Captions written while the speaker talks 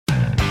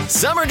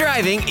Summer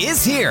driving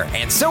is here,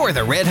 and so are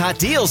the red-hot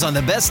deals on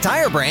the best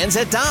tire brands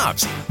at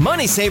Dobbs.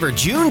 Money Saver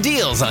June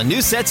deals on new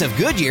sets of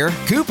Goodyear,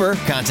 Cooper,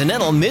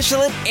 Continental,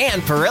 Michelin,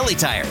 and Pirelli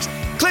tires.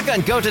 Click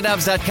on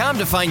GoToDobbs.com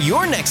to find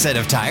your next set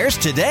of tires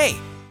today.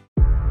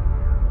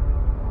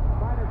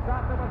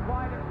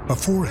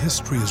 Before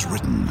history is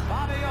written,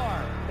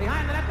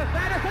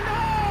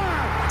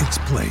 it's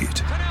played.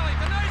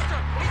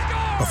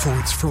 Before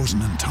it's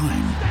frozen in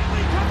time,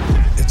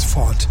 it's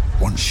fought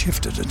one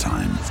shift at a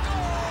time.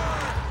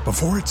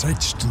 Before it's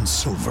etched in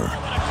silver,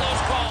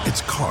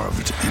 it's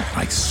carved in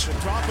ice.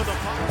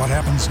 What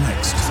happens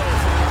next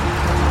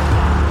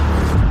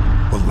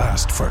will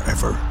last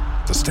forever.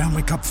 The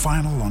Stanley Cup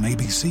Final on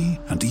ABC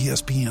and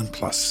ESPN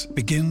Plus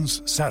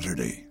begins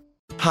Saturday.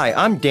 Hi,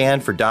 I'm Dan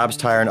for Dobbs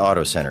Tire and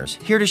Auto Centers,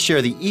 here to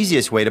share the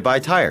easiest way to buy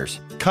tires.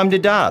 Come to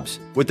Dobbs.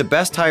 With the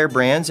best tire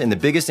brands and the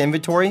biggest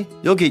inventory,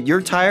 you'll get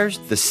your tires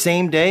the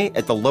same day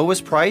at the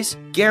lowest price,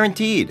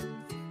 guaranteed.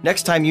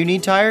 Next time you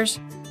need tires,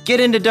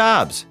 get into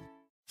Dobbs.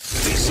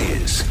 This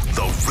is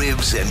the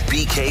Ribs and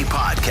BK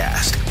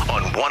podcast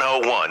on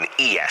 101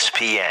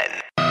 ESPN.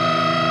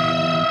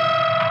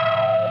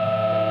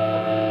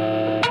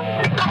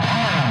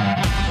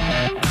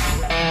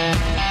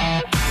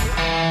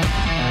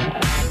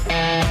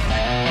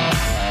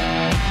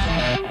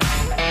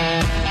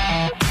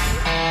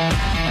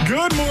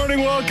 Good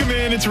morning, welcome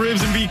in. It's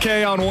Ribs and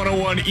BK on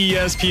 101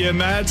 ESPN.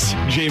 That's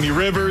Jamie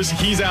Rivers.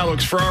 He's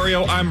Alex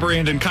Ferrario. I'm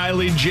Brandon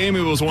Kiley.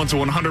 Jamie was once a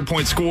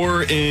 100-point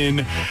scorer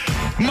in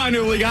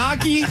minor league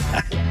hockey.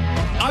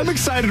 I'm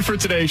excited for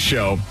today's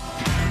show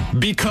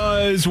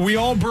because we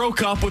all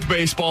broke up with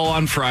baseball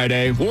on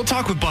Friday. We'll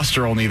talk with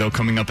Buster Olney, though,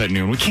 coming up at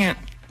noon. We can't,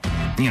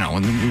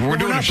 we're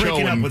doing a show.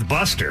 Breaking up with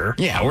Buster.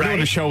 Yeah, we're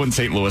doing a show in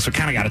St. Louis. We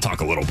kind of got to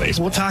talk a little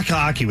baseball. We'll talk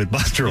hockey with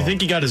Buster. You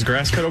think he got his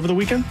grass cut over the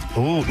weekend?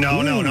 Oh,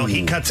 no.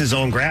 He cuts his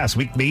own grass.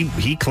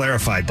 He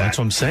clarified that. That's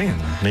what I'm saying.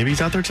 Maybe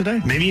he's out there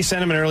today. Maybe he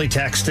sent him an early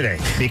text today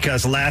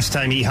because last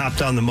time he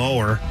hopped on the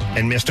mower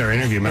and missed our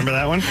interview. Remember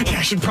that one? Yeah,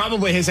 I should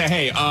probably say,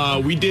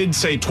 hey, we did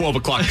say 12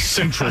 o'clock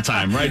Central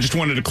Time, right? Just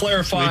wanted to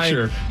clarify. Make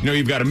sure.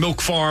 You've got a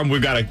milk farm. We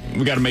got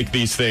to make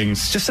these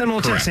things. Just send him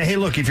a text. Say, hey,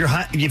 look, if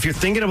you're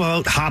thinking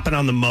about hopping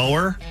on the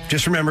mower,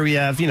 just remember we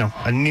have,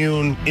 a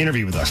noon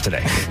interview with us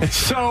today.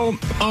 So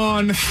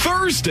on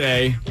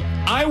Thursday,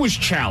 I was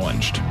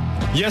challenged.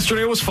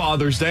 Yesterday was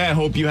Father's Day. I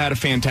hope you had a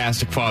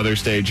fantastic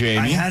Father's Day, Jamie.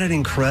 I had an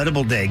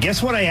incredible day.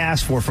 Guess what I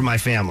asked for my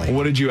family?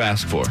 What did you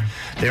ask for?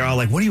 They're all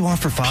like, what do you want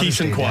for Father's Day, Peace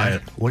and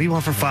quiet. Dad? What do you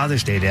want for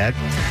Father's Day, Dad?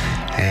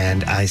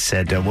 And I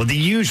said, the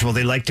usual.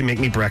 They like to make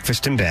me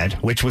breakfast in bed,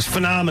 which was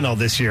phenomenal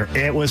this year.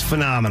 It was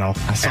phenomenal.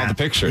 I saw the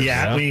picture.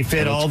 Yeah, we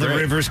fit all the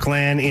Rivers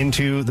clan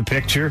into the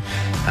picture.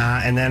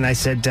 And then I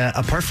said,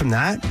 apart from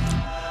that,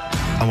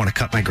 I want to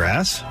cut my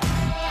grass.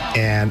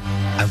 And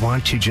I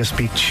want to just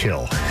be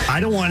chill. I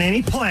don't want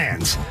any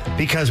plans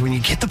because when you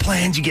get the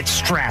plans, you get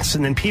stressed.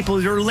 And then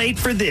you're late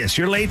for this,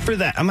 you're late for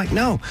that. I'm like,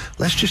 no,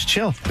 let's just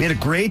chill. We had a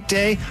great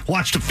day.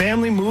 Watched a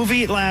family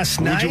movie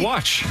last night. What'd you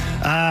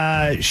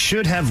watch?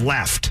 Should Have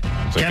Left.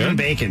 Kevin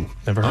Bacon.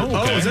 Never heard.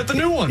 Oh, is that the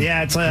new one?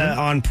 Yeah, it's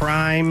on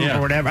Prime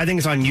or whatever. I think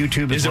it's on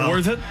YouTube as well.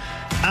 Is it worth it?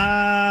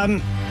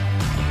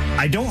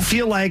 I don't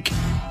feel like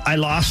I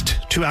lost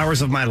 2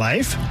 hours of my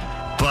life.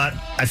 But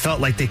I felt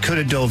like they could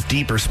have dove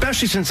deeper,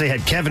 especially since they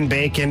had Kevin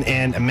Bacon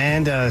and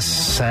Amanda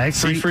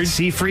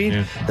Seyfried.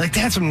 Yeah. Like, they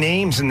had some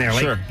names in there.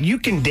 Like, you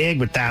can dig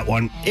with that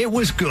one. It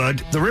was good.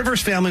 The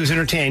Rivers family was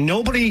entertaining.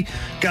 Nobody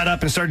got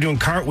up and started doing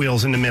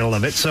cartwheels in the middle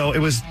of it, so it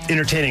was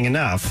entertaining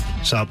enough.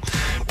 So,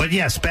 but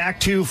yes, back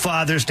to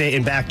Father's Day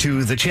and back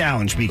to the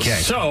challenge,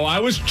 BK. So I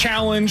was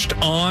challenged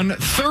on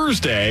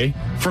Thursday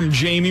from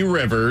Jamie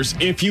Rivers.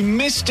 If you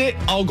missed it,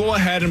 I'll go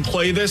ahead and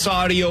play this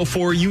audio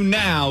for you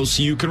now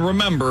so you can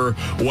remember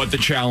what the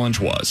challenge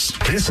was.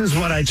 This is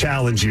what I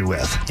challenge you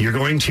with. You're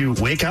going to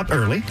wake up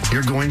early.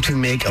 You're going to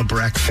make a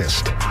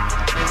breakfast.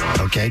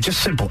 Okay,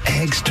 just simple.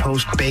 Eggs,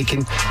 toast,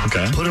 bacon.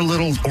 Okay. Put a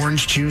little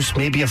orange juice,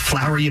 maybe a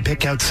flower you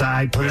pick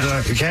outside. Put it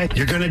on, okay?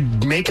 You're going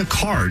to make a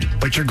card,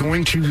 but you're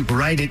going to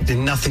write it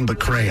in nothing but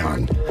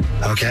crayon.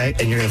 Okay?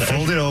 And you're going to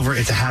fold it over.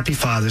 It's a happy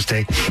Father's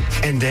Day.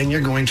 And then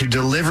you're going to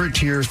deliver it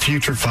to your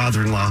future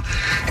father-in-law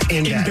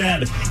in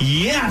bed.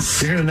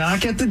 Yes! You're going to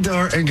knock at the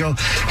door and go,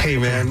 hey,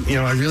 man,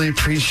 I really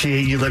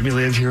appreciate you let me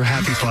live here.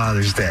 Happy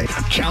Father's Day.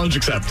 Challenge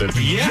accepted.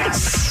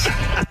 Yes!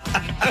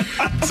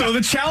 So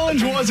the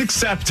challenge was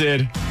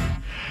accepted.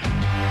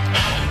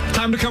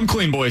 Time to come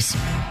clean, boys.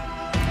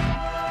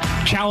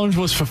 Challenge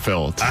was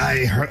fulfilled.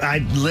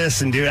 I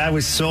listen, dude. I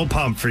was so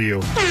pumped for you.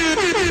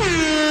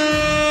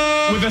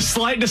 With a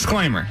slight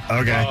disclaimer.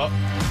 Okay.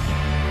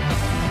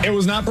 It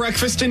was not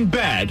breakfast in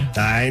bed.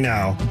 I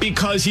know.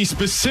 Because he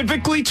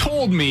specifically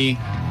told me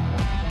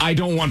I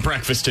don't want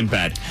breakfast in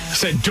bed.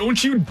 Said,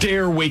 don't you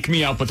dare wake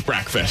me up with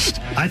breakfast.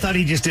 I thought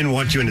he just didn't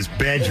want you in his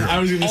bedroom. I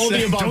was going to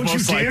say, don't you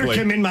dare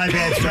come in my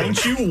bedroom.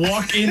 Don't you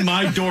walk in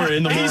my door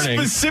in the morning.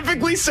 He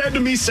specifically said to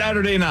me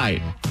Saturday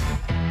night,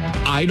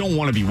 I don't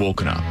want to be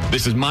woken up.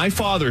 This is my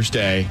Father's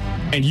Day,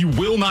 and you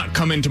will not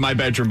come into my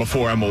bedroom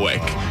before I'm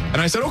awake.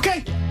 And I said,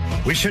 okay.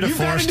 We should have You've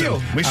got a forced deal.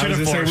 him. We should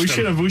have forced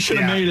him. We should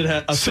have made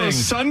it a So thing.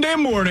 Sunday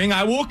morning,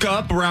 I woke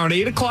up around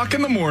 8 o'clock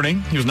in the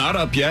morning. He was not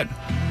up yet.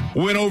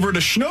 Went over to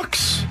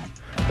Schnucks.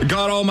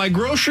 Got all my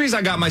groceries.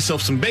 I got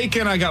myself some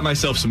bacon. I got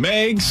myself some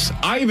eggs.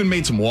 I even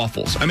made some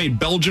waffles. I made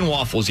Belgian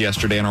waffles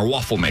yesterday in our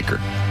waffle maker.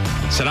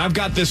 Said, I've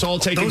got this all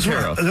taken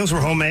care of. Those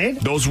were homemade?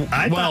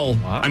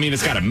 I mean,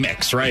 it's got a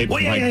mix, right?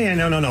 Well, yeah.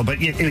 No.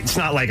 But it's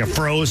not like a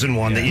frozen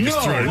one that you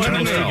just throw in a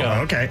toaster.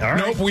 No. Okay, all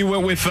right. Nope, we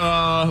went with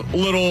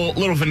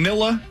little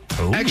vanilla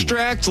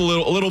extract, a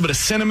little bit of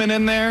cinnamon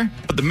in there,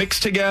 put the mix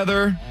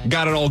together,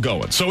 got it all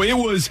going. So it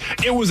was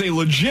a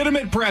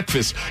legitimate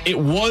breakfast. It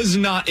was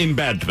not in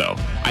bed, though.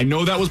 I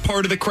know that was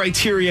part of the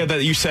criteria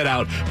that you set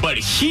out, but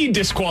he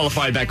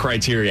disqualified that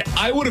criteria.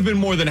 I would have been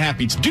more than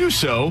happy to do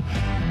so.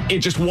 It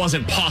just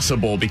wasn't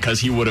possible because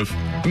he would have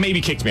maybe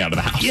kicked me out of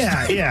the house.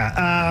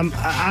 Yeah.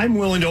 I'm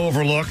willing to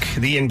overlook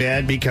the in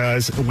bed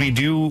because we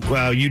do.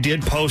 You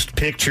did post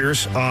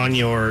pictures on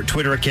your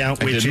Twitter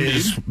account, which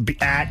is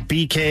at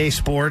BK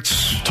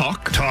Sports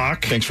Talk.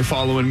 Thanks for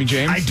following me,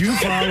 James. I do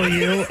follow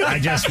you.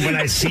 When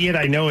I see it,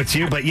 I know it's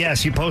you. But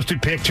yes, you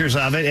posted pictures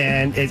of it,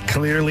 and it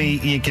clearly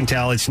you can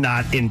tell it's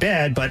not in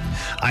bed. But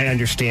I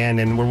understand,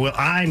 and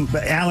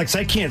Alex.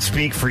 I can't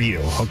speak for you.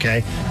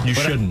 Okay, you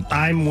shouldn't.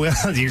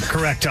 You're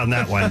correct on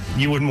that one.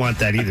 You wouldn't want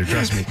that either.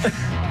 Trust me.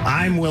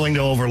 I'm willing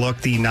to overlook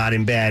the not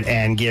in bed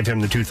and give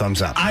him the 2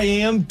 thumbs up. I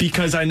am,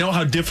 because I know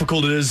how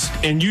difficult it is,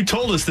 and you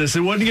told us this.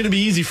 It wasn't going to be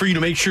easy for you to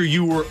make sure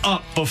you were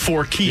up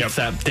before Keith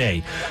that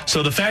day.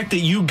 So the fact that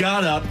you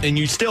got up and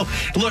you still...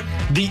 Look,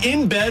 the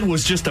in bed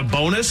was just a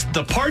bonus.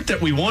 The part that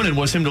we wanted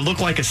was him to look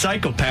like a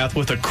psychopath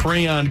with a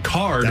crayon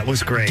card. That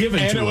was great. Given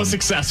and to it him. was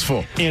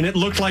successful. And it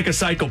looked like a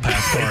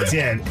psychopath card.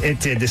 It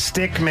did. The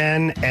stick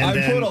men, and I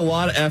then put a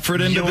lot of effort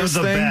into this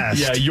the thing. best.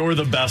 Yeah, you're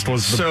the best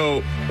was the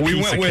So we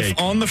piece went of with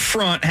cake. on the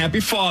front, Happy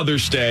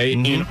Father's Day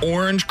in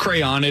orange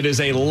crayon. It is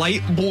a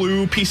light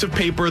blue piece of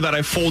paper that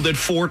I folded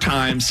 4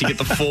 times to get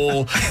the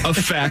full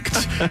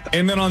effect.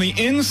 And then on the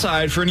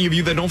inside, for any of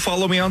you that don't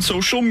follow me on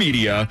social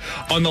media,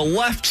 on the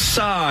left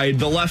side,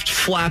 the left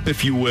flap,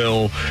 if you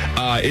will,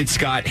 it's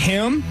got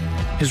him,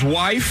 his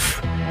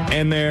wife,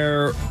 and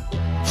their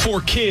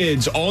 4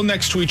 kids all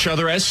next to each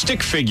other as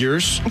stick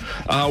figures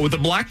with a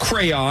black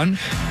crayon.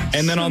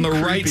 And then on the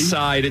right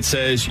side, it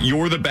says,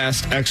 "You're the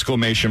best!" !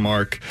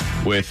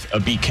 With a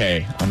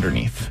BK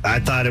underneath. I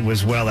thought it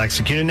was well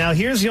executed. Now,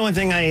 here's the only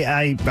thing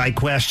I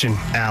question,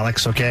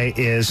 Alex, okay,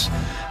 is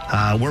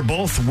we're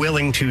both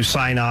willing to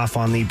sign off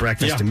on the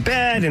breakfast in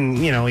bed, and,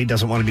 he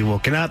doesn't want to be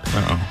woken up.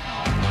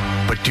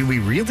 But do we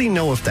really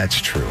know if that's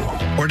true?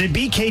 Or did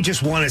BK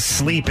just want to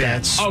sleep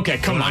in? Okay,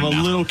 come on. I'm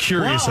a little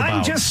curious about.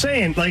 I'm just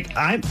saying,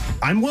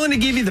 I'm willing to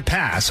give you the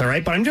pass, all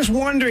right? But I'm just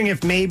wondering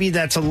if maybe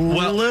that's a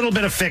little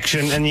bit of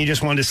fiction and you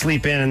just wanted to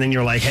sleep in and then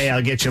you're like, hey,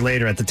 I'll get you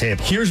later at the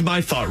table. Here's my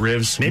thought,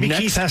 Rivs. Maybe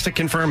Keith has to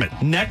confirm it.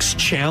 Next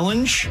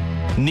challenge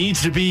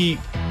needs to be...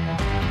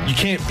 You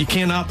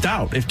can't opt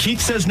out. If Keith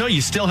says no,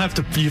 you still have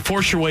to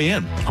force your way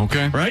in.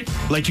 Okay. Right?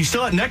 Like you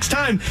still next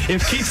time,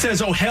 if Keith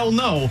says, oh, hell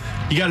no,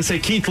 you got to say,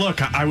 Keith,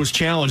 look, I was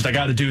challenged. I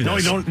got to do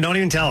this. No, don't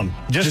even tell him.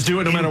 Just do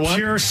it no matter what?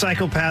 Pure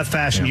psychopath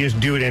fashion. You just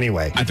do it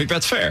anyway. I think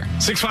that's fair.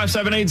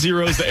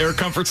 65780 is the Air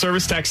Comfort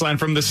Service text line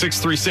from the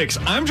 636.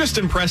 I'm just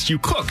impressed you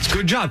cooked.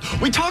 Good job.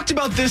 We talked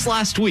about this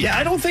last week. Yeah,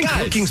 I don't think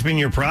cooking's been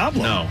your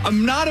problem. No.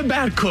 I'm not a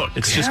bad cook.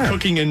 It's just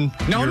cooking and...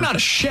 No, I'm not a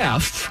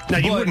chef. Now,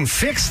 you wouldn't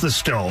fix the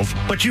stove,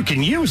 but you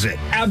can use it.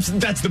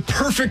 That's the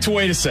perfect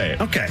way to say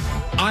it. Okay.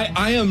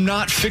 I am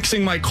not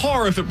fixing my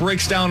car if it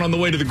breaks down on the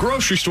way to the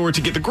grocery store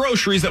to get the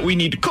groceries that we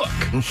need to cook.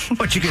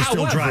 But you can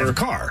still drive a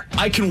car.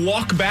 I can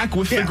walk back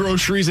with the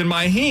groceries in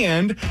my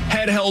hand,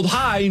 head held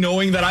high,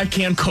 knowing that I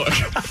can cook.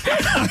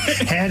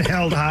 Head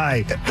held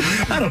high.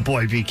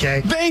 Attaboy,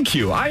 BK. Thank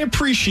you. I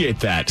appreciate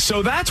that.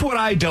 So that's what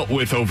I dealt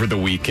with over the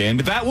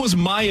weekend. That was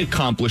my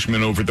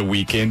accomplishment over the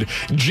weekend.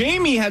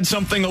 Jamie had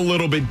something a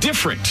little bit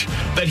different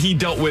that he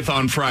dealt with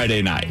on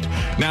Friday night.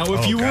 Now,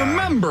 if you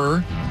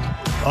remember...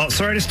 Oh,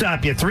 sorry to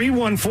stop you.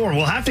 314.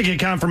 We'll have to get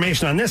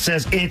confirmation on this.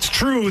 Says it's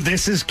true.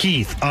 This is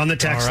Keith on the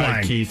text All right,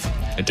 line. Keith.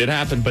 It did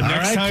happen, but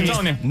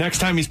Next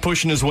time he's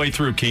pushing his way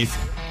through, Keith.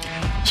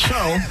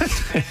 So,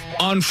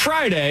 on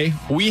Friday,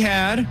 we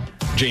had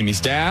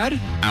Jamie's dad,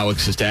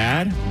 Alex's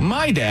dad,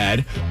 my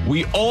dad.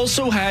 We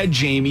also had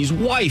Jamie's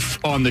wife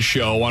on the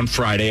show on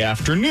Friday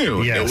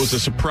afternoon. Yes. It was a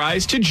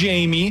surprise to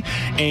Jamie,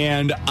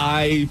 and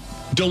I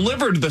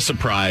delivered the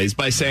surprise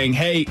by saying,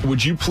 hey,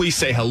 would you please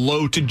say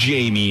hello to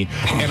Jamie,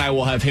 and I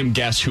will have him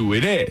guess who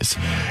it is.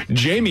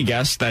 Jamie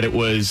guessed that it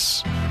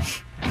was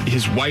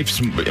his wife's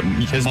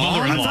His mom.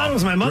 mother-in-law. I thought it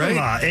was my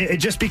mother-in-law. Right? It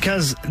just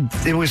because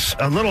it was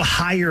a little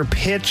higher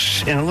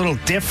pitch and a little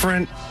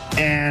different,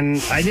 and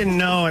I didn't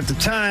know at the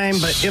time,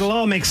 but it'll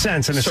all make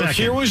sense in a So second.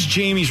 here was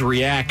Jamie's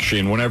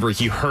reaction whenever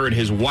he heard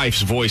his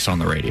wife's voice on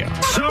the radio.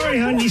 Sorry,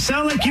 hon, you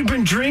sound like you've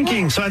been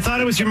drinking, so I thought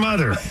it was your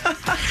mother.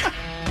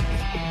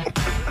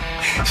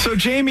 So,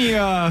 Jamie,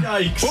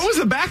 what was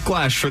the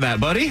backlash for that,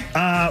 buddy?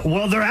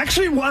 Well, there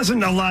actually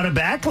wasn't a lot of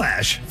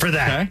backlash for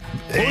that.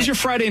 Okay. What was your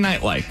Friday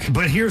night like?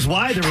 But here's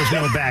why there was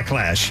no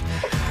backlash.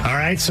 All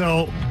right,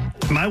 so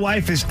my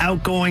wife is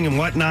outgoing and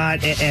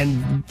whatnot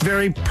and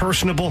very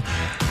personable,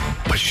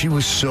 but she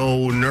was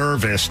so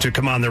nervous to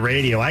come on the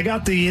radio. I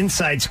got the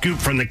inside scoop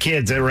from the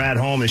kids that were at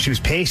home, and she was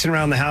pacing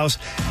around the house,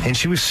 and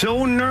she was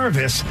so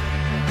nervous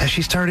that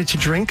she started to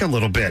drink a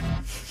little bit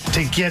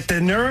to get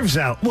the nerves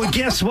out. Well,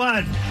 guess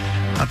what?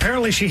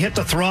 Apparently she hit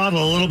the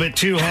throttle a little bit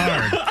too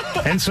hard.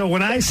 And so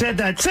when I said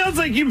that, sounds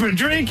like you've been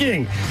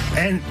drinking.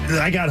 And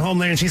I got home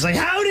there and she's like,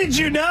 how did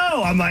you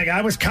know? I'm like,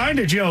 I was kind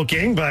of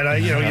joking,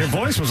 but your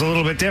voice was a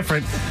little bit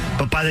different.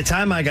 But by the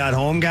time I got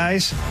home,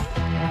 guys,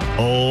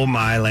 oh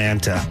my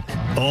Lanta.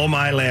 Oh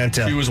my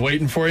Lanta. She was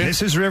waiting for you?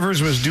 Mrs.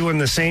 Rivers was doing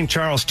the St.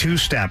 Charles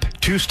two-step.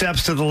 2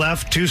 steps to the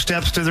left, 2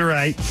 steps to the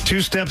right, 2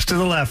 steps to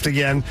the left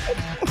again.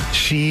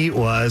 She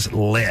was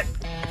lit.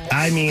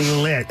 I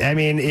mean, lit. I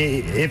mean,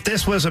 if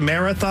this was a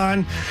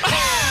marathon,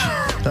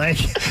 like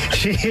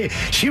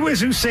she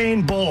was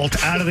Usain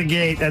Bolt out of the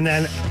gate and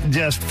then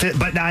just fit.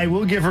 But I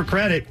will give her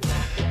credit.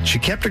 She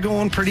kept her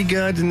going pretty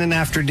good. And then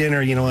after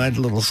dinner, I had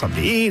a little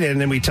something to eat. And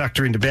then we tucked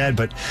her into bed.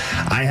 But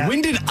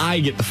when did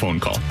I get the phone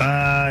call?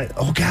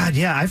 Oh, God,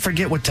 yeah. I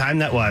forget what time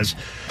that was.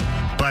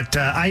 But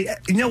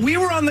we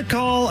were on the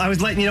call. I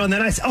was letting you know, and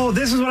then I said, "Oh,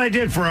 this is what I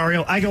did,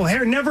 Ferrario." I go, "Hey,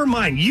 never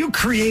mind. You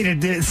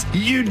created this.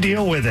 You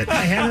deal with it."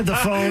 I handed the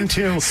phone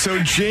to. So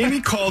Jamie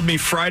called me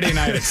Friday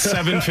night at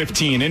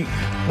 7:15, and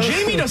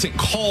Jamie doesn't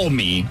call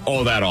me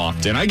all that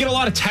often. I get a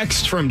lot of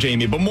texts from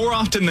Jamie, but more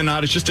often than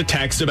not, it's just a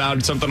text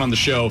about something on the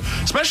show.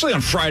 Especially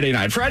on Friday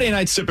night. Friday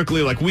night's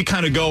typically like we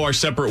kind of go our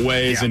separate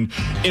ways, and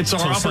it's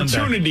our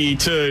opportunity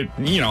to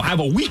have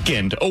a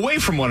weekend away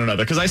from one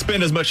another. Because I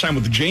spend as much time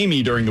with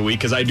Jamie during the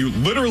week as I do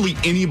literally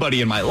anybody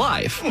in my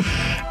life.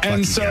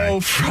 And so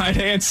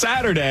Friday and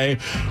Saturday,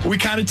 we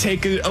kind of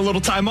take a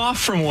little time off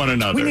from one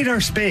another. We need our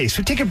space.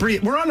 We take a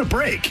break. We're on a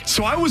break.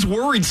 So I was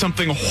worried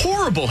something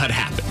horrible had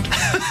happened.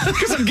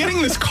 Because I'm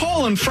getting this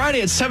call on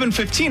Friday at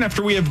 7:15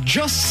 after we have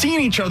just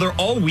seen each other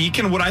all week,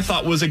 and what I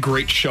thought was a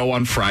great show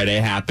on Friday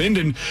happened.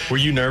 And were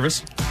you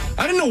nervous?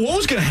 I didn't know what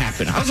was going to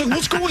happen. I was like,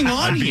 what's going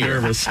on here?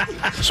 Nervous.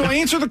 So I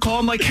answer the call.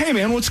 I'm like, hey,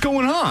 man, what's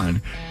going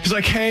on? He's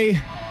like,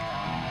 hey,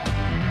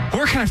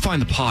 where can I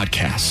find the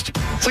podcast?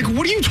 It's like,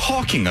 what are you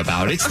talking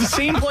about? It's the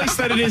same place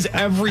that it is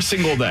every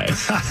single day.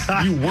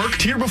 You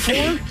worked here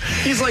before?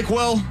 He's like,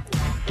 well,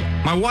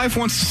 my wife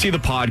wants to see the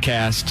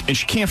podcast, and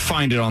she can't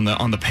find it on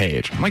the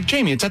page. I'm like,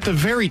 Jamie, it's at the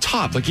very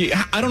top. Like,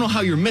 I don't know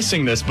how you're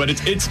missing this, but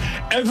it's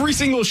every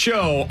single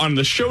show on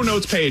the show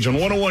notes page on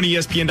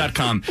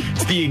 101ESPN.com.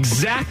 It's the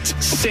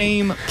exact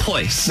same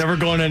place. Never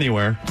going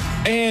anywhere.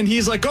 And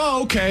he's like,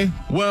 oh, okay,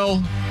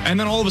 well, and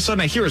then all of a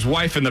sudden I hear his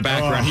wife in the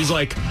background. He's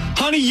like,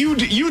 honey,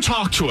 you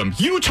talk to him.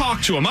 You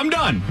talk to him. I'm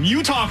done.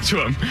 You talk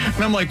to him.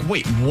 And I'm like,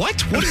 wait, what?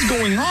 What is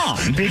going on?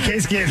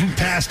 BK's getting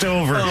passed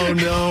over. Oh,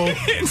 no.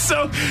 And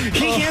so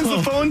he hands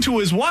the phone to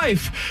his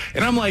wife,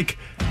 and I'm like,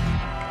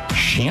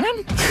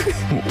 Shannon?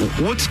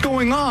 What's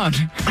going on?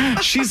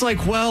 She's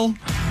like, well,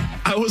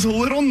 I was a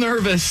little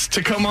nervous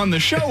to come on the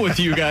show with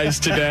you guys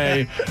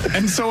today.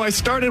 And so I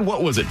started,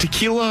 what was it?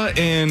 Tequila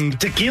and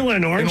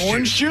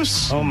orange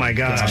juice? Oh, my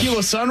God.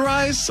 Tequila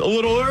Sunrise a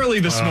little early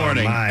this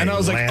morning. And I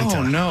was like,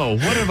 oh, no,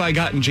 what have I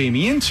gotten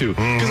Jamie into?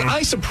 Because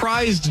I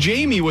surprised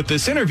Jamie with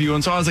this interview.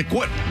 And so I was like,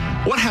 what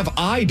have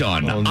I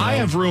done? Oh, no. I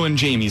have ruined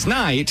Jamie's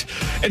night.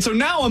 And so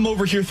now I'm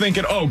over here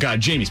thinking, oh, God,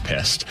 Jamie's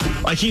pissed.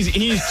 Like,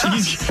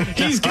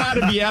 he's got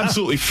to be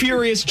absolutely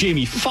furious.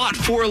 Jamie fought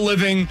for a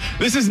living.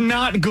 This is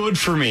not good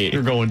for me.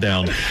 You're going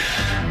down.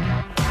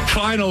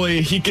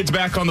 Finally, he gets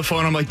back on the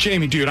phone. I'm like,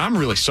 Jamie, dude, I'm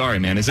really sorry,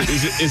 man. Is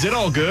it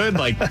all good?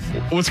 Like,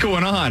 what's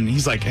going on?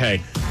 He's like,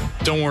 hey,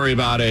 don't worry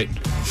about it.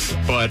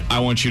 But I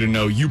want you to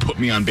know you put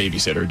me on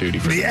babysitter duty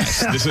for this.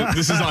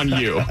 This is on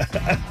you.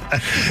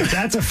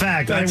 That's a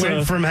fact. I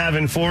went from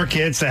having 4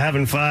 kids to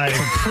having 5.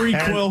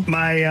 Prequel.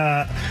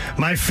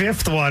 My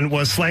 5th one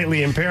was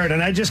slightly impaired,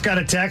 and I just got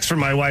a text from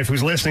my wife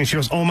who's listening. She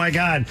goes, oh, my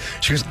God.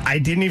 She goes, I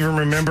didn't even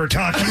remember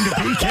talking to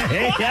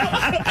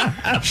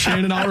BK.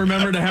 Shannon, I'll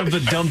remember to have the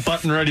dump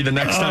button ready the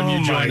next time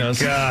you join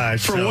us.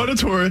 Gosh. For what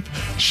it's worth,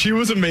 she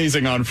was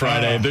amazing on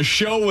Friday. The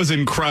show was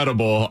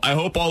incredible. I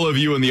hope all of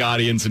you in the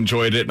audience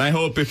enjoyed it, and I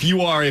hope if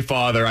you are a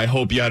father, I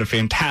hope you had a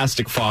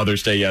fantastic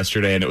Father's Day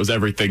yesterday, and it was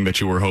everything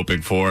that you were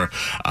hoping for.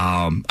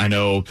 I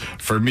know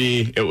for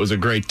me, it was a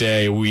great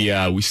day.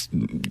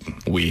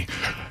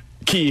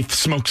 Keith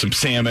smoked some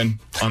salmon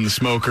on the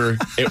smoker.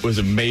 It was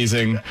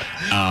amazing.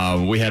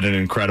 We had an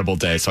incredible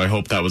day, so I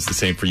hope that was the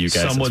same for you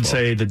guys. Some would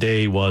say the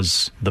day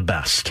was the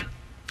best.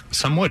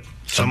 Some would.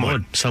 Some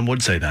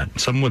would say that.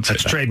 Some would say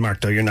That's that.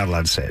 trademark, though. You're not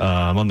allowed to say it.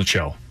 I'm on the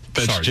show.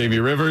 That's Jamie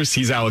Rivers.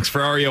 He's Alex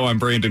Ferrario. I'm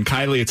Brandon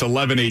Kiley. It's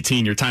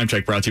 11:18. Your time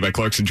check brought to you by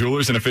Clarkson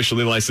Jewelers, an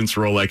officially licensed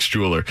Rolex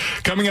jeweler.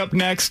 Coming up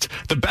next,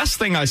 the best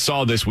thing I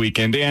saw this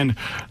weekend, and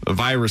the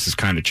virus is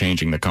kind of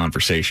changing the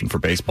conversation for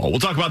baseball.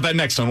 We'll talk about that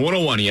next on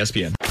 101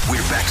 ESPN.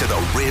 We're back to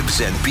the Ribs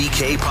and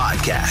BK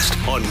podcast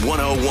on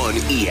 101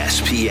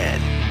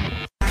 ESPN.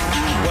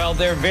 Well,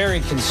 they're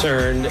very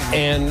concerned,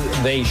 and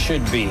they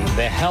should be.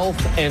 The health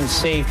and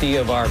safety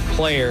of our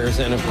players,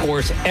 and of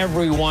course,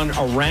 everyone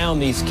around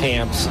these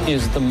camps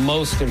is the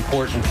most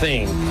important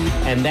thing.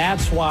 And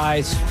that's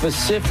why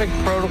specific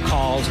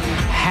protocols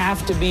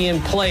have to be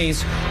in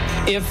place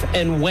if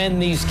and when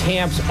these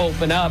camps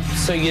open up,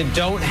 so you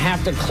don't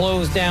have to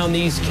close down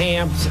these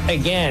camps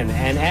again.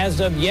 And as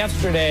of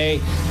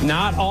yesterday,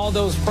 not all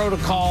those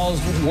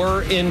protocols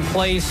were in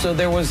place, so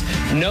there was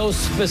no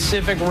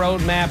specific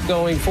roadmap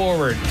going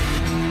forward.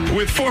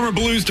 With former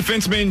Blues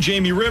defenseman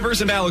Jamie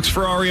Rivers and Alex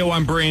Ferrario,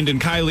 I'm Brandon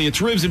Kiley.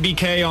 It's Ribs and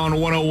BK on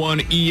 101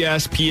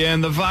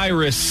 ESPN. The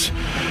virus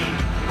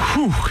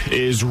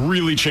is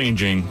really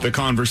changing the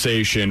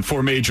conversation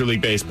for Major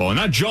League Baseball. And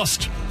not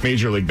just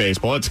Major League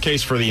Baseball. It's a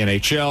case for the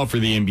NHL, for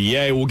the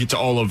NBA. We'll get to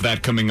all of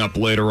that coming up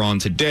later on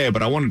today.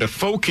 But I wanted to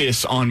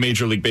focus on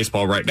Major League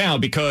Baseball right now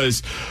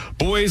because,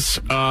 boys,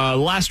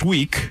 last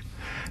week,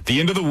 the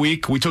end of the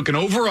week, we took an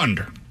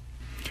over-under.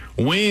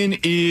 When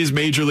is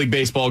Major League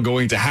Baseball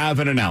going to have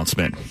an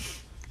announcement?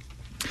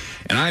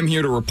 And I'm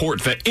here to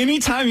report that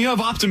anytime you have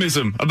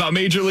optimism about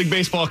Major League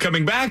Baseball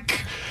coming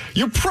back,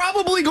 you're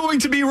probably going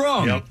to be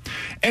wrong. Yep.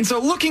 And so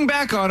looking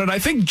back on it, I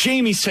think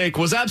Jamie's take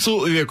was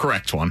absolutely the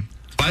correct one.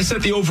 I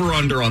set the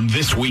over-under on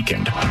this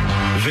weekend,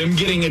 them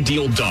getting a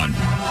deal done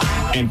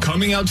and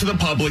coming out to the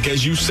public,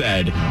 as you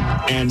said,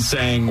 and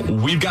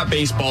saying, we've got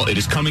baseball, it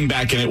is coming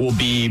back, and it will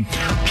be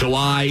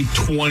July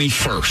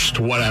 21st,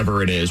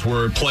 whatever it is,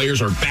 where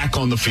players are back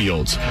on the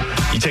fields.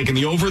 You taking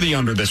the over or the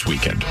under this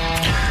weekend?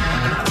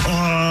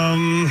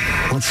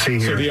 Let's see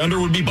here. So the under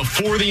would be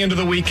before the end of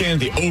the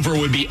weekend. The over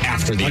would be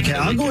after the end of the weekend.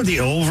 I'll go with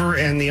the over,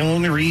 and the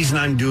only reason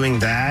I'm doing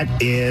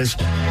that is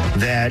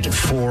that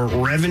for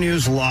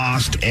revenues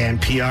lost and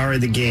PR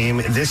of the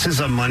game, this is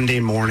a Monday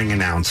morning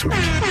announcement.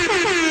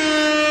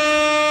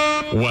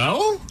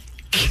 Well,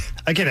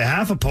 I get a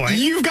half a point.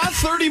 You've got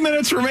 30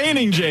 minutes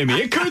remaining, Jamie.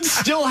 It could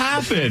still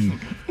happen.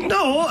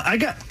 No,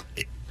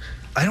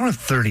 I don't have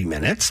 30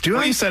 minutes, do I?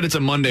 Well, you said it's a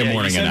Monday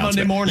morning announcement.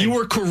 Monday morning. You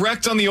were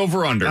correct on the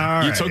over-under.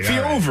 You took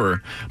the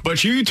over,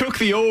 but you took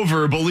the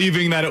over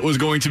believing that it was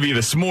going to be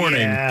this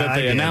morning that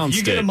they announced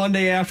it. If you get a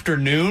Monday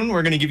afternoon,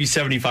 we're going to give you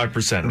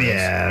 75%.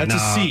 Yeah, that's a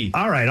C.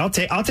 All right, I'll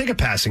take a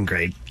passing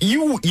grade.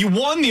 You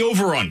won the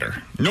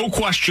over-under, no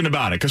question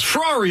about it, because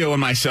Ferrario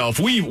and myself,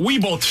 we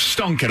both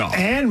stunk it off.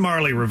 And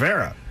Marley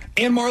Rivera.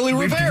 And Marley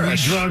Rivera. We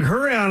drug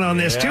her out on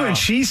this, too, and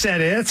she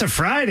said it's a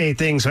Friday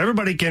thing, so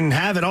everybody can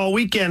have it all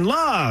weekend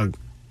long.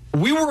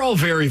 We were all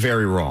very,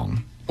 very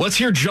wrong. Let's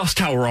hear just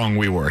how wrong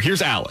we were.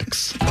 Here's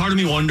Alex. Part of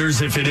me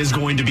wonders if it is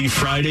going to be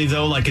Friday,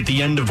 though, like at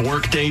the end of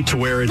workday, to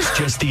where it's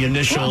just the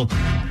initial,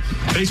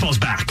 baseball's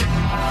back.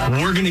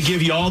 We're going to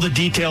give you all the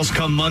details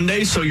come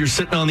Monday, so you're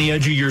sitting on the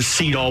edge of your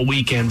seat all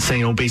weekend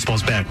saying, oh,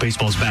 baseball's back,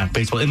 baseball's back,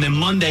 baseball. And then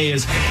Monday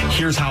is,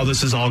 here's how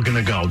this is all going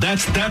to go.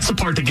 That's the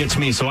part that gets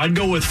me. So I'd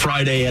go with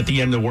Friday at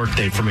the end of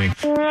workday for me.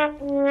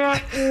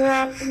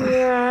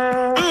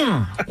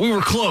 We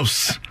were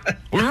close.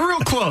 We were real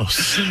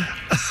close.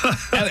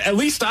 At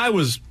least I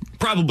was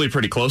probably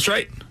pretty close,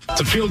 right?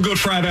 It's a feel-good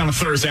Friday on a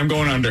Thursday. I'm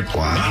going under.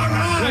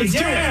 Wow. All right,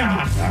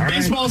 yeah. All right.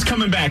 Baseball's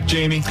coming back,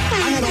 Jamie. I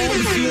had all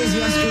the feels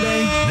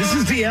yesterday. This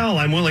is the L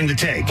I'm willing to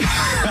take.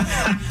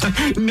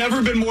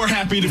 Never been more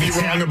happy to be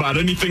wrong about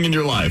anything in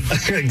your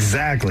life.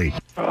 Exactly.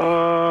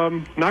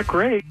 Not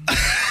great.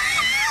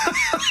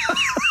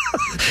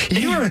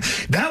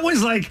 That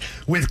was like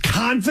with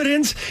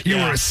confidence. You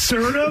were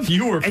assertive.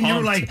 You were pumped. And you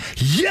were like,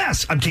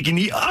 yes, I'm taking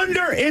the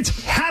under.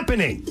 It's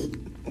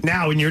happening.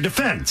 Now, in your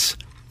defense,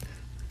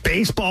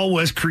 baseball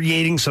was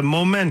creating some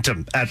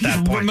momentum at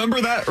that point.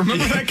 Remember that?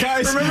 Remember that,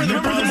 guys? Remember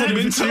the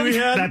momentum we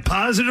had? That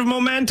positive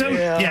momentum?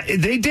 Yeah,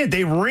 they did.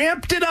 They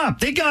ramped it up.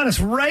 They got us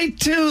right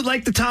to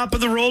like the top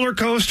of the roller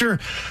coaster,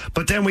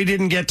 but then we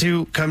didn't get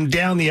to come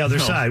down the other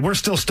side. We're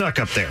still stuck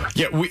up there.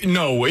 Yeah,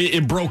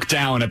 it broke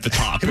down at the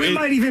top. We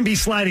might even be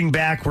sliding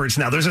backwards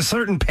now. There's a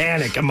certain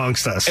panic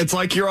amongst us. It's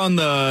like you're on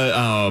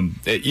the,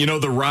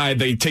 the ride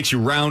that takes you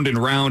round and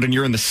round, and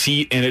you're in the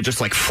seat, and it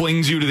just like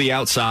flings you to the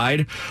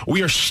outside.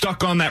 We are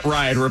stuck on that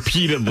ride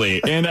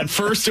repeatedly, and at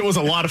first it was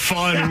a lot of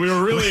fun, and we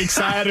were really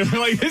excited. We're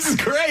like, this is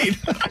great.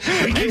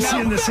 We keep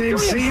seeing the same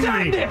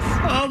scenery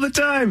all the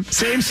time.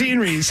 Same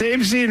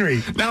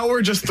scenery. Now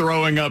we're just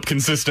throwing up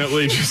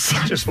consistently,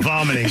 just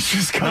vomiting. It's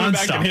just coming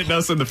back and hitting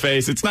us in the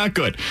face. It's not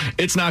good.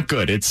 It's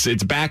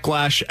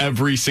backlash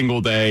every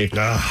single day.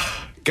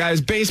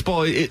 Guys,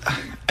 baseball,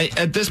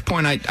 at this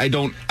point, I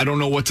don't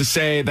know what to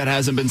say that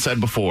hasn't been said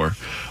before,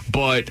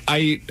 but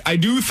I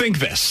do think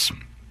this.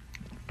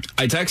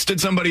 I texted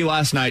somebody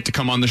last night to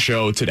come on the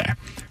show today.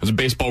 It was a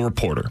baseball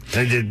reporter.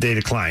 They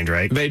declined,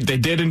 right? They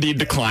did indeed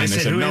decline. They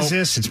said, who is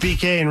this? It's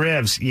BK and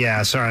Rivs.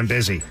 Yeah, sorry, I'm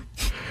busy.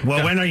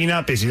 Well, when are you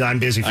not busy? I'm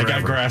busy forever. I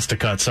got grass to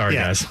cut. Sorry,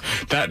 guys.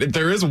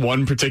 There is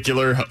one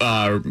particular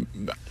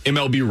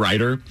MLB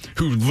writer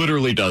who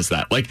literally does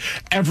that. Like,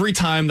 every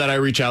time that I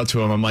reach out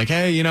to him, I'm like,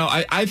 hey,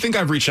 I think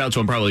I've reached out to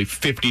him probably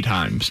 50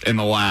 times in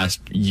the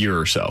last year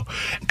or so.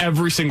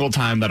 Every single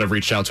time that I've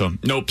reached out to him,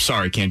 nope,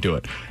 sorry, can't do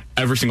it.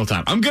 every single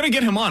time. I'm going to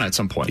get him on at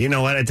some point. You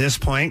know what? At this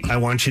point, I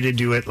want you to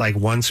do it like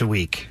once a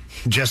week.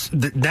 Just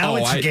now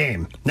it's a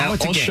game. Now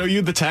it's a game. I'll show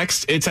you the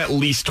text. It's at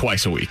least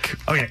twice a week.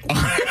 Okay.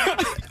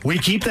 We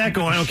keep that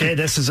going. Okay,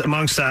 this is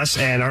amongst us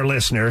and our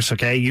listeners.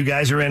 Okay, you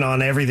guys are in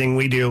on everything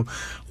we do.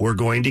 We're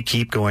going to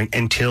keep going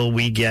until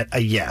we get a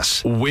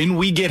yes. When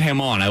we get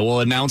him on, I will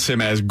announce him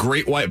as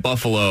Great White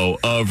Buffalo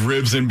of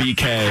Ribs and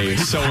BK,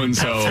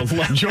 so-and-so,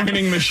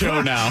 joining the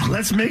show now.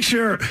 Let's make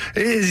sure.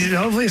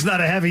 Hopefully it's not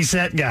a heavy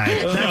set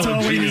guy. That's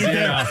all we need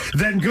there.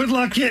 Then good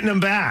luck getting him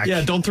back.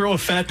 Yeah, don't throw a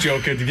fat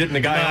joke at getting the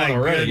guy on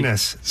already.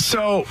 Goodness.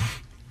 So,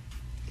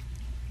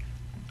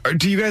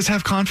 do you guys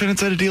have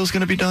confidence that a deal is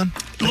going to be done?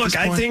 Look,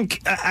 I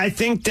think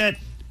that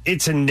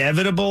it's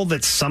inevitable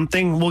that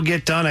something will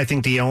get done. I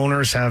think the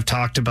owners have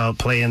talked about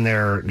playing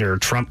their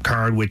trump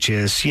card, which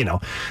is,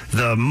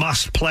 the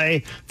must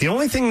play. The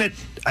only thing that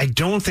I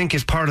don't think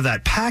is part of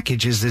that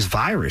package is this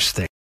virus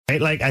thing.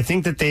 Right? Like, I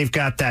think that they've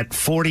got that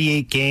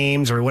 48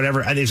 games or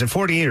whatever. Is it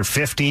 48 or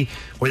 50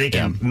 where they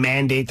can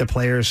mandate the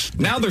players?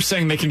 Now they're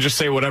saying they can just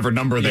say whatever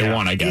number they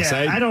want, I guess.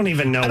 Yeah, I don't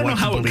even know what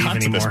to believe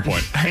anymore. At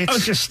this point.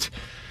 It's just,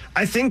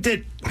 I think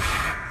that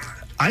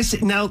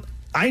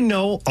I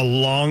know a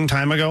long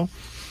time ago,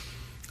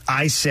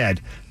 I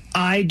said,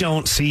 I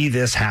don't see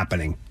this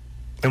happening.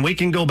 And we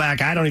can go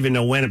back, I don't even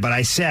know when, but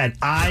I said,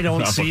 I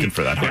don't see. I'm looking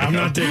for that. I'm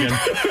not digging.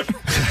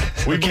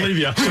 We believe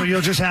you. So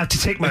you'll just have to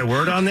take my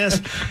word on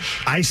this.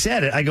 I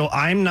said it. I go,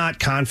 I'm not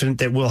confident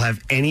that we'll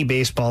have any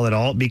baseball at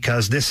all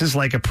because this is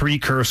like a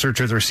precursor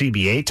to their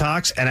CBA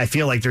talks. And I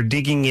feel like they're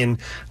digging in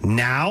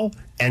now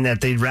and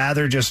that they'd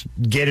rather just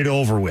get it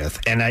over with.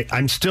 And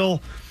I'm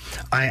still...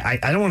 I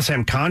don't want to say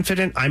I'm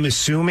confident. I'm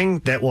assuming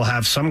that we'll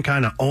have some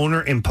kind of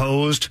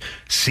owner-imposed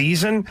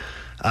season,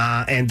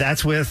 and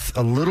that's with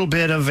a little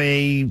bit of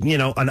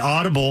an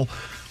audible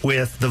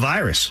with the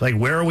virus. Like,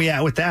 where are we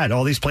at with that?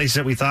 All these places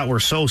that we thought were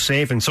so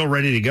safe and so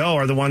ready to go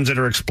are the ones that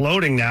are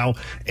exploding now,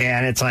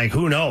 and it's like,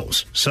 who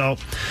knows? So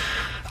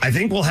I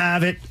think we'll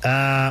have it.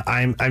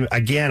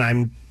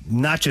 I'm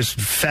not just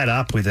fed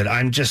up with it.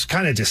 I'm just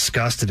kind of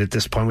disgusted at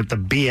this point with the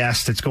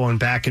BS that's going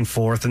back and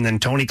forth. And then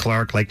Tony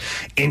Clark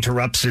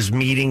interrupts his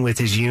meeting with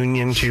his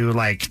union to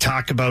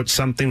talk about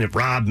something that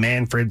Rob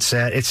Manfred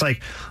said. It's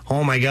like,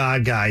 oh my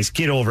God, guys,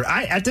 get over it.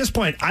 At this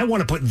point, I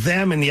want to put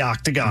them in the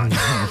octagon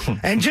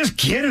and just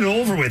get it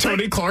over with.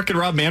 Tony Clark and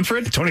Rob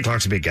Manfred? Tony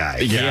Clark's a big guy.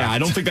 Yeah, I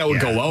don't think that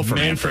would go well for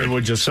Manfred.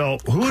 Would just So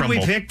who would we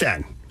pick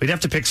then? We'd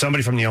have to pick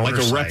somebody from the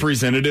owner's side. Like a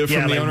representative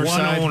from the owner's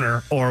side? one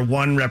owner or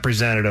one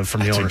representative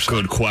from the owner's side. That's a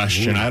good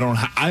question. I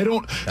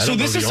don't. So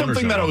this is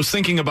something that I was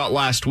thinking about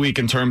last week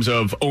in terms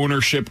of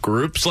ownership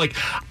groups. Like,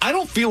 I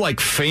don't feel like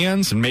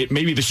fans, and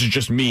maybe this is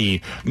just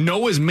me,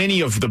 know as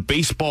many of the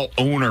baseball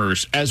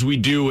owners as we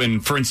do in,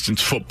 for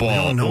instance,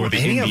 football or the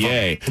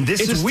NBA.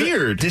 It's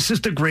weird. This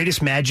is the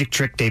greatest magic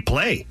trick they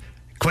play.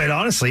 Quite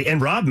honestly, and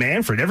Rob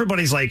Manfred,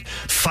 everybody's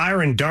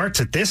firing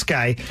darts at this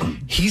guy.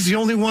 He's the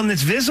only one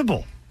that's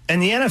visible.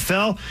 And the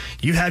NFL,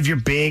 you have your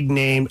big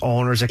name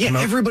owners that come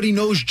out. Everybody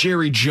knows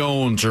Jerry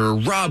Jones or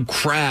Rob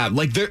Kraft.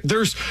 Like,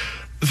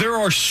 there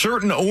are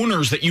certain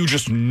owners that you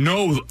just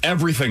know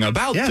everything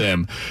about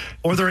them.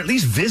 Or they're at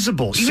least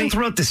visible. Even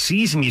throughout the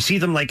season, you see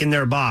them in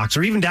their box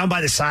or even down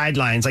by the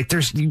sidelines.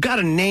 You got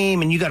a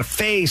name and you got a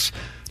face.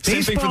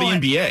 Same thing for the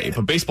NBA,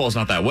 but baseball's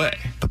not that way.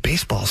 But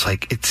baseball's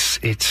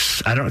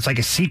it's like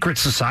a secret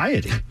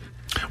society.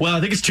 Well, I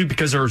think it's too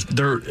because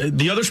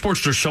the other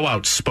sports are so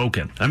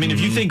outspoken. I mean,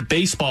 if you think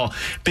baseball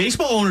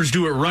owners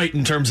do it right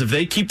in terms of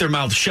they keep their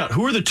mouths shut.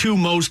 Who are the two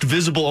most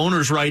visible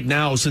owners right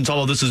now since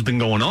all of this has been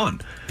going on?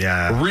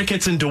 Yeah,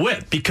 Ricketts and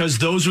DeWitt, because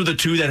those are the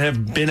two that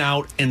have been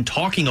out and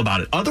talking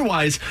about it.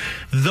 Otherwise,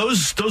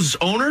 those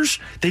owners,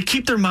 they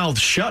keep their mouths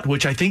shut,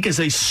 which I think is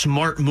a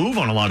smart move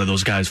on a lot of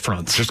those guys'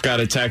 fronts. Just got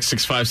a text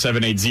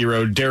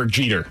 65780. Derek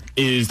Jeter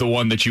is the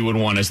one that you would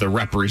want as the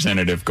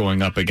representative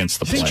going up against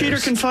the players. Think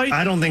Jeter can fight?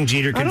 I don't think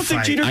Jeter can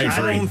fight.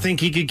 I don't think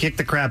he could kick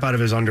the crap out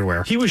of his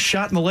underwear. He was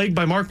shot in the leg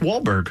by Mark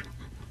Wahlberg.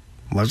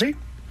 Was he? You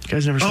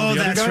guys never saw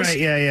the other guys? Oh, that's right.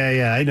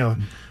 Yeah. I know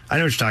what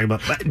you're talking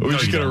about. We're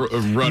just going to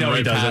run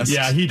right past.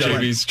 Yeah, he does.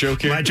 Jamie's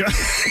joking.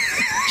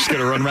 Just going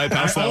to run right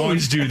past that one. I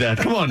always do that.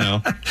 Come on now.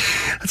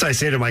 That's what I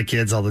say to my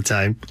kids all the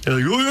time. They're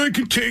like, oh, I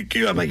can take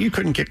you. I'm like, you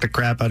couldn't kick the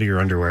crap out of your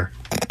underwear.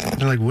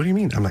 They're like, what do you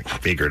mean? I'm like,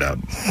 figure it out.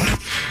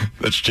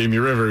 That's Jamie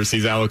Rivers.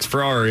 He's Alex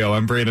Ferrario.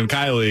 I'm Brandon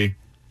Kiley.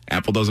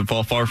 Apple doesn't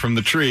fall far from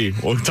the tree.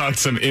 We'll talk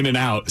some in and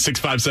out.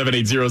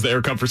 65780 is the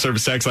Air Comfort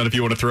Service text line if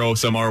you want to throw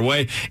some our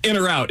way. In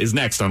or out is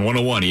next on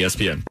 101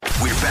 ESPN.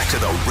 We're back to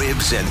the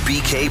Ribs and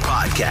BK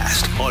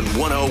podcast on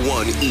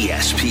 101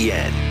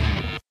 ESPN.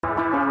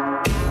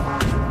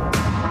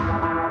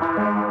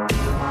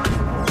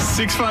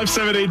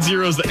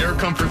 65780 is the Air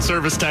Comfort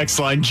Service text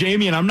line.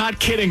 Jamie, and I'm not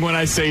kidding when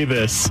I say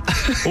this,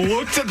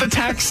 looked at the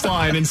text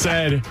line and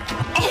said,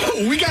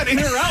 oh, we got in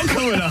or out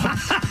coming up.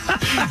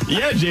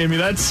 Yeah, Jamie,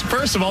 that's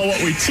first of all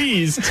what we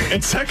teased,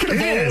 and second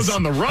of all, it was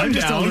on the rundown. I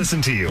just don't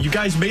listen to you. You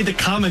guys made the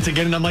comment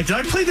again, and I'm like, did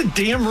I play the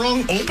damn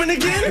wrong open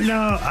again?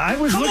 No, I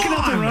was looking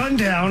at the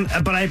rundown,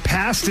 but I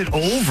passed it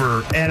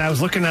over, and I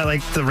was looking at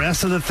like the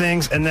rest of the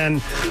things, and then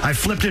I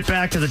flipped it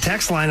back to the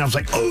text line. I was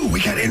like, oh,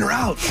 we got in or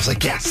out. I was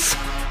like, yes.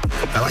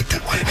 I like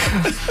that one.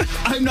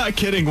 I'm not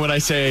kidding when I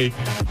say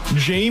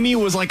Jamie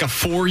was like a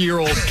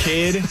 4-year-old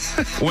kid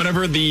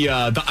whenever the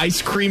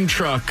ice cream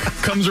truck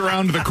comes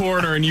around the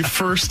corner and you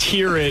first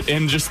hear it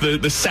and just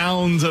the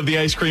sounds of the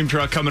ice cream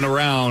truck coming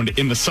around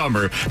in the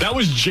summer. That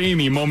was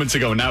Jamie moments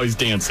ago. Now he's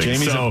dancing.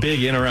 Jamie's a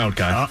big in or out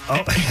guy.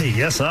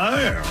 Yes,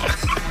 I am.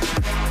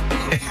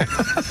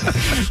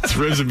 It's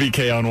Ribs and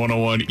BK on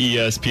 101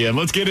 ESPN.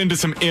 Let's get into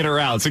some in or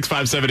out.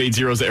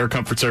 65780 is the Air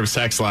Comfort Service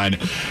text line.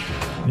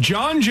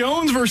 John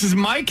Jones versus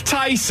Mike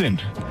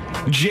Tyson.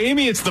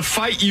 Jamie, it's the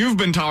fight you've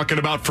been talking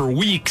about for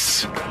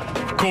weeks.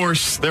 Of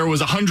course, there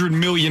was $100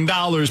 million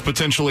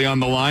potentially on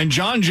the line.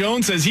 John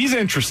Jones says he's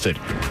interested.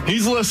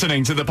 He's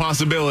listening to the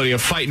possibility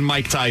of fighting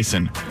Mike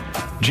Tyson.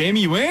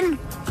 Jamie, you in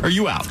or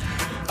you out?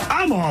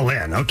 I'm all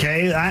in,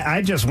 okay?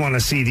 I just want to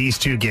see these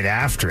two get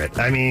after it.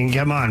 I mean,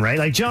 come on, right?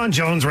 Like John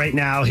Jones right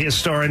now, his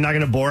story, I'm not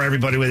going to bore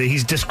everybody with it.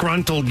 He's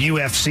disgruntled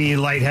UFC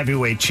light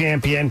heavyweight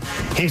champion.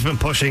 He's been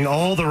pushing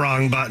all the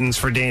wrong buttons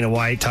for Dana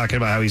White, talking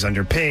about how he's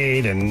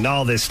underpaid and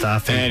all this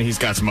stuff. And he's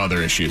got some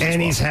other issues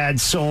and he's had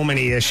so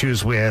many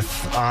issues with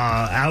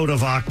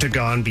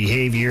out-of-octagon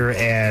behavior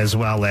as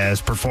well as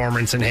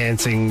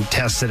performance-enhancing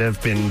tests that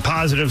have been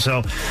positive.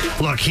 So,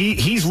 look,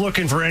 he's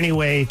looking for any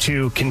way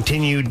to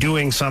continue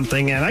doing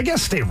something and I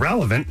guess stay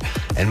relevant.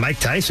 And Mike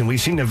Tyson, we've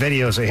seen the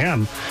videos of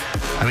him.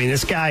 I mean,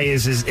 this guy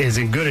is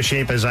in good a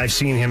shape as I've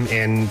seen him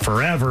in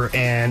forever,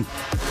 and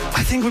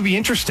I think it would be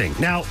interesting.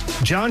 Now,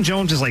 John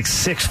Jones is like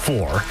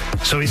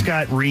 6'4", so he's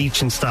got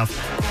reach and stuff,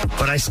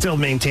 but I still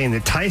maintain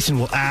that Tyson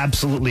will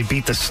absolutely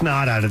beat the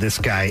snot out of this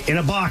guy in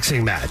a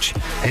boxing match.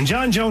 And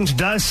John Jones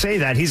does say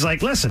that. He's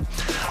like, listen,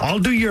 I'll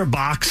do your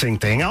boxing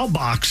thing. I'll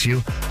box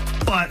you,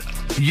 but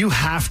you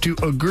have to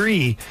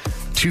agree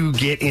to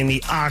get in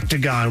the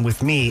octagon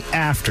with me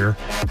after.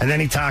 And then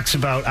he talks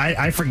about,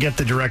 I forget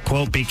the direct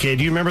quote, BK.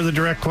 Do you remember the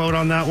direct quote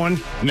on that one?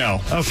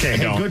 No. Okay,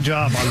 hey, good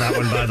job on that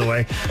one, by the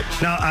way.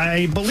 Now,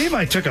 I believe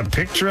I took a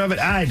picture of it.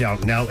 I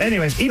don't know.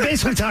 Anyways, he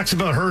basically talks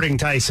about hurting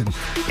Tyson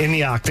in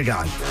the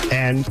octagon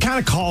and kind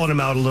of calling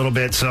him out a little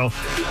bit. So,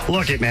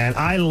 look it, man.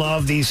 I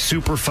love these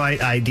super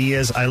fight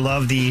ideas. I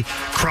love the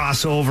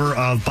crossover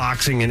of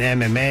boxing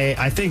and MMA.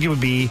 I think it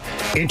would be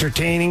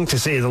entertaining, to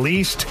say the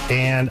least,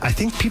 and I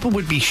think people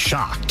would be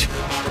shocked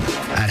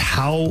at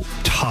how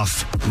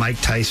tough Mike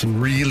Tyson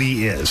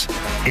really is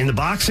in the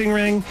boxing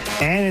ring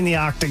and in the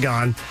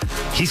octagon.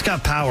 He's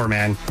got power,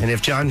 man. And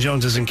if John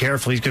Jones isn't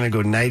careful, he's going to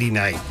go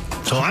nighty-night.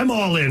 So I'm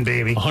all in,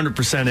 baby.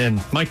 100%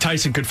 in. Mike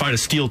Tyson could find a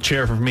steel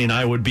chair for me, and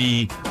I would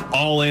be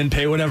all in,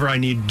 pay whatever I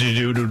need to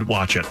do to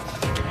watch it.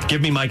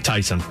 Give me Mike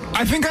Tyson.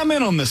 I think I'm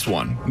in on this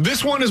one.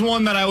 This one is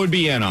one that I would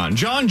be in on.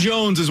 John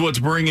Jones is what's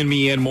bringing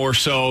me in more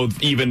so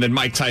even than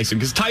Mike Tyson.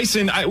 Because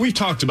Tyson, we've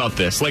talked about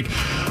this. Like,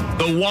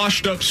 the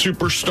washed-up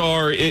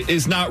superstar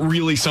is not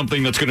really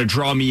something that's going to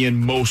draw me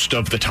in most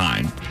of the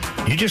time.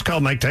 You just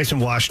called Mike Tyson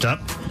washed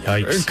up?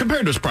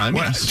 Compared to his prime,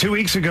 yes. 2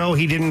 weeks ago,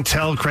 he didn't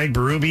tell Craig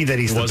Berube that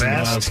he's the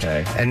best.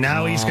 Okay. And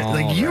now he's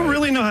like, you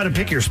really know how to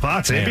pick your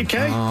spots, eh,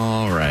 BK?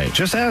 All right.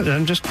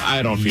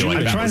 I don't feel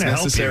like that was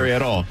necessary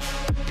at all.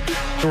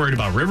 I'm worried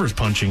about Rivers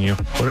punching you.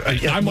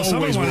 I'm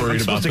always worried about that. I'm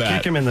supposed to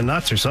kick him in the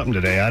nuts or something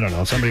today. I don't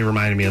know. Somebody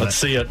reminded me of Let's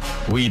see it.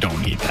 We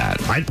don't need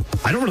that.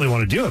 I don't really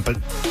want to do it, but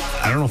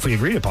I don't know if we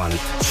agreed upon it.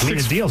 I mean,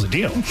 a deal's a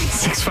deal.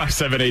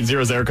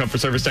 65780 is Air Comfort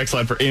Service text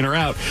line for in or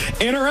out.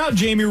 In or out,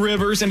 Jamie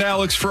Rivers and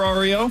Alex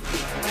Ferrario.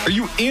 Are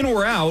you in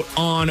or out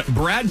on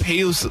Brad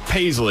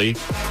Paisley,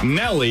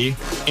 Nelly,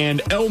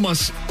 and El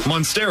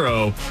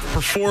Monstero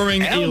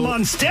performing a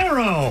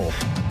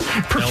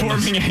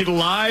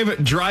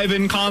live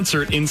drive-in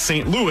concert in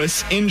St.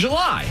 Louis in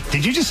July?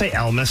 Did you just say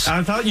Elmas?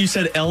 I thought you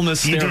said El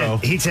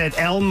Monstero. He said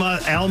El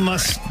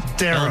Monstero.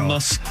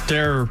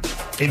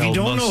 If you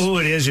don't know who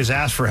it is, just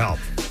ask for help,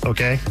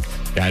 okay?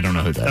 Yeah, I don't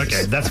know who that is.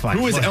 Okay, that's fine.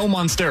 Who is El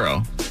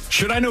Monstero?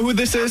 Should I know who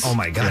this is? Oh,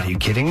 my God. Are you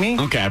kidding me?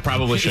 Okay, I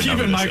probably should know who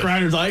Even this Mike is.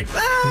 Reiner's like,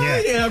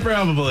 yeah,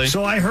 probably.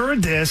 So I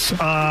heard this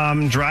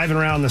driving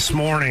around this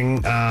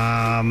morning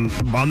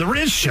on the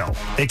Riz show.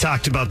 They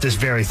talked about this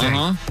very thing.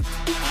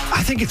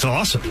 I think it's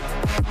awesome.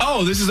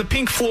 Oh, this is a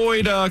Pink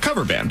Floyd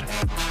cover band.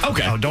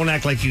 Okay. Oh, don't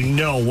act like you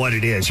know what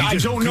it is. I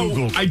don't know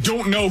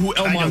who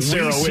El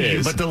Monstero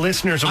is. But the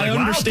listeners are like,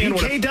 understand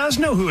wow, BK does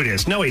know who it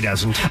is. No, he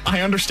doesn't.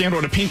 I understand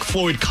what a Pink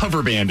Floyd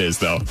cover band is,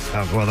 though.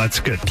 Oh, well, that's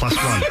good.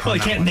 +1. Well, they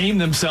can't name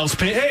themselves.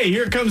 Hey,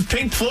 here comes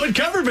Pink Floyd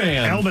cover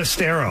band. El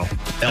Monstero.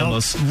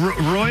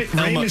 Rey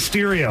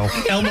Mysterio.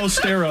 El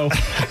Monstero.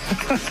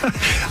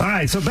 All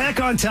right, so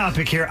back on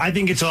topic here. I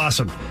think it's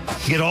awesome.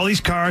 You get all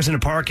these cars in a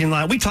parking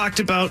lot. We talked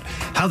about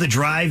how the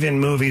drive-in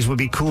movies would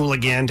be cool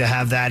again to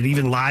have that,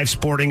 even live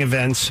sporting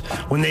events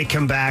when they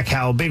come back,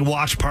 how big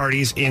watch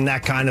parties in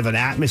that kind of an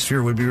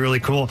atmosphere would be really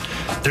cool.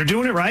 They're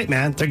doing it right,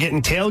 man. They're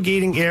getting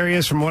tailgating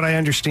areas, from what I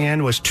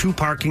understand, was 2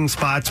 parking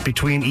spots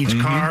between each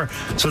car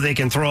so they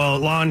can throw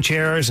out lawn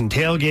chairs and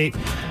tailgate.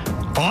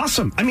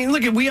 Awesome. I mean,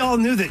 look, we all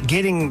knew that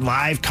getting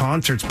live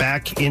concerts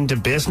back into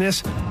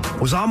business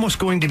was almost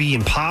going to be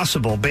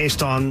impossible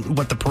based on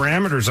what the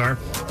parameters are.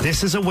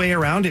 This is a way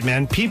around it,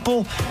 man.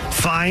 People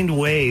find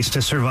ways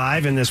to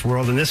survive in this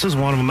world, and this is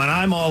one of them, and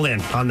I'm all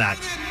in on that.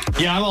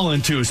 Yeah, I'm all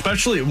in too.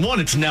 Especially, one,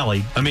 it's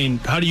Nelly. I mean,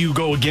 how do you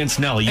go against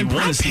Nelly? You and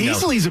Brad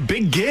Paisley's a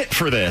big get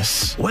for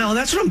this. Well,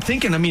 that's what I'm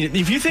thinking. I mean,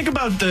 if you think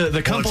about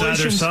the compilations,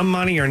 it's either some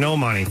money or no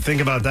money.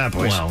 Think about that,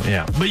 boys. Well,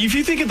 yeah. But if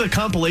you think of the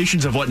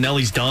compilations of what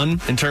Nelly's done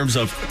in terms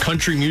of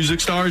country music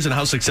stars and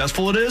how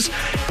successful it is,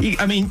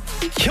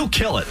 he'll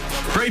kill it.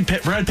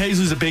 Brad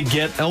Paisley's a big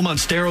get. El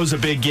Monstero's a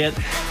big get.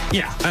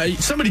 Yeah,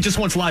 somebody just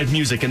wants live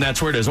music, and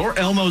that's where it is. Or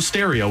Elmo's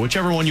stereo,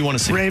 whichever one you want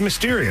to see. Rey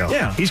Mysterio.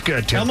 Yeah. He's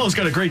good, too. Elmo's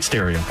got a great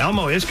stereo.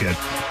 Elmo is good.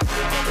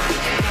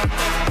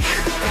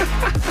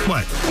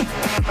 What?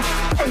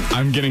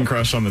 I'm getting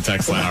crushed on the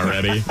text line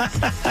already.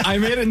 I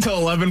made it until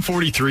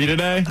 11:43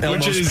 today,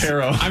 Elmo's which is,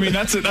 Pero. I mean,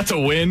 that's a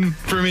win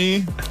for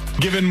me,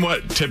 given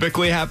what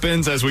typically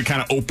happens as we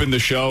kind of open the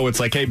show. It's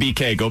like, hey,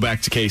 BK, go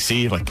back to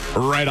KC, like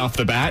right off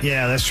the bat.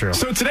 Yeah, that's true.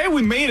 So today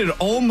we made it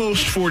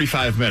almost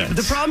 45 minutes.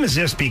 The problem is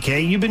this,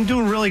 BK. You've been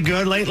doing really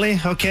good lately,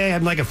 okay?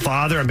 I'm like a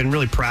father. I've been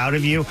really proud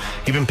of you.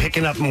 You've been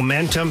picking up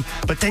momentum,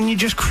 but then you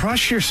just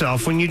crush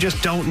yourself when you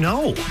just don't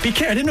know.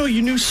 BK, I didn't know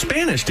you knew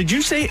Spanish. Did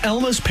you say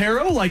Elmo's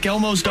Pero, like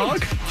Elmo's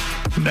dog?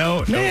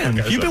 No. Man,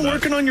 you've been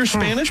working on your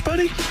Spanish,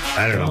 buddy?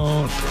 I don't know.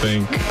 Don't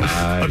think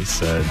I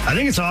said. I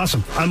think it's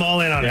awesome. I'm all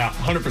in on it. Yeah,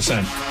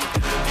 100%.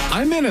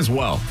 I'm in as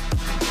well.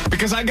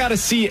 Because I got to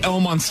see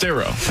El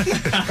Monstero.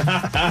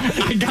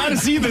 I got to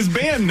see this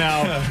band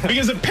now.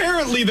 Because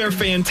apparently they're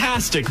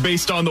fantastic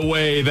based on the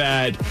way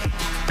that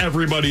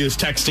everybody is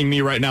texting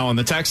me right now on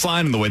the text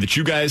line and the way that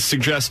you guys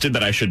suggested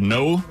that I should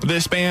know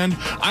this band.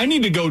 I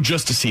need to go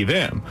just to see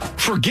them.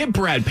 Forget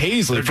Brad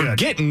Paisley.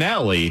 Forget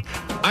Nelly.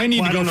 I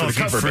need to go for the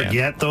cover band.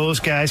 Forget those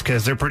guys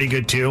because they're pretty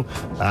good too.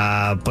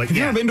 But have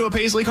you ever been to a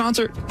Paisley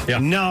concert? Yeah.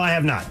 No, I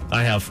have not.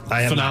 I have.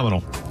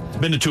 Phenomenal.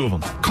 Been to 2 of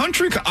them.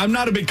 Country, I'm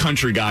not a big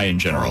country guy in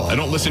general. I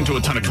don't listen to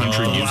a ton of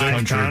country music.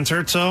 Live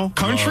concerts, though?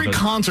 Country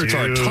concerts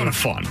are a ton of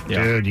fun.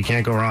 Yeah. Dude, you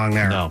can't go wrong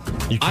there. No,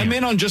 you can't. I'm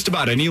in on just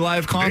about any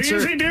live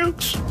concert. Easy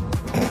Dukes.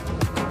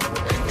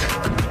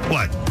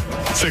 What?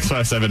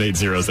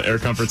 65780 is the Air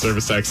Comfort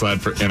Service text line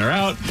for in or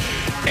out.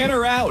 In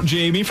or out,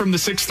 Jamie, from the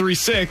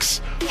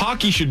 636.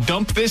 Hockey should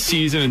dump this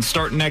season and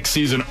start next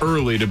season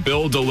early to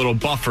build a little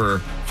buffer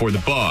for the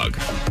bug.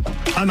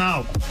 I'm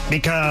out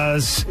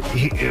because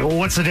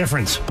what's the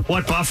difference?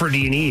 What buffer do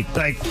you need?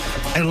 Like,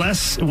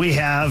 unless we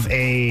have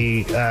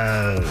a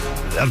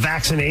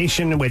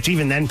vaccination, which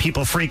even then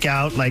people freak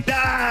out, like,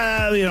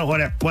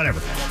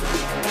 whatever.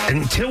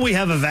 Until we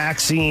have a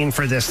vaccine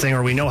for this thing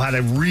or we know how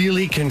to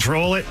really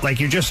control it, like,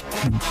 you're just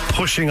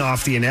pushing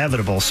off the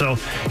inevitable. So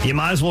you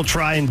might as well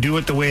try and do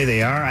it the way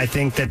they are. I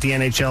think that the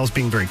NHL is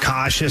being very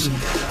cautious.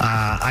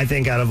 I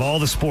think out of all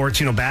the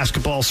sports,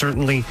 basketball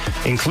certainly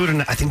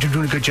included, I think they're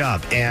doing a good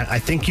job. And I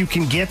think you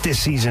can get this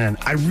season in.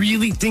 I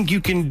really think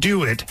you can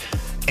do it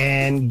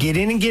and get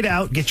in and get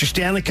out, get your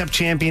Stanley Cup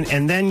champion,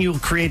 and then you'll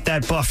create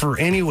that buffer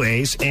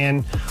anyways.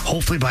 And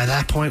hopefully by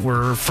that point,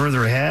 we're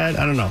further ahead.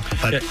 I don't know.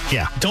 But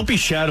yeah. Don't be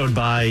shadowed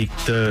by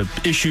the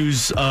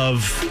issues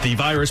of the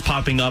virus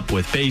popping up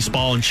with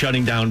baseball and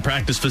shutting down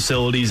practice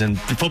facilities and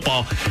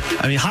football.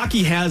 I mean,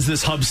 hockey has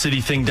this hub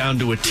city thing down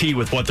to a T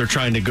with what they're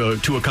trying to go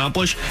to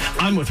accomplish.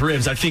 I'm with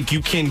Rivs. I think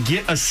you can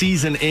get a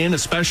season in,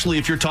 especially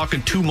if you're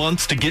talking 2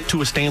 months to get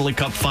to a Stanley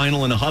Cup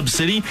final in a hub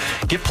city.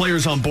 Get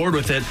players on board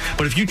with it.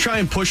 But if you try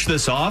and push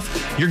this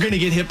off, you're going to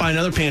get hit by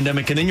another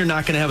pandemic, and then you're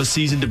not going to have a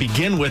season to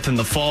begin with in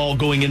the fall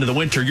going into the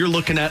winter. You're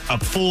looking at a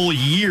full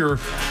year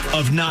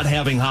of not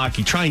having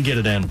hockey. Try and get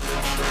it in.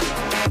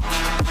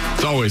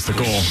 It's always the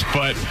goal.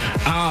 But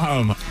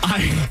I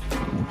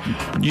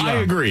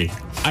agree.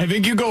 I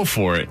think you go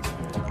for it.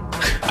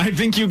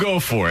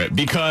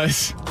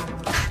 Because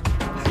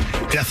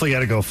definitely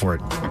got to go for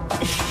it.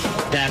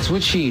 That's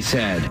what she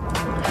said.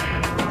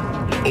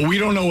 We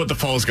don't know what the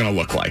fall is going to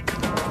look like.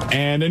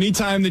 And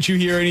anytime that you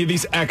hear any of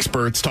these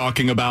experts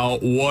talking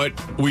about what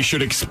we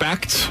should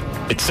expect,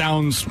 it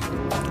sounds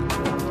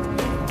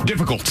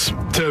difficult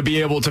to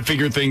be able to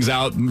figure things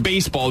out.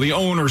 Baseball, the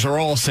owners are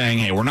all saying,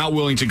 hey, we're not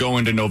willing to go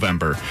into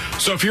November.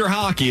 So if you're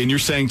hockey and you're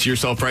saying to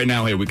yourself right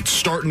now, hey, we could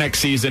start next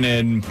season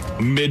in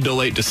mid to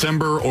late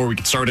December, or we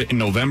could start it in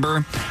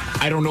November,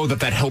 I don't know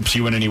that helps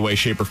you in any way,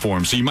 shape, or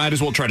form. So you might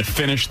as well try to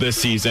finish this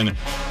season,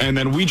 and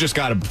then we just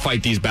got to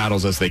fight these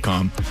battles as they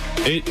come.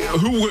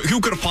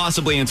 Who could have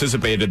possibly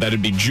anticipated that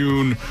it'd be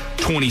June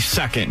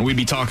 22nd? We'd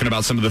be talking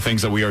about some of the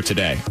things that we are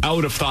today. I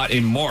would have thought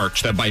in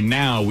March that by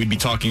now we'd be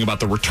talking about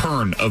the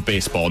return of of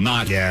baseball,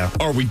 not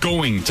are we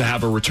going to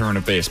have a return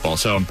of baseball.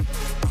 So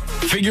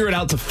figure it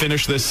out to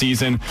finish this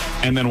season,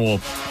 and then we'll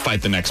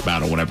fight the next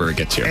battle whenever it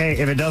gets here. Hey,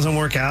 if it doesn't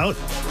work out,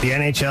 the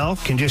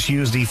NHL can just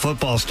use the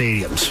football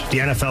stadiums, the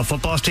NFL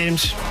football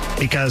stadiums,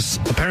 because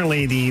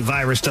apparently the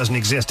virus doesn't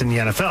exist in the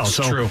NFL. It's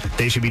so true.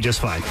 They should be just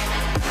fine.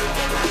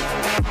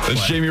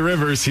 That's Jamie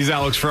Rivers. He's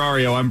Alex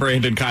Ferrario. I'm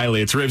Brandon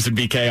Kiley. It's Ribs and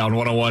BK on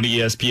 101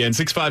 ESPN.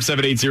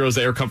 65780 is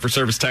the Air Comfort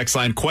Service text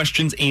line.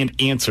 Questions and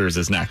answers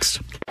is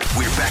next.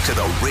 We're back to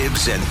the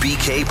Ribs and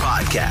BK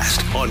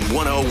podcast on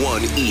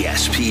 101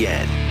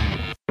 ESPN.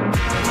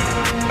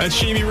 That's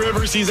Jamie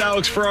Rivers. He's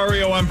Alex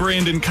Ferrario. I'm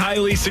Brandon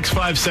Kiley.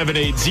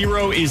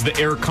 65780 is the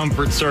Air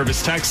Comfort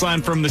Service text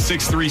line from the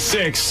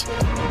 636.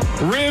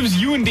 Rivs,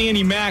 you and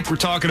Danny Mac were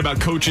talking about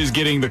coaches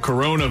getting the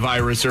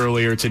coronavirus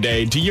earlier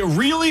today. Do you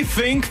really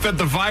think that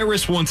the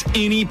virus wants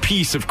any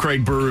piece of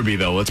Craig Berube,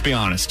 though? Let's be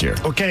honest here.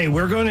 Okay,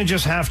 we're going to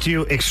just have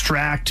to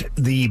extract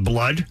the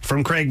blood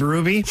from Craig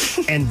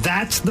Berube, and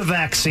that's the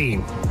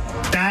vaccine.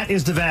 That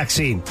is the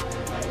vaccine.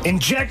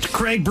 Inject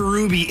Craig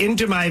Berube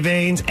into my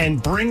veins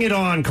and bring it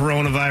on,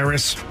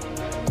 coronavirus.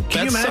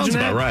 Can you imagine sounds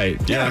that? About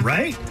right. Yeah,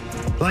 right?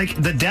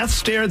 Like the death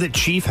stare that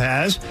Chief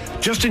has,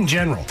 just in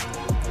general.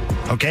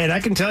 Okay, and I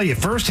can tell you,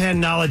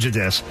 firsthand knowledge of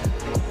this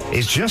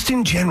is just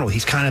in general,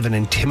 he's kind of an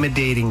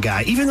intimidating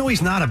guy. Even though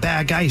he's not a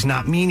bad guy, he's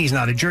not mean, he's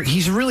not a jerk,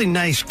 he's a really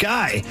nice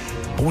guy.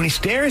 But when he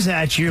stares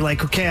at you, you're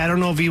like, okay, I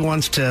don't know if he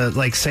wants to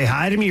like say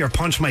hi to me or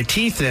punch my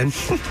teeth in.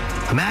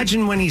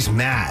 Imagine when he's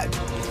mad.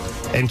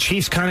 And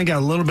Chief's kind of got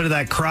a little bit of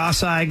that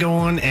cross eye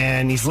going,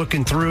 and he's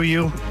looking through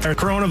you. Our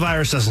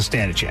coronavirus doesn't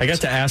stand a chance. I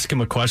got to ask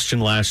him a question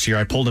last year.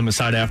 I pulled him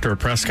aside after a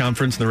press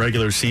conference in the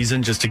regular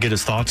season just to get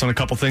his thoughts on a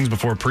couple things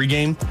before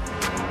pregame.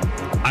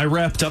 I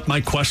wrapped up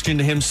my question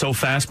to him so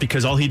fast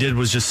because all he did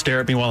was just stare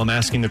at me while I'm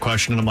asking the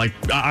question, and I'm like,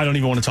 I don't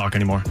even want to talk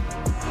anymore.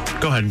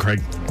 Go ahead,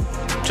 Craig.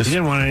 Just you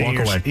didn't want any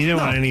walk away. You didn't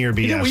want any of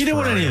your BS. You didn't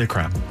want any of the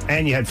crap.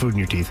 And you had food in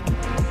your teeth.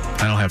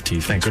 I don't have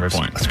teeth. Thanks, Good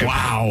point.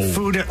 Wow.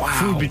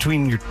 Food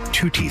between your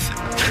two teeth.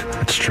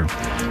 That's true.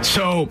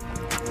 So,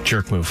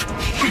 jerk move.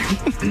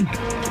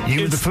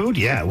 You with the food?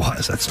 Yeah, it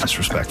was. That's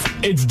disrespectful.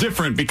 It's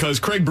different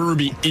because Craig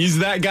Berube is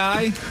that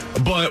guy,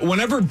 but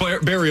whenever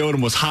Barry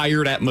Odom was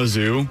hired at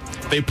Mizzou,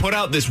 they put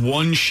out this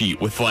one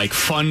sheet with like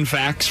fun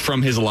facts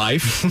from his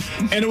life,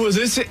 and it was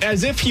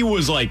as if he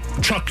was like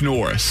Chuck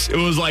Norris. It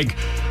was like,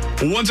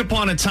 once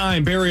upon a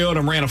time, Barry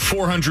Odom ran a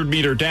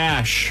 400-meter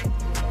dash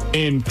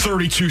in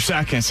 32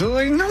 seconds. So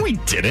like, no, he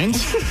didn't.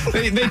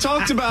 They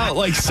talked about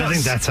like. I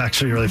think that's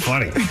actually really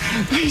funny.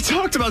 He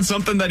talked about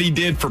something that he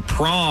did for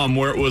prom,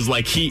 where it was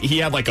like he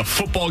had like a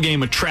football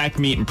game, a track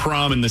meet, and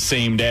prom in the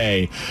same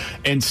day,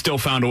 and still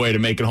found a way to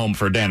make it home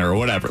for dinner or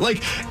whatever.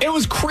 Like, it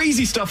was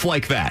crazy stuff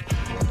like that.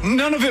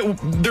 None of it.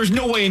 There's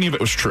no way any of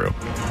it was true.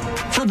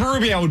 For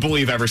Berube, I would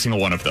believe every single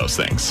one of those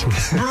things.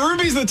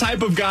 Berube's the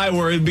type of guy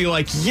where it'd be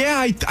like, yeah,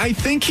 I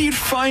think he'd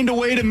find a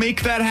way to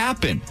make that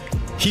happen.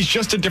 He's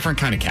just a different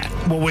kind of cat.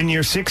 Well, when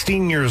you're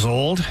 16 years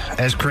old,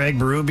 as Craig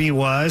Berube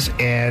was,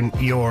 and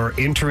you're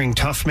entering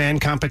tough man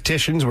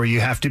competitions where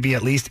you have to be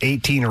at least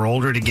 18 or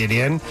older to get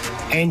in,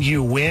 and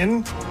you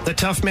win the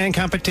tough man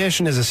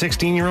competition as a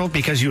 16-year-old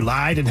because you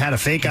lied and had a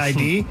fake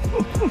ID,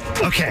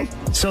 okay,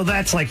 so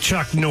that's like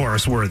Chuck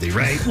Norris worthy,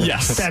 right?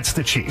 Yes. That's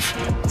the Chief.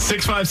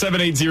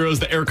 65780 is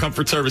the Air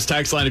Comfort Service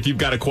text line. If you've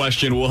got a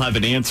question, we'll have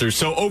an answer.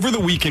 So over the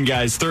weekend,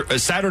 guys,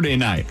 Saturday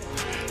night,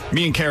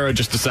 me and Kara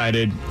just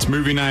decided it's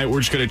movie night. We're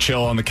just going to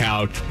chill on the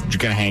couch. We're just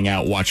going to hang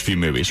out, watch a few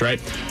movies,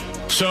 right?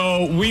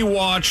 So we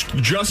watched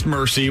Just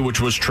Mercy, which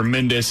was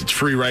tremendous. It's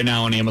free right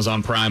now on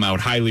Amazon Prime. I would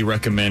highly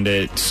recommend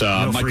it. It's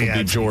Michael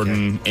B.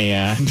 Jordan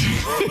and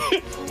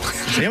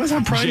Is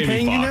Amazon Prime Jamie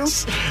paying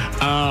Foxx.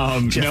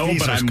 You now? No,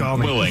 but I'm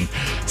willing.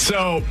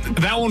 So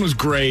that one was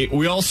great.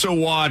 We also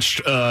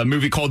watched a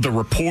movie called The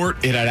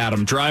Report. It had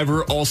Adam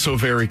Driver, also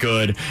very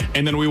good.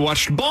 And then we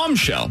watched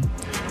Bombshell,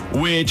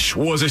 which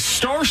was a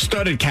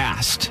star-studded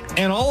cast.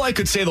 And all I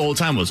could say the whole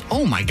time was,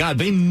 oh my God,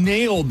 they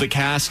nailed the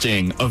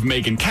casting of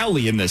Megyn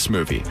Kelly in this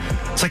movie.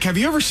 It's like, have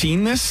you ever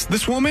seen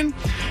this woman?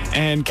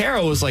 And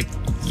Carol was like,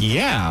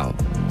 yeah.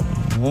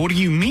 What do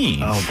you mean?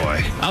 Oh,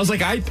 boy. I was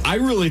like, I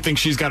really think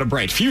she's got a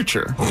bright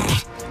future.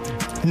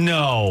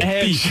 No,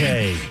 and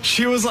BK.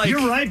 She was like,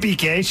 you're right,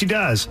 BK. She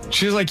does.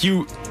 She was like,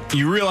 you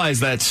realize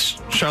that's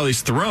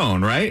Charlize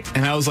Theron, right?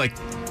 And I was like,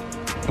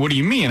 what do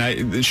you mean?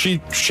 She's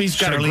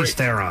got Charlize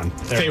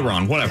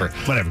Theron, whatever.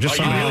 Yeah, whatever. Just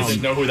you really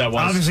didn't know who that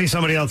was. Obviously,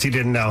 somebody else he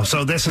didn't know.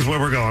 So this is where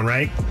we're going,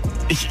 right?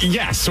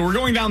 Yes. So we're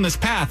going down this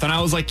path, and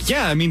I was like,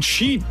 yeah. I mean,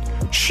 she's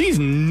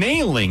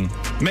nailing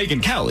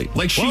Megyn Kelly.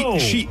 Like she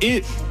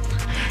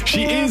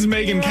is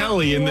Megyn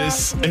Kelly in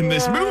this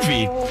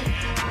movie.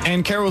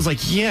 And Carol was like,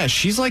 yeah,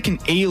 she's like an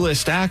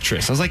A-list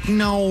actress. I was like,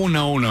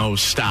 no,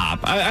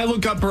 stop. I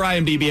look up her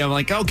IMDb. I'm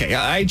like, okay,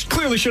 I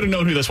clearly should have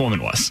known who this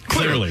woman was.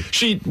 Clearly.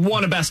 She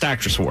won a Best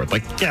Actress award.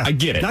 Like, yeah, I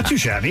get it. Not too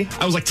shabby.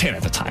 I was like 10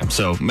 at the time,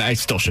 so I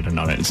still should have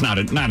known it. It's not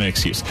an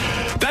excuse.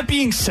 That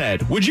being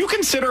said, would you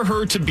consider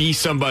her to be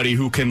somebody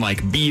who can,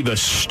 like, be the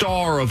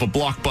star of a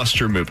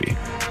blockbuster movie?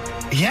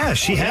 Yeah,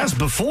 she has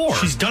before.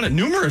 She's done it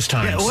numerous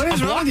times. Yeah, what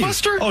is A wrong with you?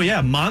 blockbuster? Oh,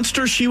 yeah.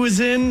 Monster she was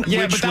in.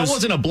 Yeah, which but that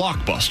wasn't a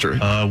blockbuster.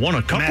 Won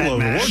a couple Mad of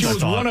Max. awards, She I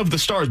was thought. one of the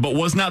stars, but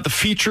was not the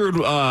featured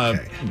She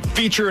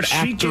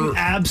actor can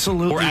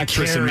absolutely or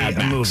actress in carry Mad a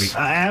Max. movie.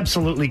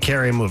 Absolutely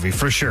carry a movie,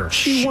 for sure.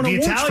 She won the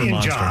awards for Italian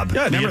Monster. Job.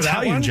 Yeah, the Remember that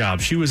Italian one?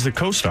 Job. She was the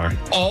co-star.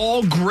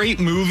 All great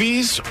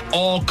movies,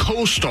 all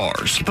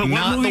co-stars. But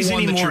not what movies the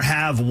one anymore that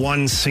have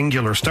one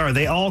singular star?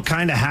 They all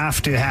kind of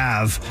have to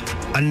have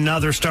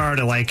another star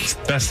to like.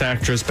 Best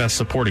actress, best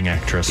supporting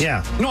actress.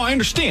 Yeah. No, I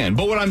understand,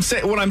 but what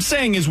I'm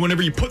saying is,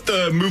 whenever you put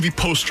the movie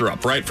poster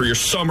up, right, for your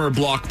summer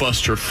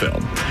blockbuster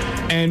film,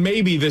 and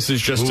maybe this is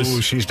just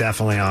Ooh, she's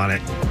definitely on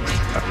it.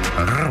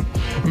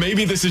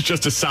 maybe this is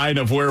just a sign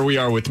of where we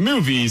are with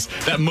movies,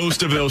 that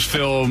most of those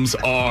films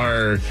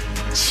are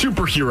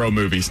superhero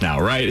movies now,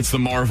 right? It's the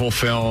Marvel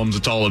films,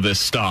 it's all of this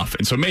stuff,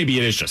 and so maybe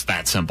it is just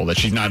that simple that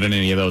she's not in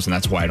any of those, and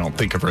that's why I don't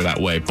think of her that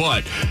way.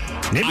 But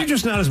Maybe you're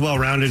just not as well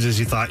rounded as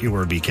you thought you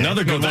were, BK.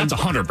 Another no, good one. that's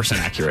 100%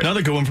 accurate.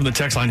 Another good one from the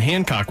text line,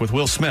 Hancock with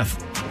Will Smith.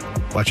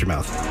 Watch your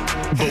mouth.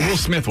 But Will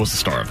Smith was the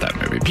star of that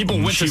movie. People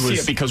went to see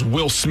it because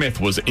Will Smith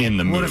was in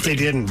the movie. What if they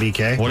didn't,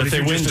 BK? What if they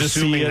you're went to see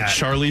assuming that?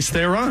 Charlize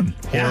Theron?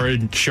 Yeah. Or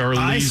Charlize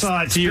I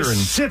saw it Theron?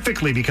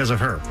 specifically because of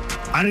her.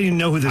 I don't even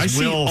know who this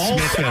Will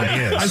Smith guy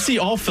is. I see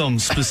all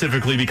films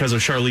specifically because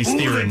of Charlize Ooh,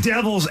 Theron. The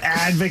Devil's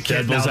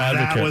Advocate. Devil's Now,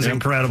 Advocate, That was yep.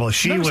 incredible.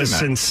 She Never was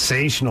seen that.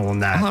 sensational in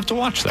that. I'll have to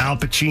watch that. Al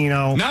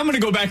Pacino. Now I'm going to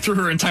go back through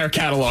her entire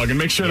catalog and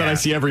make sure that Yeah. I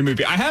see every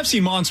movie. I have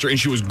seen Monster, and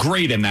she was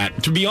great in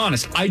that. To be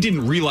honest, I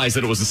didn't realize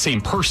that it was the same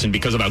person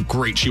because of how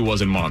great she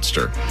was in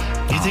Monster.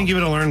 You think you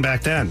would have learned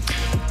back then?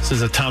 This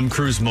is a Tom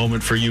Cruise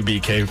moment for you,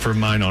 BK, for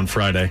mine on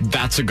Friday.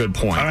 That's a good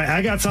point. All right,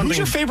 I got something. Who's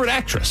your favorite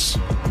actress?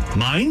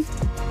 Mine?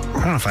 I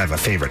don't know if I have a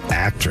favorite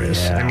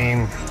actress. Yeah. I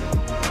mean,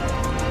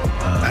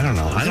 I don't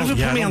know. I don't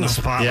put me on the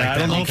spot Yeah, like I that.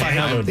 don't know if I Okay.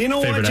 have a You know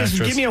what? favorite Just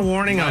actress. give me a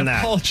warning on that.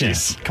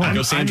 Apologies. Come on, go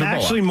I'm Sandra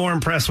Bullock. actually more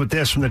impressed with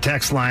this from the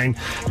text line.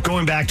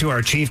 Going back to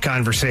our Chief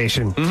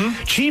conversation.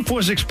 Chief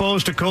was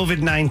exposed to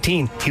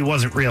COVID-19. He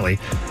wasn't really.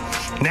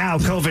 Now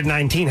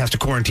COVID-19 has to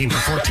quarantine for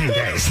 14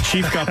 days.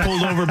 Chief got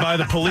pulled over by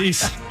the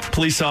police.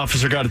 Police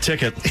officer got a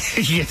ticket.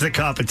 He gets a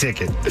cop a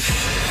ticket.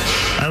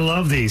 I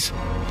love these.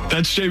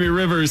 That's Jamie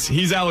Rivers.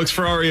 He's Alex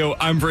Ferrario.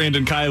 I'm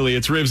Brandon Kiley.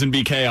 It's Ribs and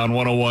BK on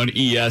 101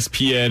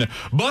 ESPN.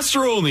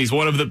 Buster Olney's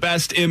one of the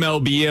best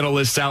MLB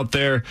analysts out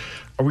there.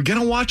 Are we going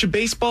to watch a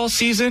baseball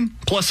season?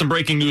 Plus some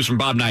breaking news from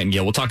Bob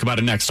Nightingale. We'll talk about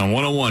it next on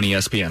 101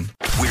 ESPN.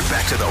 We're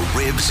back to the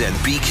Ribs and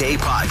BK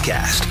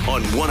podcast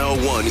on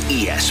 101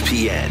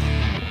 ESPN.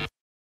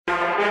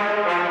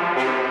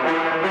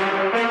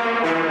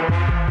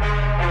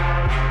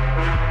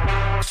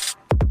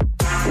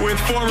 With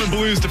former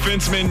Blues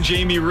defenseman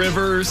Jamie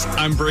Rivers,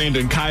 I'm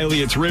Brandon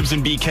Kiley. It's Ribs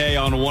and BK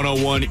on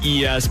 101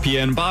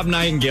 ESPN. Bob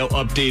Nightingale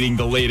updating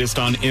the latest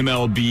on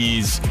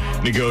MLB's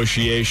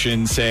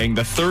negotiations, saying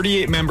the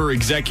 38-member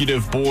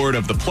executive board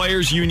of the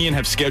Players Union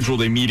have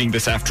scheduled a meeting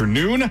this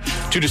afternoon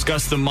to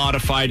discuss the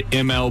modified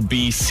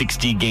MLB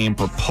 60-game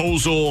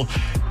proposal.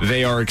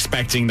 They are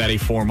expecting that a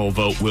formal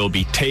vote will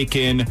be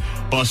taken.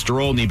 Buster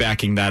Olney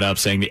backing that up,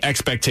 saying the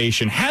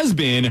expectation has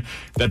been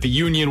that the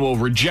union will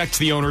reject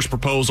the owner's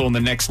proposal, and the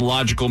next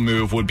logical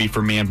move would be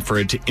for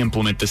Manfred to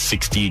implement the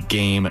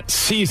 60-game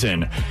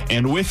season.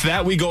 And with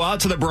that, we go out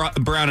to the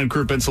Brown and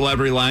Crouppen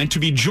Celebrity Line to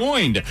be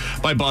joined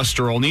by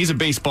Buster Olney. He's a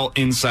baseball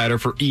insider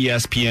for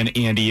ESPN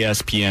and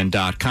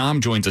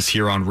ESPN.com. Joins us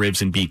here on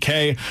Ribs and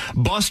BK.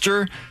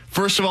 Buster,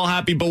 first of all,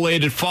 happy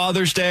belated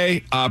Father's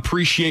Day.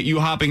 Appreciate you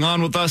hopping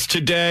on with us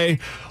today.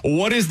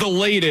 What is the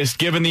latest,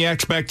 given the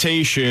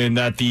expectation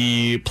that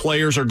the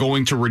players are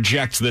going to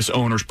reject this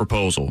owner's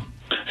proposal?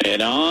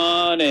 And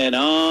on and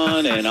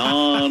on and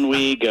on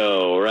we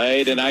go,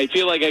 right? And I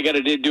feel like I got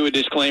to do a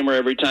disclaimer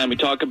every time we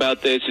talk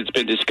about this. It's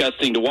been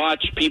disgusting to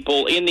watch.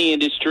 People in the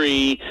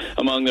industry,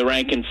 among the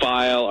rank and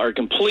file, are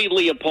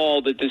completely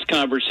appalled that this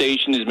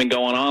conversation has been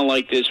going on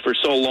like this for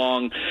so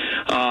long,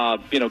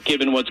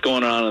 given what's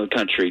going on in the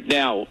country.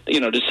 Now,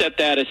 to set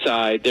that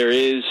aside, there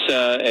is,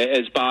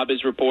 as Bob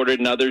has reported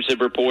and others have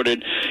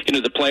reported,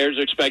 the players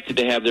are expected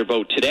to have their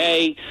vote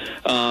today.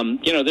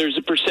 There's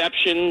a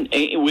perception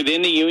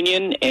within the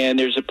union, and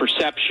there's a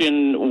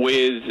perception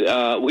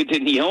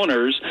within the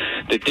owners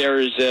that there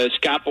is a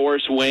Scott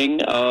Boras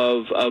wing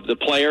of the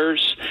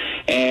players,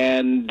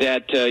 and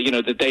that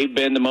that they've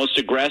been the most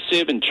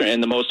aggressive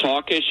and the most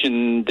hawkish,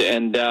 and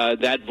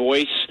that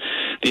voice.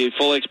 The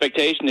full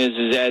expectation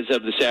is as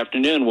of this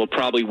afternoon, will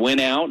probably win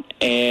out,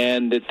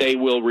 and that they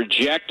will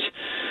reject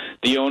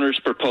the owner's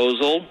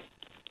proposal.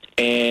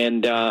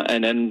 And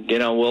then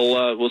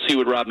we'll see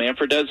what Rob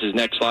Manfred does, his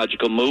next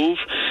logical move,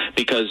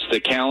 because the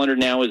calendar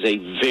now is a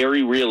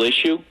very real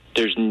issue.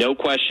 There's no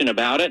question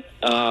about it.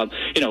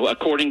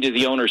 According to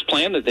the owner's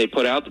plan that they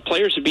put out, the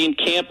players would be in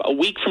camp a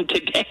week from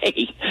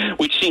today,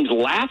 which seems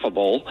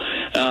laughable,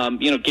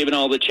 given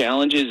all the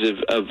challenges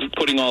of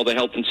putting all the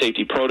health and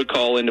safety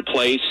protocol into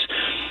place.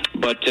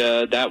 But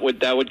that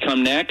would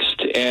come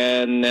next,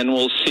 and then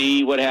we'll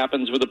see what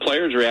happens with the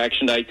players'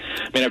 reaction. I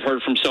mean, I've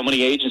heard from so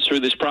many agents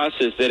through this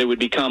process that it would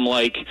become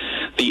like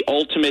the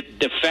ultimate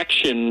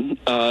defection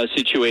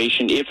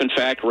situation if, in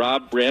fact,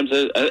 Rob rams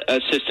a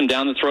system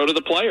down the throat of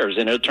the players,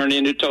 and it'll turn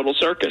into a total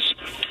circus.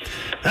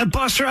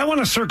 Buster, I want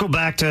to circle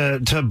back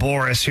to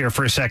Boris here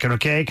for a second,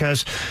 okay?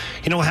 Because,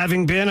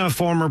 having been a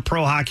former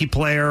pro hockey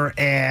player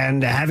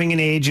and having an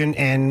agent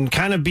and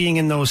kind of being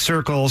in those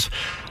circles,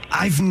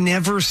 I've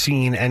never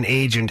seen an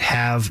agent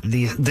have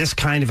this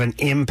kind of an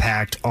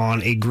impact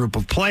on a group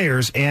of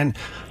players. And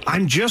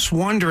I'm just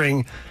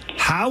wondering,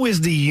 how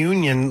is the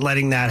union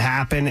letting that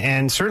happen?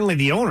 And certainly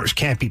the owners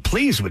can't be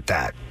pleased with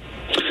that.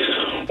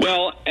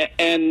 Well,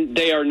 and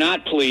they are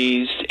not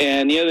pleased.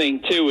 And the other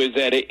thing, too, is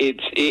that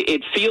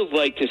it feels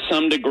like to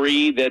some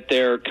degree that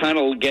they're kind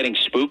of getting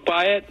spooked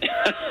by it,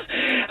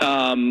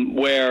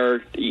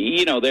 where,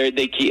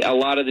 they keep, a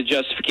lot of the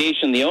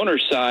justification on the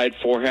owner's side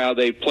for how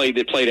they played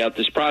out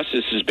this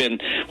process has been,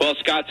 well,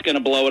 Scott's going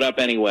to blow it up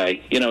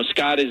anyway.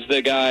 Scott is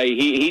the guy.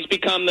 He's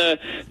become the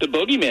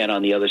boogeyman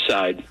on the other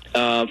side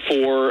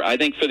for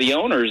the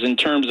owners in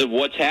terms of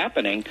what's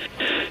happening.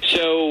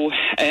 So,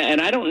 and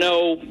I don't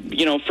know,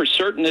 for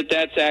certain that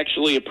that's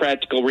actually a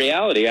practical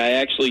reality. I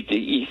actually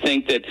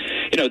think that,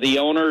 the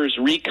owners'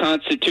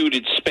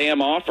 reconstituted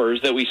spam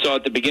offers that we saw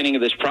at the beginning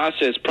of this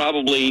process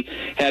probably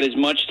had as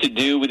much to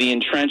do with the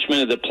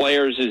entrenchment of the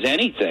players as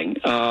anything.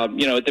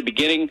 At the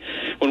beginning,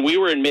 when we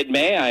were in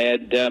mid-May, I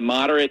had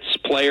moderates,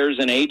 players,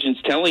 and agents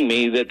telling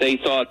me that they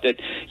thought that,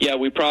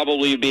 we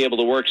probably would be able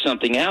to work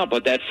something out.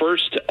 But that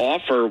first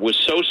offer was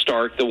so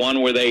stark, the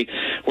one where they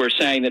were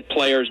saying that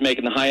players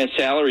making the highest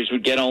salaries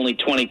would get only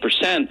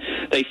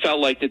 20%. They felt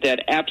like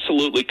that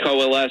absolutely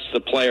coalesced the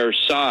players'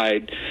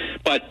 side.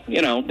 But,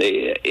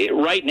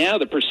 right now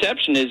the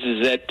perception is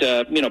that,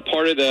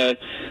 part of the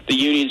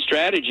union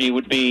strategy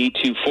would be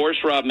to force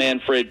Rob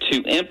Manfred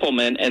to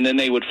implement, and then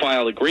they would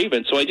file a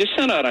grievance. So I just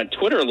sent out on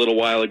Twitter a little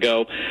while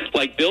ago,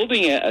 like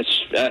building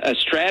a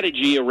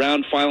strategy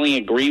around filing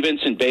a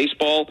grievance in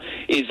baseball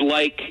is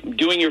like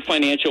doing your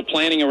financial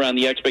planning around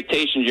the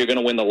expectations you're going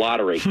to win the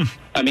lottery.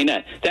 I mean,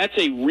 that's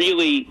a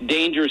really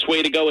dangerous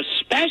way to go,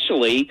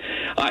 especially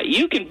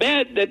you can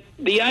bet that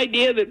the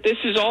idea that this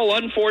is all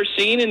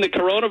unforeseen and the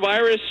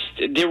coronavirus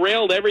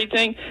derailed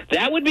everything,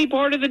 that would be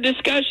part of the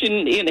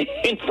discussion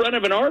in front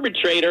of an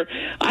arbitrator.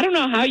 I don't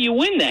know how you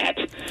win that.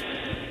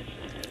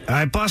 All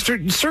right,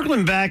 Buster,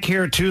 circling back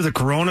here to the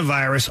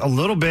coronavirus a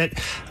little bit,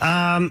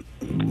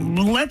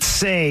 let's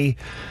say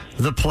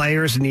the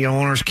players and the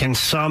owners can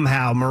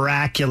somehow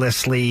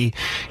miraculously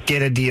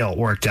get a deal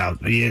worked out.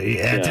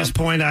 At this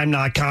point, I'm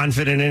not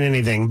confident in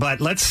anything,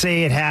 but let's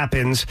say it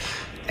happens.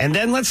 And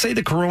then let's say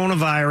the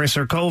coronavirus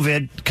or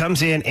COVID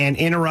comes in and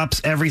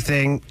interrupts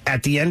everything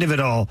at the end of it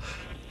all.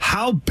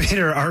 How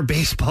bitter are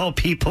baseball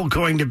people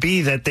going to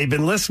be that they've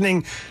been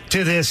listening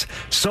to this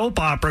soap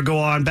opera go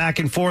on back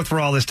and forth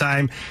for all this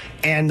time?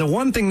 And the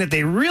one thing that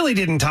they really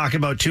didn't talk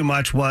about too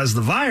much was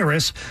the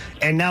virus.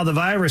 And now the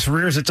virus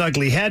rears its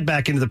ugly head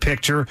back into the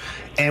picture.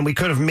 And we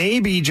could have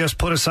maybe just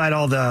put aside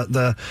all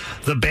the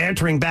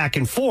bantering back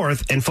and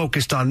forth and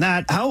focused on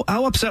that. How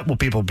upset will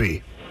people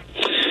be?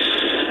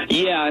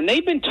 Yeah, and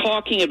they've been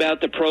talking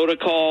about the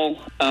protocol,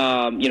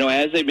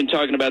 as they've been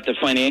talking about the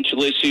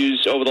financial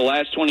issues. Over the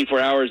last 24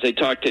 hours, they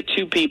talked to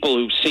two people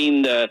who've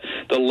seen the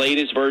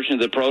latest version of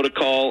the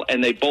protocol,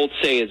 and they both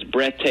say it's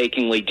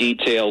breathtakingly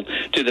detailed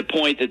to the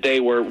point that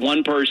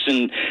one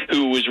person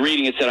who was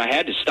reading it said, I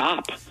had to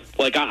stop.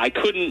 Like, I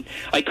couldn't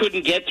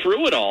get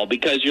through it all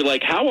because you're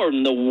like, how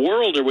in the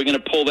world are we going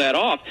to pull that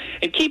off?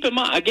 And keep in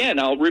mind, again,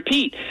 I'll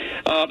repeat,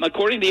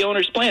 according to the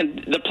owner's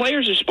plan, the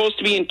players are supposed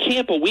to be in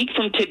camp a week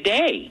from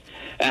today.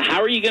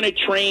 How are you going to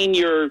train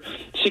your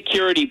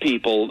security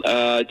people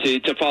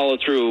to follow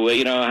through?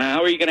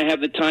 How are you going to have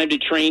the time to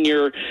train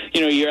your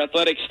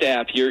athletic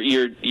staff,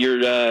 your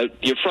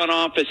front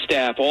office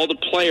staff, all the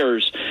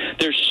players?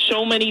 There's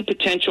so many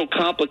potential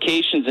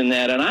complications in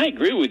that, and I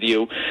agree with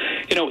you.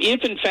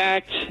 If in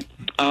fact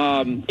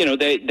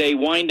they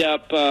wind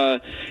up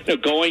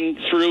going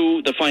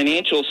through the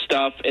financial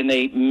stuff and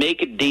they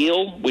make a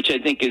deal, which I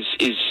think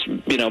is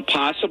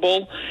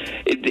possible,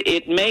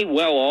 it may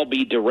well all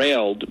be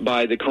derailed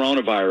by the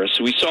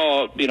coronavirus. We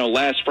saw,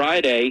 last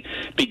Friday,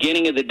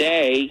 beginning of the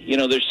day,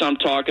 there's some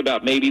talk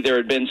about maybe there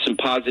had been some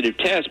positive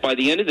tests. By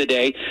the end of the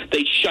day,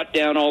 they shut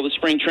down all the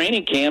spring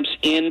training camps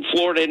in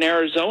Florida and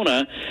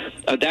Arizona.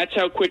 That's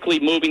how quickly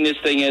moving this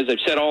thing is. I've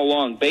said all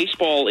along,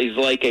 baseball is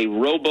like a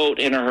rowboat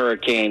in a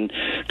hurricane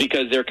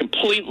because they're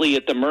completely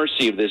at the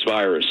mercy of this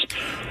virus.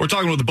 We're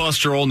talking with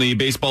Buster Olney,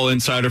 baseball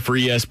insider for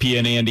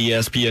ESPN and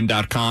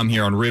ESPN.com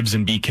here on Ribs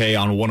and BK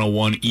on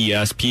 101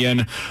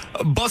 ESPN.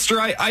 Buster,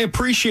 I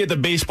appreciate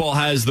that baseball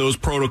has those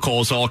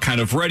protocols all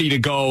kind of ready to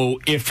go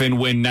if and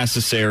when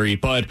necessary.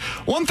 But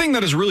one thing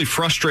that has really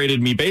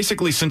frustrated me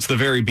basically since the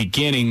very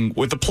beginning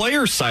with the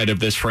players' side of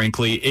this,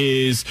 frankly,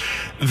 is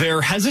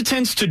their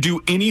hesitance to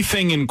do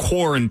anything in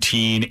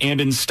quarantine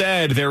and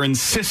instead their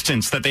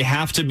insistence that they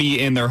have to be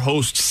in their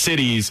host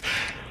cities.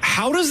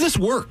 How does this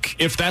work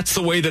if that's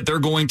the way that they're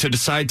going to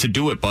decide to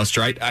do it,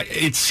 Buster?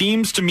 It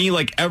seems to me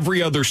like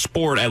every other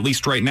sport, at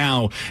least right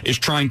now, is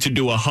trying to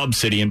do a hub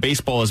city, and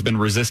baseball has been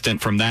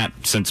resistant from that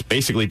since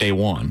basically day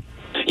one.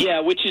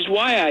 Yeah, which is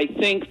why I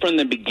think from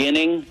the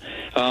beginning,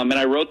 and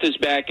I wrote this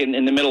back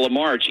in the middle of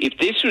March, if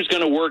this was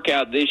going to work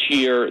out this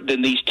year,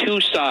 then these two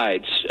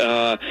sides,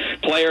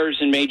 players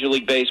in Major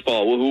League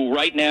Baseball, who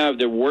right now have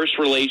their worst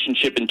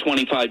relationship in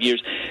 25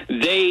 years,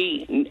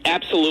 they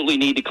absolutely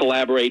need to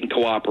collaborate and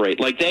cooperate.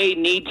 Like, they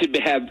need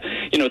to have,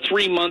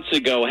 3 months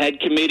ago, had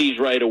committees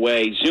right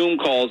away, Zoom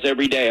calls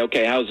every day.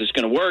 Okay, how's this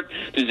going to work?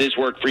 Does this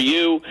work for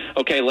you?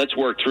 Okay, let's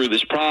work through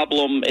this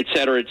problem, et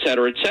cetera, et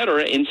cetera, et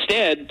cetera.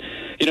 Instead,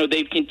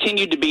 they've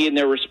continued to be in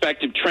their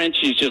respective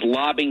trenches just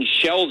lobbing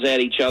shells at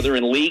each other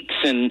in leaks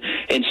and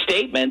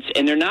statements,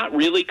 and they're not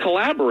really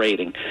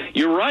collaborating.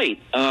 You're right.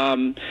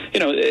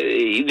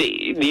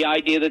 The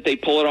idea that they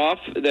pull it off,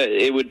 that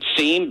it would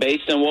seem,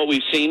 based on what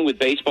we've seen with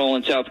baseball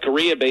in South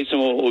Korea, based on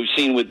what we've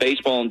seen with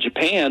baseball in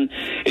Japan,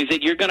 is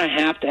that you're going to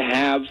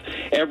have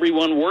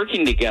everyone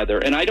working together.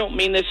 And I don't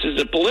mean this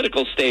as a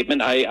political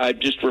statement. I'm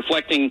just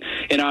reflecting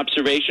an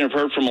observation I've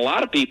heard from a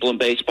lot of people in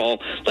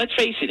baseball. Let's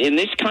face it, in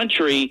this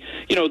country,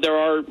 there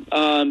are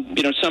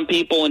some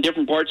people in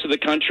different parts of the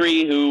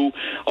country who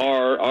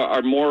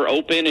are more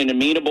open and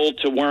amenable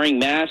to wearing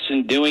masks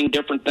and doing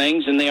different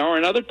things than they are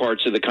in other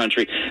parts of the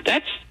country.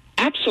 That's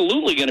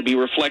absolutely going to be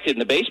reflected in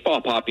the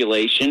baseball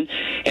population.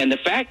 And the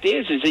fact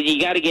is that you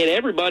got to get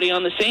everybody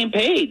on the same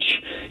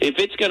page if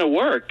it's going to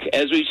work,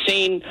 as we've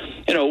seen,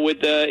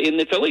 with in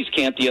the Phillies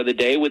camp the other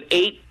day, with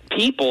 8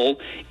 people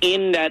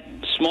in that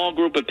small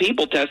group of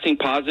people testing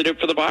positive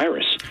for the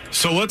virus.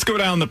 So let's go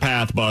down the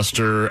path,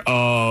 Buster,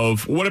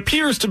 of what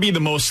appears to be the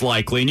most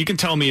likely, and you can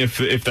tell me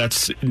if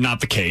that's not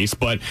the case,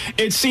 but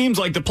it seems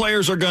like the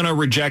players are going to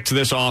reject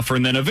this offer,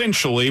 and then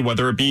eventually,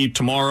 whether it be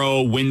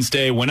tomorrow,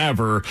 Wednesday,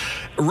 whenever,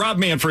 Rob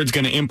Manfred's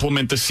going to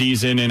implement the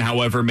season in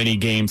however many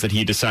games that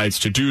he decides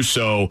to do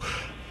so.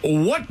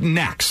 What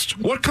next?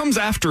 What comes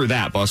after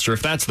that, Buster,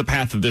 if that's the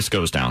path that this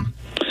goes down?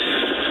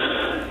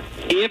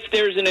 If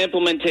there's an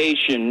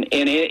implementation,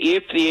 and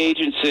if the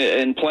agents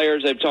and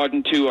players I've talked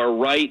to are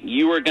right,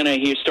 you are going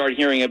to start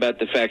hearing about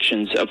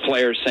defections of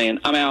players saying,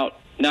 I'm out,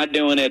 not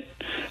doing it.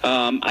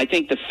 I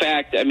think the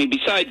fact,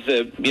 besides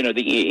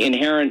the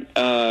inherent,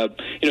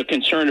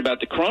 concern about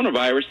the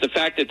coronavirus, the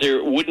fact that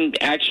there wouldn't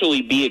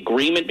actually be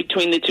agreement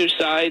between the two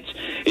sides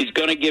is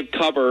going to give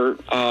cover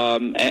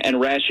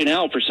and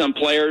rationale for some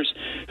players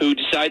who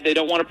decide they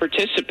don't want to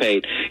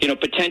participate.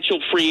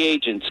 Potential free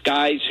agents,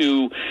 guys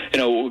who,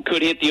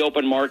 could hit the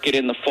open market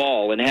in the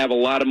fall and have a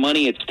lot of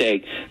money at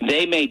stake,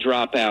 they may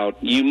drop out.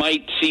 You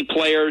might see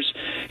players,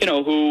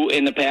 who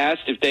in the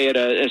past, if they had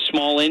a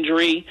small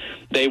injury,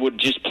 they would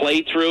just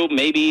play through.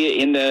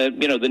 Maybe in the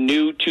the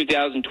new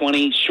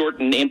 2020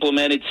 shortened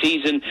implemented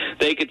season,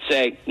 they could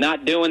say,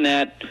 not doing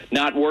that,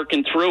 not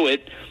working through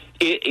it.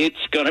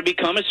 It's going to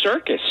become a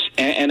circus.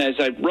 And as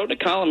I wrote in a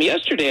column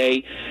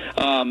yesterday,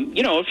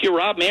 if you're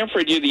Rob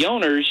Manfred, you're the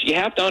owners, you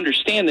have to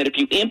understand that if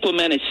you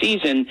implement a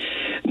season,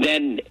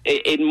 then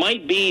it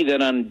might be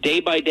that on a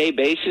day-by-day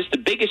basis, the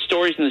biggest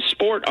stories in the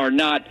sport are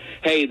not,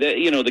 hey,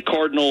 the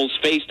Cardinals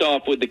faced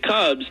off with the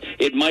Cubs.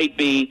 It might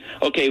be,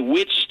 okay,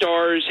 which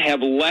stars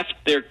have left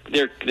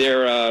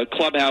their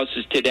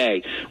clubhouses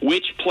today?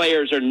 Which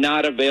players are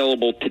not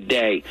available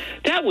today?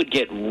 That would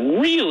get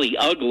really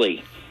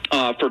ugly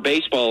for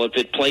baseball if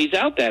it plays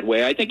out that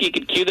way. I think you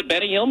could cue the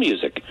Benny Hill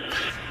music.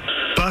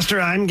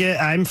 Buster,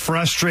 I'm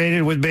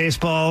frustrated with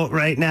baseball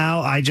right now.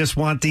 I just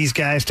want these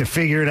guys to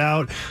figure it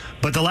out.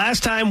 But the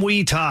last time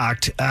we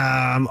talked,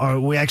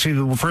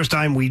 the first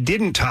time we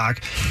didn't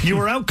talk, you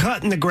were out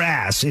cutting the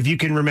grass, if you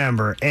can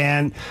remember.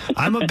 And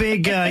I'm a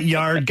big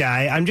yard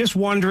guy. I'm just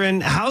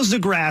wondering, how's the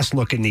grass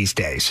looking these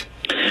days?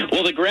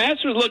 Well, the grass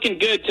was looking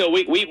good till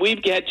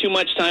we've had too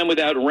much time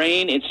without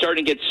rain. It's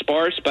starting to get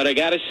sparse, but I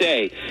got to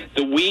say,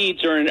 the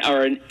weeds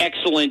are in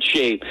excellent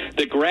shape.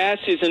 The grass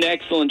is in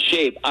excellent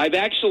shape. I've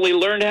actually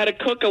learned how to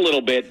cook a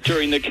little bit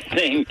during the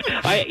thing.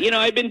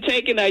 I've been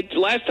taking.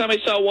 Last time I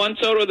saw Juan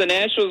Soto of the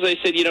Nationals, I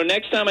said,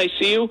 next time I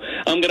see you,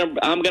 I'm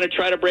gonna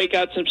try to break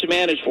out some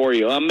Spanish for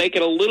you. I'm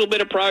making a little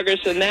bit of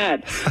progress in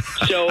that.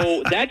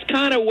 So that's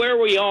kind of where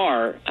we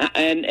are,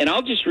 and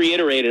I'll just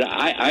reiterate it.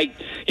 I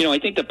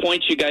think the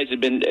points you guys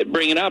have been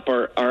bringing up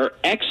are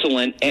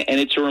excellent, and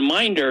it's a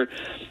reminder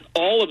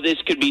all of this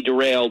could be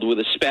derailed with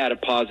a spat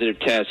of positive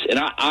tests. And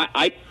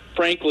I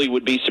frankly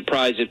would be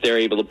surprised if they're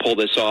able to pull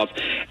this off.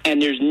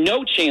 And there's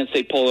no chance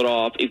they pull it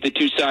off if the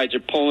two sides are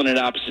pulling at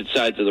opposite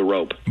sides of the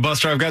rope.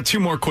 Buster, I've got 2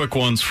 more quick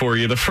ones for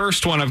you. The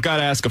first one, I've got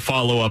to ask a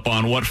follow-up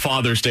on what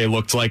Father's Day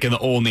looked like in the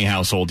Olney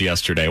household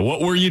yesterday. What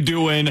were you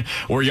doing?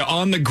 Were you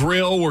on the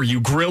grill? Were you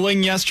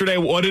grilling yesterday?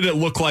 What did it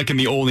look like in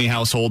the Olney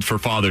household for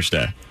Father's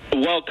Day?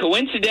 Well,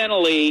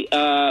 coincidentally,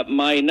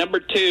 my number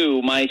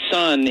 2, my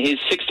son, his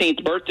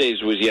 16th birthday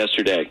was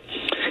yesterday.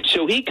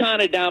 So he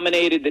kind of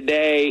dominated the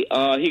day.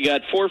 He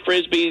got 4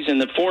 Frisbees, and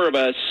the 4 of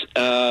us,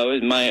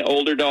 my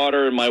older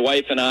daughter, my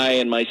wife and I,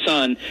 and my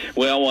son,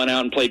 we all went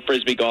out and played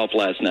Frisbee golf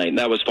last night, and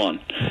that was fun.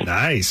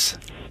 Nice.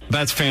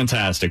 That's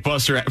fantastic.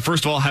 Buster,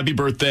 first of all, happy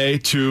birthday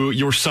to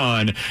your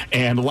son.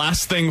 And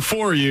last thing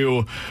for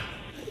you,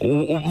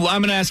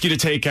 I'm going to ask you to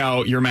take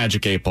out your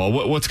Magic 8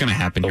 Ball. What's going to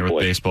happen here with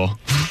baseball?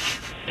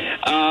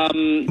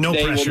 No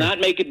they pressure. will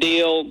not make a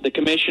deal. The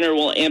commissioner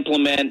will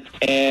implement,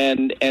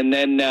 and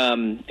then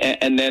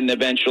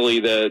eventually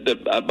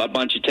a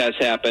bunch of tests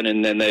happen,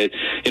 and then the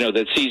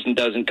season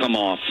doesn't come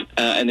off,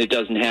 and it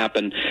doesn't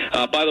happen.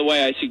 By the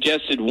way, I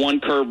suggested one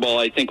curveball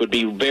I think would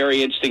be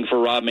very interesting for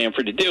Rob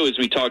Manfred to do as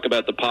we talk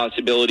about the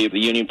possibility of the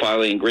union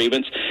filing a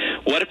grievance.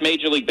 What if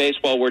Major League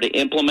Baseball were to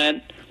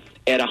implement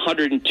at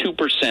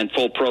 102%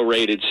 full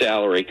prorated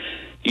salary?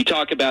 You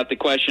talk about the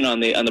question on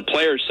the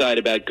players' side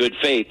about good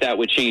faith. That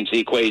would change the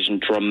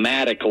equation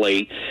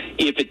dramatically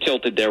if it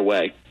tilted their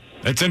way.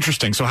 That's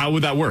interesting. So how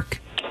would that work?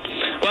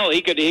 Well,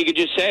 he could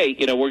just say,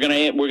 we're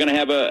gonna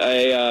have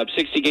a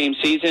 60-game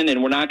season,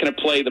 and we're not going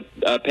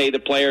to pay the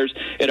players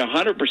at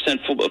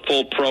 100%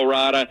 full pro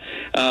rata.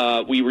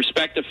 We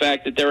respect the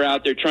fact that they're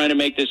out there trying to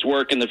make this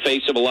work in the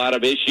face of a lot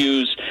of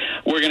issues.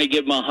 We're going to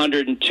give them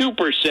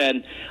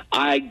 102%.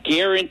 I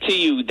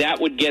guarantee you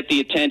that would get the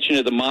attention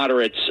of the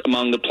moderates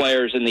among the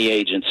players and the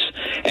agents.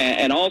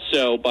 And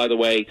also, by the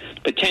way,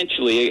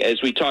 potentially,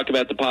 as we talk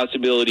about the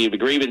possibility of a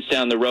grievance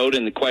down the road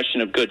and the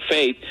question of good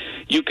faith,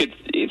 you could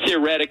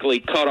theoretically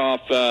cut off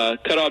the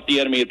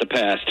enemy at the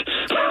past.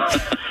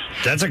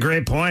 That's a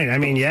great point. I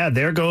mean, yeah,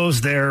 there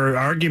goes their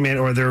argument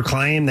or their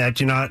claim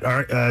that you're not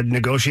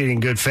negotiating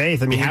good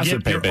faith. I mean,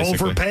 you're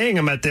overpaying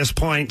them at this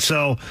point.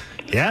 So,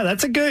 yeah,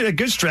 that's a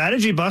good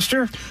strategy,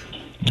 Buster.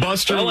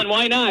 Well, and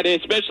why not?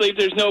 Especially if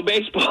there's no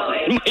baseball.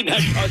 It might not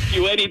cost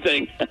you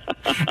anything.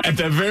 At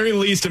the very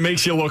least, it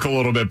makes you look a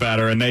little bit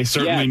better, and they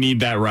certainly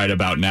need that right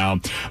about now.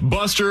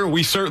 Buster,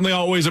 we certainly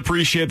always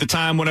appreciate the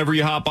time whenever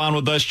you hop on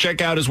with us. Check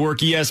out his work,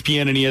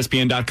 ESPN and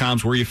ESPN.com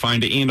is where you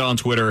find it, and on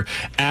Twitter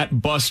at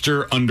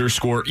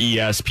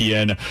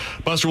Buster_ESPN.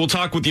 Buster, we'll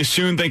talk with you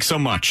soon. Thanks so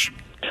much.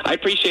 I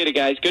appreciate it,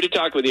 guys. Good to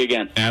talk with you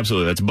again.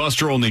 Absolutely. That's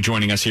Buster Olney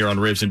joining us here on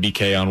Ribs and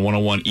BK on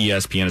 101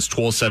 ESPN. It's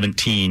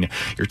 12:17.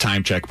 Your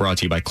time check brought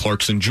to you by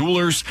Clarkson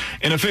Jewelers,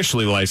 an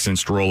officially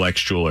licensed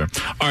Rolex jeweler.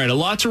 All right, a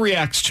lot to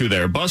react to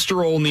there.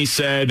 Buster Olney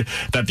said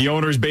that the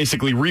owners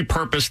basically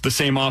repurposed the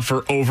same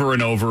offer over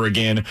and over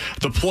again.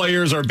 The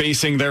players are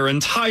basing their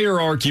entire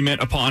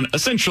argument upon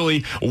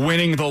essentially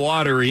winning the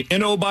lottery.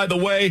 And oh, by the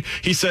way,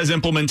 he says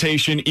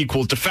implementation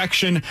equals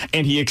defection,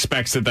 and he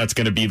expects that that's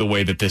going to be the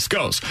way that this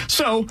goes.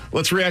 So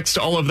let's react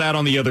to all of that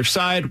on the other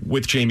side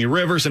with Jamie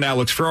Rivers and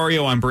Alex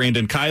Ferrario. I'm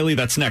Brandon Kiley.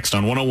 That's next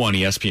on 101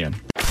 ESPN.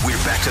 We're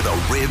back to the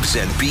Ribs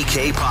and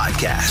BK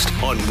podcast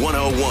on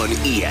 101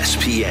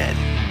 ESPN.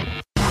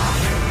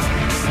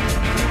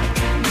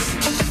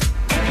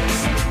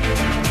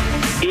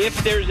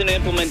 If there's an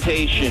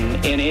implementation,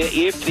 and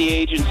if the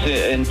agents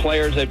and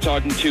players I've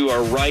talked to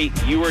are right,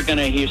 you are going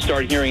to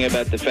start hearing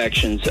about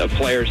defections of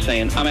players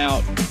saying, I'm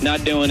out,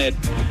 not doing it.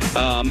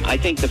 I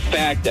think the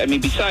fact,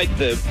 besides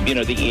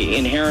the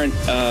inherent,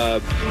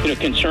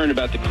 concern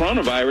about the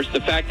coronavirus,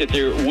 the fact that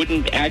there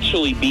wouldn't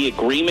actually be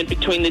agreement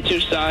between the two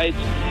sides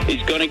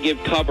is going to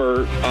give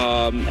cover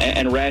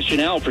and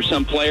rationale for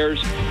some players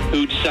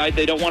who decide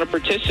they don't want to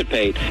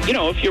participate.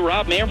 If you're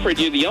Rob Manfred,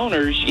 you're the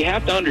owners, you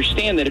have to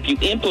understand that if you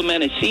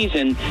implement a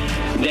season,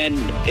 then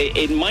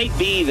it might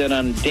be that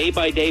on a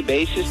day-by-day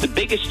basis, the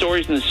biggest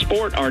stories in the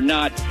sport are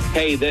not,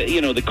 hey,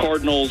 the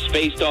Cardinals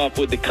faced off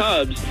with the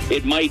Cubs.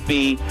 It might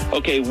be,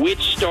 okay,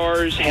 which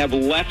stars have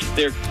left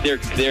their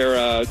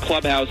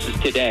clubhouses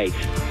today?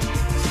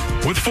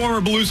 With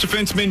former Blues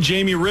defenseman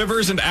Jamie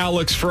Rivers and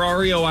Alex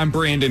Ferrario, I'm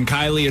Brandon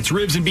Kiley. It's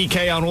Ribs and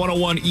BK on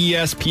 101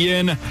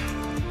 ESPN.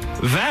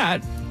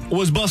 That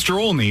was Buster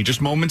Olney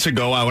just moments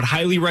ago. I would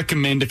highly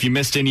recommend, if you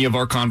missed any of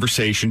our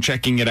conversation,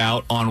 checking it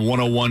out on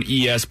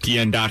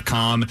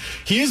 101ESPN.com.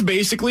 He is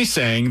basically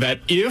saying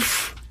that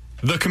if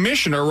the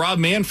commissioner, Rob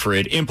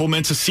Manfred,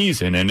 implements a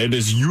season and it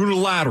is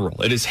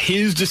unilateral, it is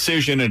his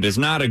decision, it is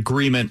not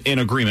agreement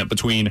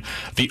between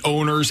the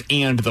owners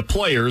and the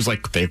players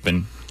like they've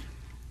been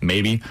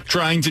maybe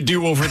trying to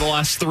do over the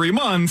last 3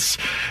 months,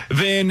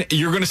 then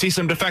you're going to see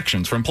some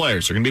defections from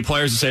players. There are going to be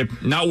players that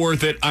say, not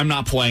worth it, I'm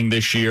not playing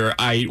this year,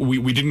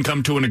 we didn't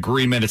come to an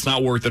agreement, it's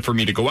not worth it for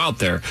me to go out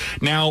there.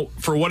 Now,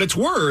 for what it's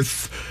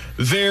worth,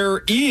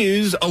 there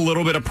is a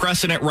little bit of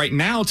precedent right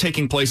now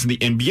taking place in the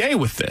NBA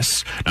with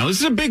this. Now,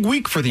 this is a big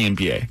week for the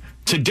NBA.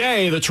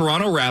 Today, the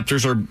Toronto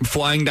Raptors are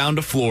flying down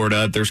to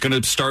Florida. There's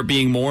going to start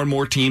being more and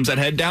more teams that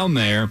head down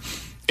there.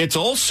 It's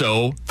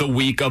also the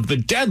week of the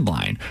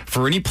deadline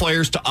for any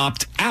players to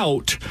opt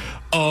out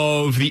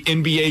of the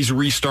NBA's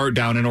restart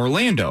down in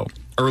Orlando.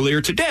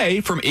 earlier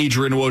today from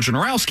Adrian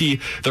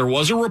Wojnarowski, there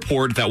was a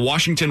report that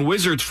Washington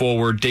Wizards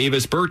forward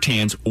Davis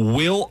Bertans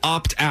will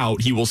opt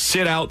out. He will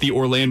sit out the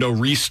Orlando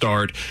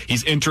restart.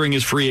 He's entering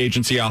his free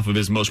agency off of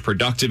his most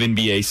productive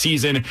NBA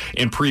season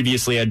and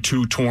previously had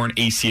 2 torn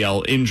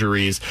ACL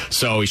injuries.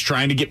 So he's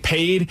trying to get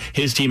paid.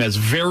 His team has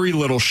very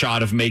little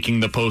shot of making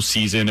the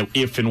postseason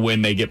if and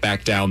when they get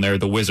back down there,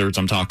 the Wizards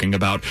I'm talking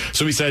about.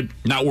 So he said,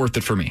 not worth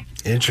it for me.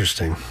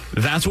 Interesting.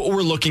 That's what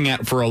we're looking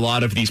at for a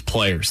lot of these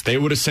players. They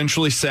would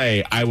essentially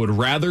say, I would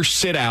rather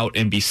sit out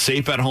and be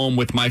safe at home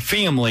with my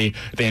family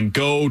than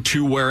go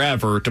to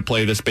wherever to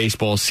play this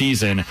baseball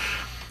season.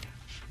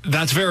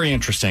 That's very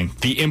interesting.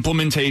 The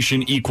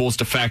implementation equals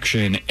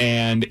defection,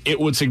 and it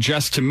would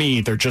suggest to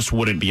me there just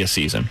wouldn't be a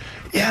season.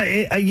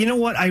 Yeah, you know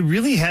what? I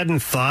really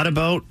hadn't thought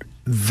about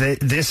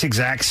this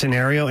exact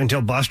scenario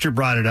until Buster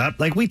brought it up.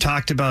 Like, we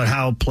talked about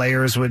how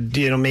players would,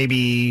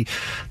 maybe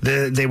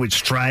they would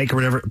strike or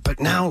whatever. But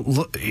now,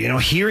 look,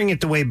 hearing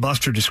it the way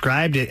Buster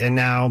described it, and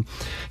now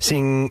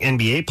seeing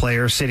NBA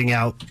players sitting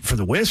out for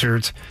the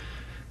Wizards,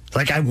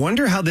 like, I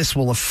wonder how this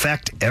will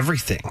affect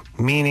everything.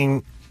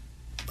 Meaning,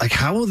 like,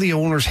 how will the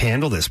owners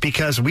handle this?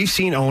 Because we've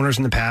seen owners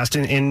in the past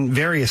in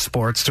various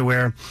sports to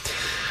where,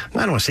 I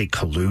don't want to say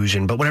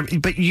collusion, but whatever,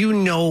 but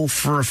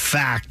for a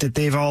fact that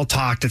they've all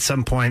talked at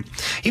some point,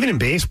 even in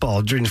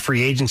baseball during the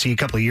free agency a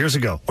couple of years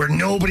ago, where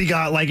nobody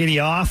got like any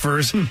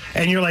offers,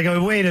 and you're like,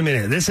 oh, wait a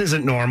minute, this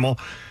isn't normal.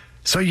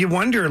 So you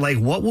wonder, like,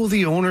 what will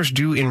the owners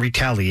do in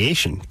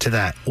retaliation to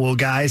that? Will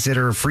guys that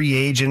are free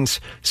agents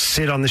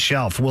sit on the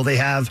shelf? Will they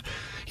have,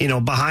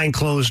 behind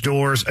closed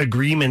doors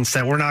agreements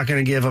that we're not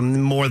going to give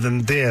them more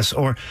than this?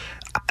 Or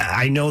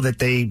I know that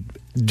they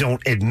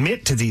don't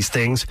admit to these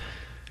things,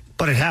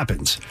 but it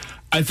happens.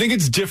 I think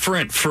it's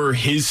different for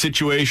his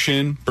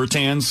situation,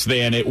 Bertans,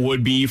 than it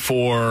would be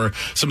for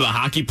some of the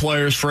hockey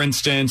players, for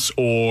instance,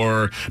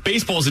 or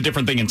baseball is a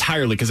different thing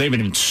entirely because they haven't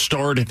even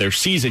started their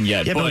season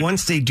yet. Yeah, but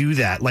once they do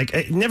that,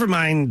 like, never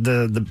mind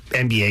the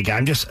NBA guy,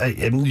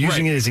 I'm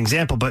using it as an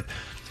example, but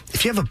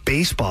if you have a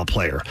baseball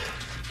player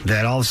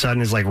that all of a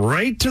sudden is like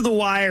right to the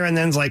wire and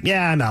then's like,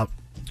 yeah, I'm out.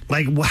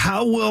 Like,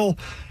 how will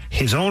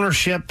his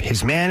ownership,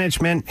 his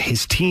management,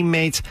 his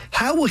teammates,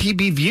 how will he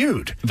be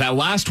viewed? That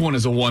last one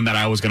is the one that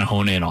I was going to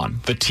hone in on,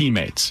 the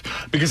teammates.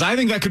 Because I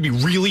think that could be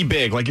really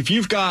big. Like, if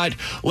you've got,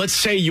 let's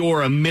say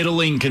you're a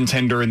middling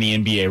contender in the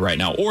NBA right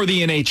now, or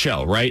the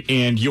NHL, right?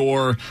 And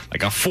you're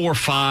like a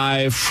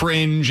 4-5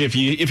 fringe. If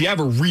you have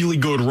a really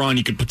good run,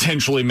 you could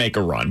potentially make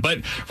a run.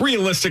 But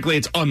realistically,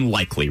 it's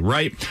unlikely,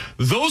 right?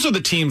 Those are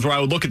the teams where I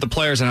would look at the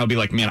players and I would be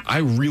like, man, I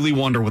really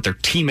wonder what their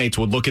teammates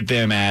would look at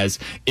them as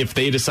if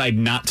they decide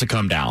not to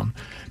come down.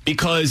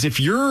 Because if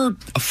you're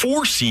a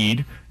 4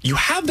 seed, you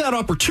have that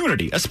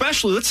opportunity,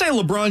 especially, let's say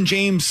LeBron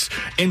James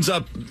ends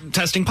up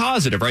testing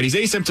positive, right? He's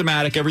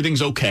asymptomatic,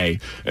 everything's okay,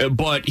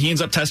 but he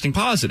ends up testing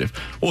positive.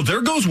 Well,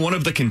 there goes one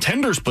of the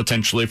contenders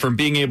potentially from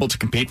being able to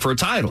compete for a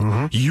title.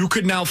 Mm-hmm. You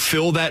could now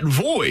fill that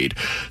void.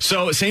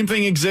 So same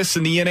thing exists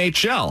in the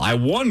NHL. I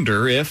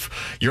wonder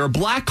if you're a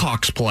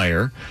Blackhawks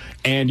player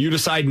and you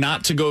decide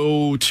not to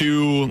go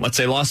to, let's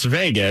say, Las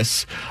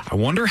Vegas, I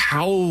wonder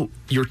how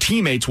your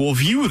teammates will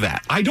view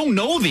that. I don't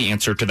know the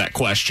answer to that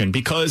question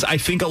because I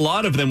think a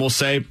lot of them will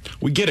say,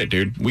 we get it,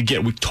 dude. We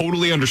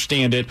totally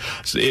understand it,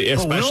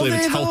 especially if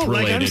it's health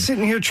related. Like, I'm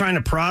sitting here trying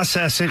to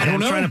process it, and I'm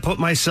trying to put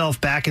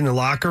myself back in the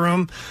locker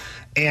room,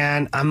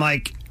 and I'm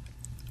like,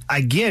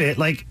 I get it.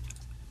 Like,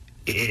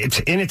 it's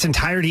in its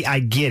entirety, I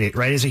get it,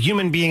 right? As a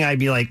human being, I'd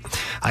be like,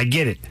 I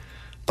get it.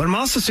 But I'm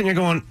also sitting here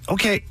going,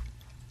 okay,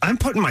 I'm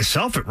putting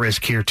myself at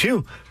risk here,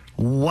 too.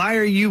 Why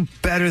are you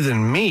better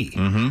than me?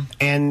 Mm-hmm.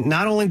 And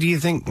not only do you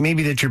think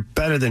maybe that you're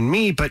better than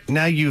me, but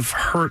now you've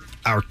hurt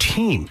our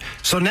team.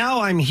 So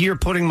now I'm here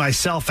putting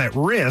myself at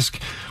risk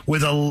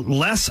with a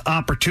less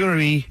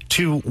opportunity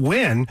to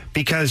win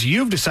because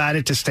you've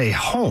decided to stay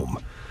home.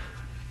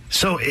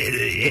 So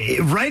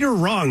right or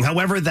wrong,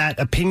 however that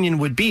opinion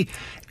would be,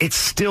 it's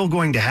still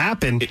going to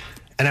happen.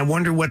 And I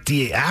wonder what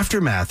the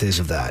aftermath is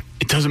of that.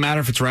 It doesn't matter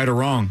if it's right or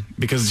wrong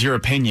because it's your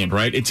opinion,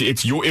 right?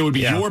 It would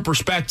be your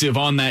perspective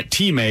on that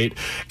teammate,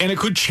 and it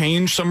could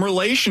change some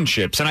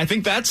relationships. And I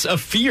think that's a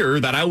fear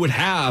that I would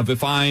have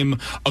if I'm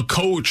a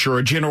coach or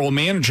a general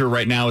manager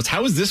right now is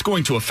how is this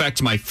going to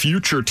affect my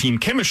future team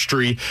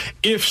chemistry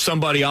if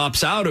somebody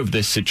opts out of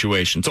this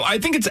situation? So I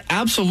think it's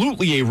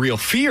absolutely a real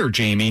fear,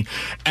 Jamie.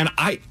 And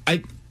I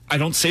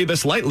don't say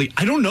this lightly.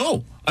 I don't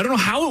know. I don't know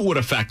how it would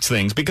affect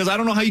things because I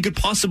don't know how you could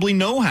possibly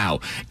know how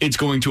it's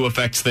going to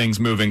affect things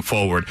moving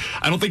forward.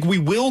 I don't think we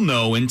will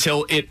know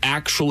until it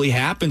actually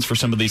happens for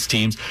some of these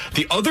teams.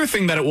 The other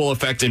thing that it will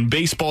affect in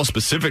baseball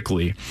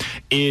specifically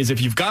is if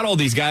you've got all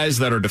these guys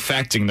that are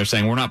defecting, they're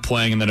saying we're not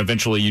playing, and then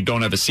eventually you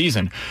don't have a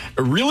season.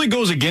 It really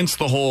goes against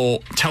the whole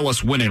tell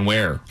us when and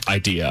where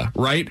idea,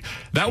 right?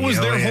 That was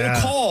their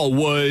whole call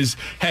was,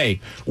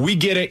 hey, we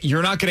get it.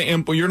 You're not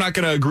going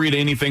to agree to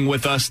anything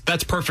with us.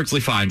 That's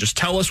perfectly fine. Just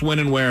tell us when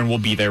and where, and we'll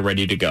be there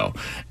ready to go.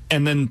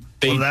 And then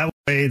that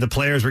way the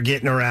players were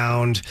getting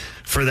around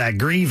for that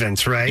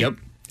grievance, right? Yep.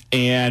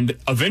 And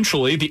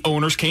eventually the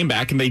owners came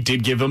back and they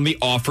did give him the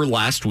offer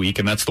last week.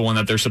 And that's the one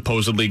that they're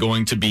supposedly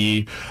going to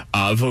be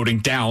voting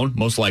down,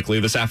 most likely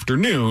this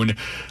afternoon.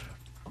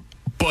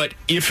 But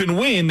if and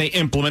when they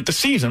implement the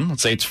season,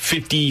 let's say it's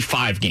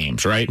 55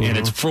 games, right? And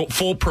it's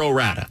full pro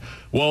rata.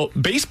 Well,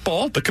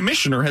 baseball, the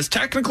commissioner has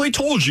technically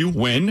told you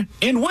when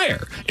and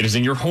where. It is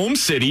in your home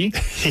city,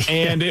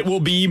 and it will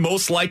be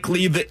most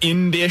likely the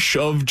end-ish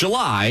of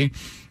July.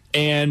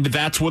 And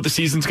that's what the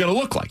season's going to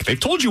look like. They've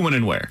told you when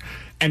and where.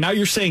 And now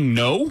you're saying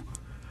no?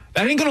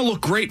 That ain't going to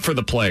look great for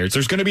the players.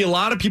 There's going to be a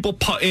lot of people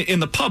in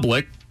the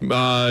public.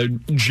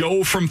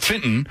 Joe from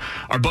Fenton,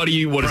 our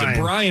buddy,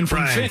 Brian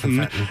from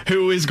Fenton,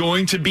 who is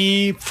going to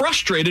be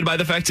frustrated by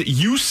the fact that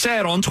you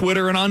said on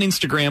Twitter and on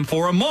Instagram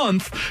for a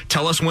month,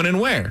 tell us when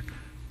and where.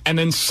 And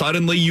then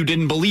suddenly you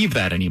didn't believe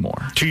that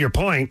anymore. To your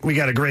point, we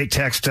got a great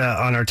text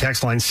on our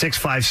text line,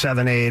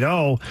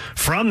 65780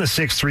 from the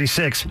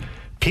 636.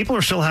 People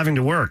are still having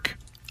to work.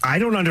 I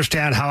don't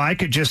understand how I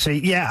could just say,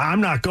 yeah, I'm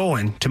not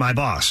going to my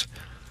boss.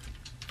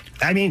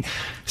 I mean,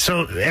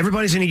 so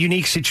everybody's in a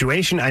unique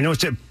situation. I know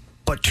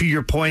but to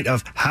your point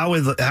of how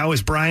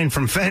is Brian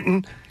from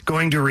Fenton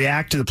going to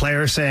react to the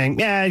player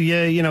saying,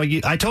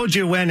 I told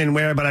you when and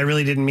where, but I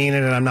really didn't mean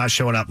it, and I'm not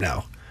showing up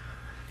now.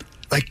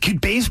 Like,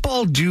 could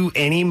baseball do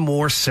any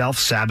more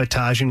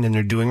self-sabotaging than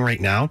they're doing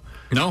right now?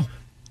 No.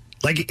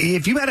 Like,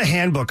 if you had a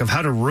handbook of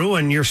how to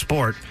ruin your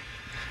sport,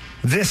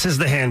 this is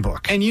the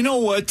handbook. And you know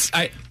what?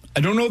 I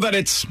don't know that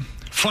it's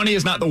funny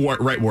is not the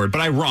right word,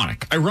 but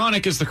ironic.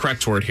 Ironic is the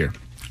correct word here.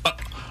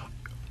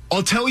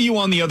 I'll tell you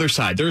on the other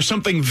side. There's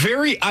something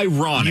very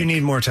ironic. You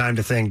need more time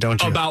to think,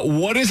 don't you? About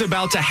what is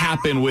about to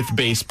happen with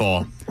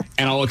baseball.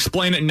 And I'll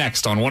explain it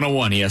next on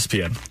 101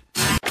 ESPN.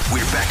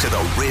 We're back to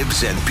the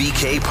Ribs and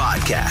BK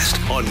podcast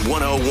on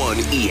 101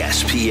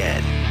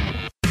 ESPN.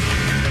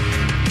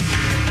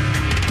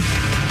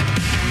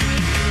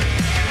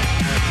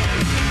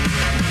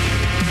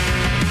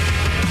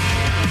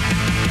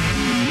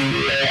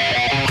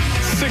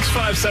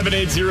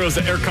 $65780 is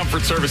the Air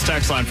Comfort Service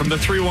text line from the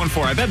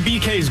 314. I bet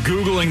BK's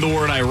Googling the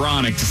word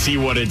ironic to see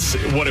what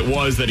it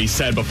was that he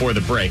said before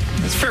the break.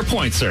 That's a fair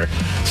point, sir.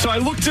 So I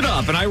looked it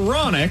up, and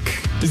ironic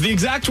is the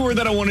exact word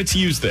that I wanted to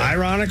use there.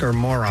 Ironic or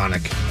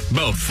moronic?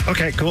 Both.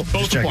 Okay, cool.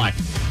 Both apply.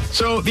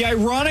 So the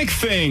ironic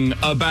thing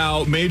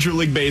about Major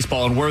League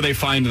Baseball and where they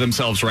find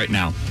themselves right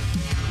now,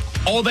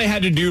 all they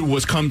had to do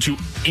was come to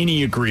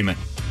any agreement.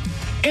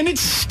 And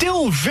it's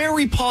still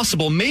very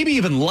possible, maybe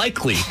even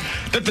likely,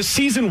 that the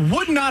season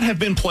would not have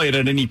been played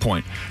at any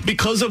point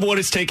because of what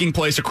is taking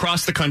place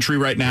across the country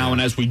right now.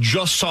 And as we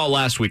just saw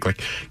last week,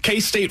 like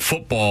K-State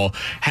football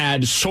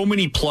had so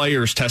many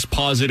players test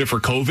positive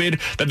for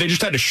COVID that they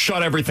just had to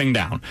shut everything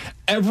down.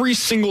 Every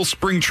single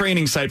spring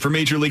training site for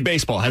Major League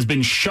Baseball has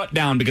been shut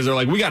down because they're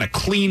like, we got to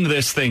clean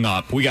this thing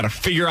up. We got to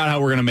figure out how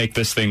we're going to make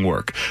this thing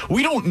work.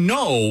 We don't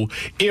know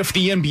if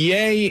the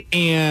NBA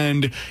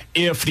and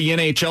if the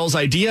NHL's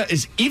idea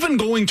is even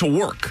going to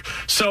work.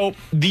 So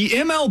the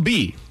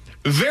MLB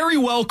very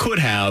well could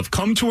have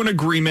come to an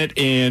agreement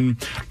in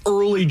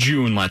early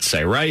June, let's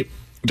say, right?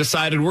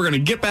 Decided we're going to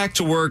get back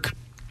to work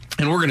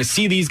and we're going to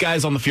see these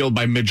guys on the field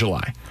by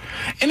mid-July.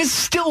 And it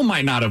still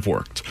might not have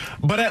worked.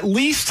 But at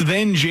least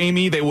then,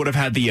 Jamie, they would have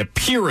had the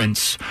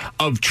appearance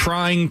of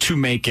trying to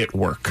make it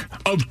work,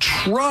 of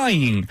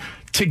trying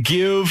to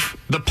give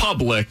the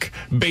public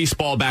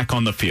baseball back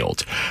on the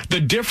field.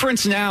 The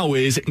difference now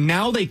is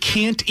now they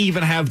can't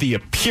even have the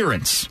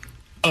appearance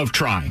of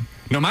trying.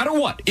 No matter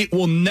what, it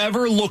will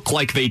never look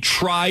like they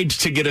tried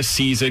to get a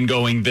season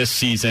going this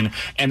season,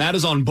 and that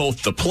is on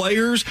both the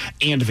players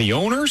and the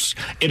owners.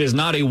 It is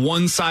not a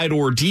one-side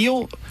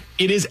ordeal.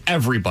 It is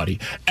everybody.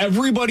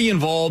 Everybody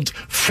involved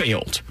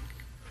failed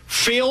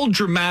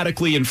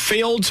dramatically and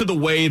failed to the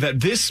way that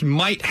this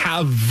might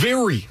have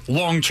very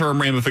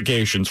long-term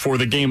ramifications for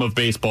the game of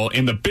baseball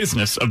and the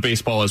business of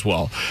baseball as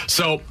well.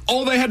 So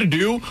all they had to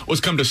do was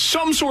come to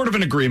some sort of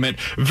an agreement,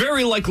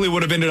 very likely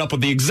would have ended up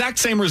with the exact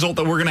same result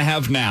that we're going to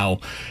have now,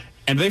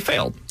 and they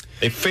failed.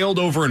 They failed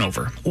over and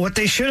over. What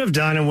they should have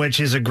done, and which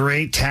is a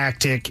great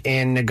tactic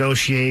in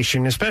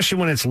negotiation, especially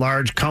when it's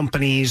large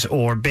companies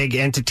or big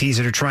entities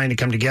that are trying to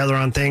come together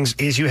on things,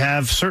 is you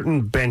have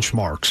certain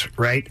benchmarks,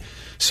 right?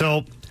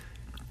 So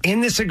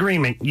in this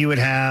agreement, you would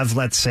have,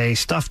 let's say,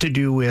 stuff to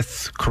do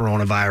with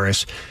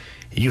coronavirus.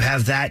 You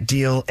have that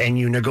deal and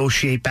you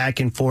negotiate back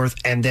and forth.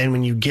 And then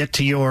when you get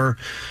to your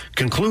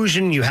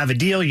conclusion, you have a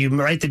deal, you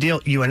write the deal,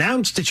 you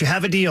announce that you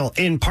have a deal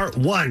in part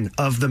one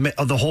of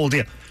the whole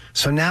deal.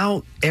 So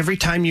now every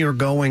time you're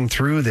going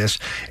through this,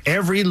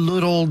 every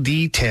little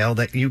detail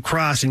that you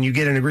cross and you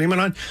get an agreement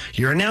on,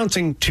 you're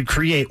announcing to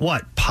create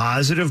what?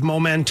 Positive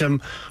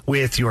momentum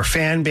with your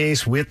fan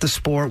base, with the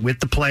sport, with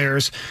the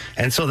players.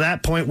 And so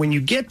that point, when you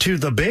get to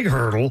the big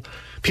hurdle,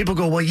 people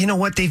go, well, you know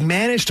what? They've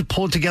managed to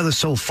pull it together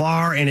so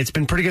far, and it's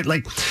been pretty good.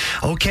 Like,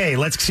 okay,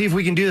 let's see if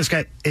we can do this,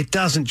 guy. It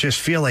doesn't just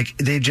feel like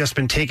they've just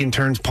been taking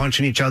turns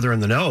punching each other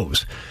in the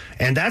nose.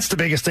 And that's the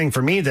biggest thing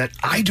for me that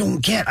I don't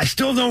get. I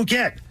still don't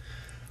get.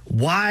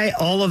 why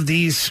all of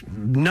these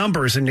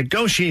numbers and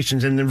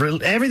negotiations and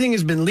everything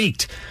has been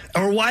leaked,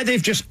 or why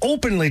they've just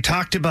openly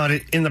talked about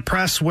it in the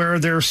press where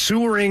they're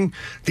sewering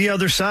the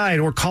other side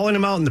or calling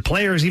them out, and the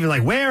players even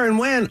like, where and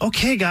when?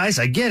 Okay, guys,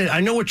 I get it. I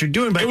know what you're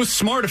doing. But it was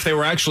smart if they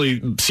were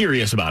actually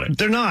serious about it.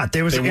 They're not.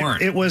 They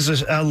weren't. It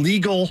was a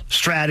legal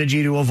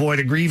strategy to avoid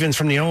a grievance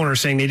from the owner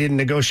saying they didn't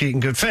negotiate in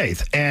good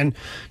faith. And,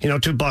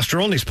 to Buster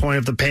Olney's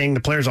point of paying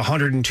the players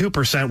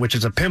 102%, which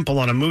is a pimple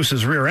on a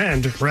moose's rear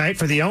end, right,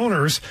 for the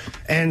owners.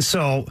 And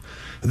so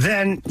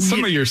then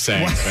some of your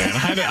sayings,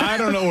 man, I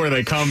don't know where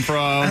they come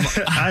from.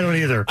 I don't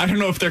either. I don't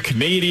know if they're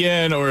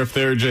Canadian or if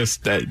they're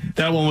just that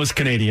one was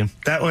Canadian.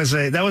 That was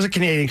a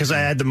Canadian because I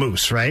had the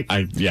moose, right?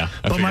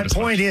 But my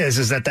point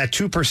is that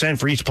 2%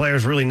 for each player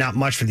is really not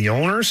much for the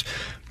owners,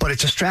 but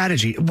it's a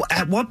strategy.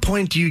 At what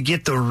point do you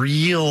get the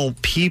real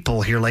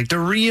people here, like the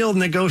real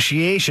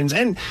negotiations?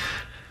 And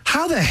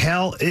how the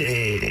hell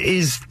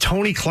is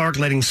Tony Clark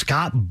letting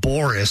Scott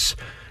Boras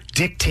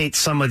dictate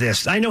some of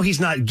this? I know he's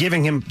not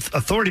giving him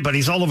authority, but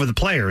he's all over the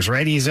players,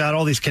 right? He's got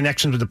all these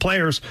connections with the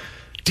players.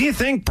 Do you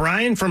think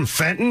Brian from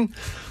Fenton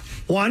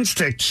wants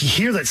to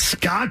hear that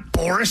Scott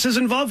Boras is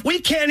involved? We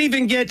can't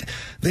even get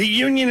the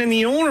union and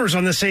the owners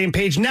on the same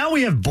page. Now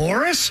we have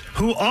Boras,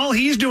 who all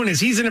he's doing is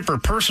he's in it for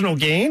personal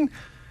gain.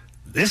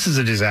 This is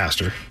a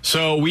disaster.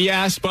 So we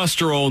asked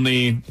Buster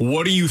Olney,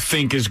 what do you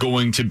think is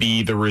going to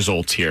be the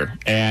results here?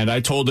 And I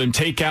told him,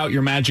 take out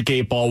your magic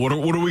 8-ball. What are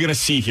we going to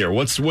see here?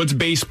 What's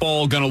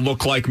baseball going to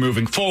look like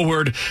moving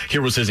forward?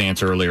 Here was his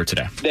answer earlier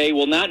today. They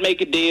will not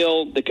make a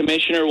deal. The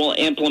commissioner will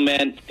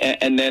implement,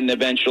 and then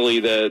eventually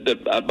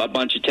a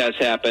bunch of tests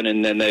happen,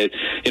 and then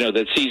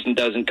the season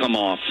doesn't come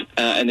off,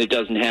 and it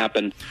doesn't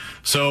happen.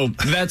 So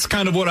that's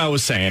kind of what I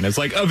was saying. It's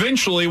like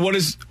eventually what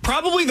is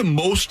probably the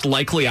most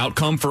likely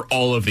outcome for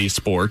all of these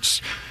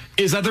sports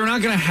is that they're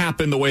not going to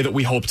happen the way that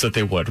we hoped that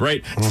they would,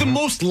 right? It's the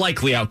most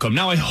likely outcome.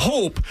 Now,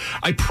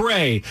 I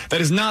pray that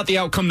is not the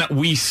outcome that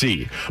we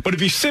see. But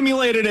if you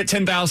simulated it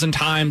 10,000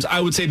 times, I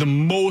would say the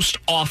most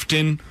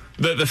often,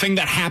 the thing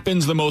that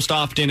happens the most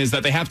often is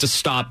that they have to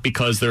stop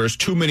because there's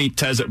too many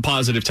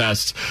positive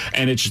tests,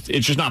 and it's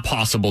just not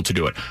possible to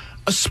do it.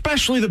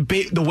 Especially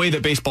the way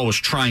that baseball was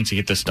trying to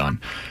get this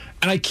done.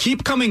 And I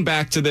keep coming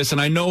back to this,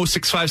 and I know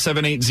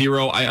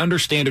 65780, I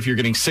understand if you're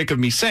getting sick of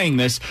me saying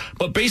this,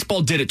 but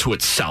baseball did it to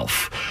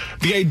itself.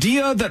 The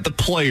idea that the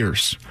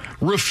players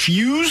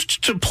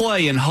refused to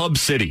play in hub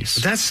cities.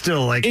 That's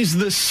still is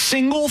the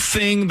single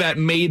thing that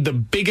made the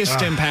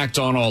biggest impact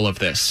on all of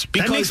this.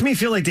 Because that makes me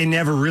feel like they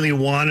never really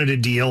wanted a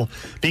deal,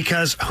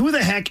 because who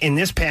the heck in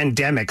this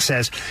pandemic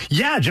says,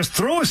 yeah, just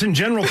throw us in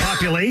general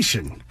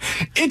population?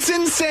 It's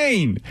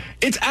insane.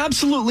 It's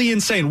absolutely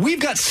insane. We've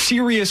got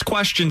serious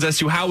questions as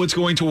to how it's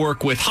going to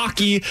work with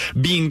hockey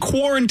being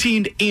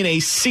quarantined in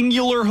a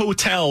singular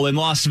hotel in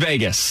Las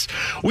Vegas.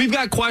 We've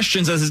got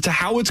questions as to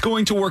how it's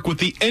going to work with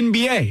the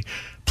NBA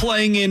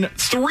playing in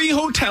 3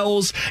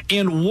 hotels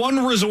and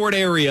 1 resort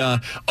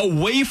area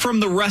away from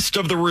the rest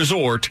of the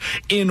resort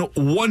in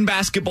 1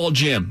 basketball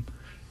gym.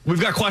 We've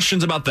got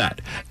questions about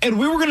that. And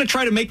we were going to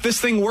try to make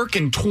this thing work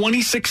in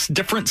 26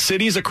 different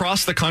cities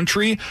across the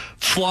country,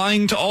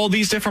 flying to all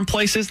these different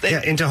places.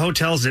 Into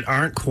hotels that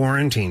aren't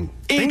quarantined.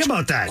 Think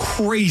about that.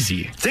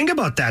 Crazy. Think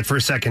about that for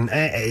a second.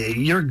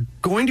 You're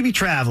going to be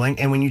traveling,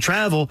 and when you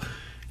travel,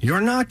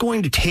 you're not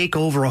going to take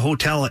over a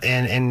hotel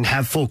and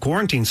have full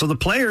quarantine. So the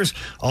players,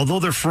 although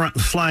they're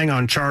flying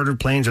on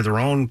chartered planes or their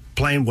own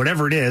plane,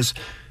 whatever it is,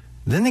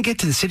 then they get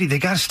to the city, they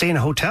got to stay in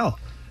a hotel.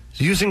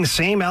 Using the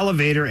same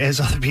elevator as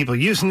other people,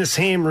 using the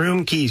same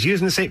room keys,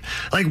 using the same,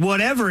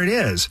 whatever it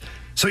is.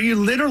 So you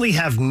literally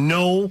have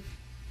no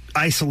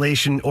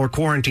isolation or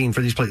quarantine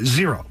for these places.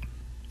 0.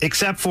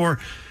 Except for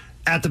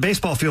at the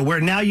baseball field,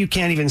 where now you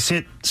can't even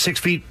sit 6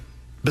 feet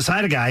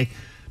beside a guy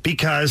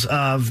because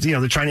of,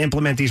 they're trying to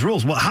implement these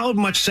rules. Well, how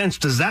much sense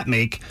does that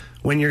make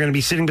when you're going to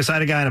be sitting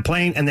beside a guy on a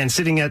plane and then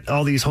sitting at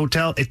all these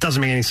hotels? It doesn't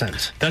make any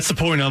sense. That's the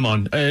point I'm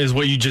on, is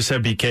what you just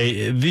said,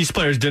 BK. These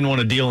players didn't want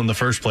to deal in the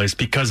first place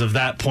because of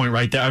that point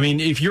right there. I mean,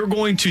 if you're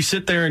going to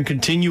sit there and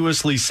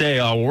continuously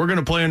say, oh, we're going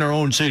to play in our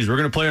own cities,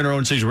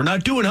 we're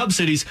not doing hub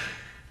cities,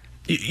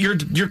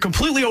 you're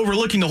completely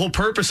overlooking the whole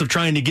purpose of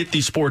trying to get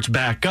these sports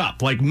back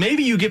up.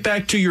 Maybe you get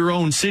back to your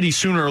own city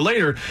sooner or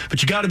later,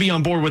 but you got to be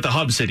on board with the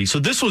hub city. So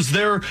this was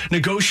their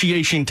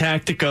negotiation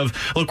tactic of,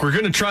 look, we're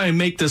going to try and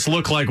make this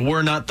look like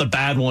we're not the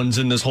bad ones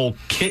in this whole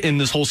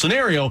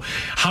scenario.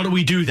 How do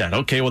we do that?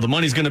 Okay, well, the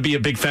money's going to be a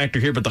big factor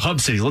here, but the hub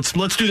cities,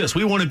 let's do this.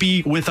 We want to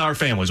be with our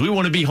families. We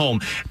want to be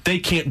home. They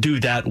can't do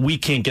that. We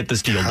can't get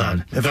this deal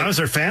done. If I was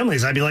their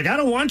families, I'd be like, I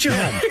don't want you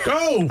home.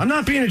 Go. I'm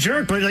not being a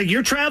jerk, but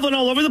you're traveling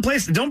all over the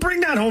place. Don't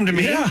bring that home to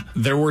me. Yeah.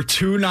 There were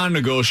 2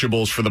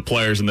 non-negotiables for the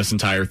players in this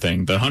entire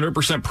thing. The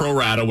 100% pro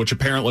rata, which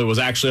apparently was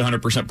actually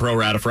 100% pro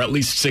rata for at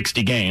least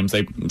 60 games.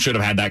 They should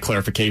have had that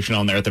clarification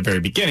on there at the very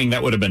beginning.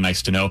 That would have been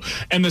nice to know.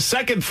 And the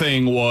second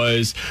thing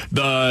was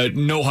the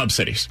no hub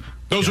cities.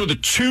 Those were the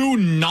two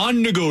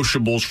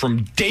non-negotiables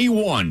from day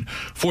one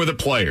for the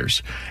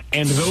players.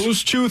 And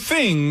those two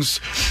things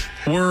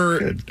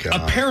were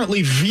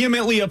apparently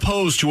vehemently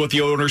opposed to what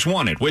the owners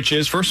wanted, which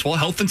is, first of all,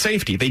 health and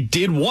safety. They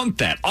did want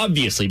that,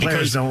 obviously.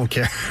 Players don't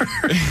care.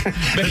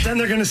 But then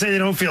they're going to say they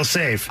don't feel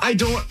safe.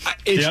 It's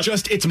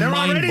they're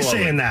mind-blowing. already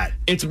saying that.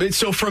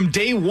 So from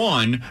day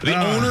one, the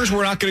owners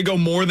were not going to go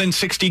more than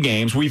 60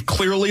 games. We've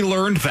clearly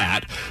learned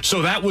that.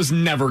 So that was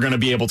never going to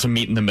be able to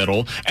meet in the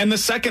middle. And the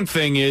second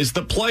thing is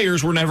the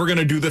players were never going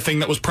to do the thing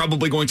that was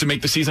probably going to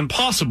make the season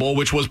possible,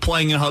 which was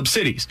playing in hub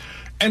cities.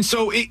 And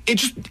so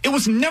it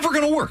was never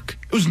going to work.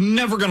 It was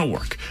never going to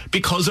work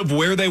because of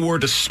where they were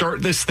to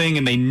start this thing,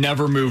 and they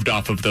never moved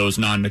off of those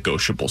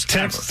non-negotiables.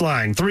 Text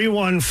line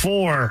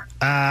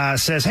 314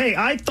 says, hey,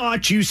 I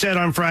thought you said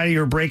on Friday you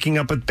were breaking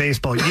up with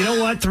baseball. You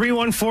know what,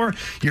 314?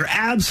 You're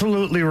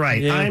absolutely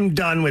right. Yeah. I'm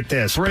done with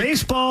this.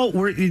 Baseball,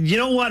 you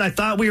know what? I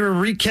thought we were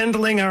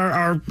rekindling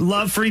our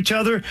love for each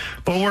other,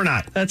 but we're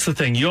not. That's the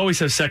thing. You always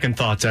have second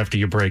thoughts after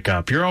you break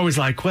up. You're always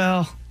like,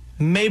 well,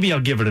 maybe I'll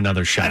give it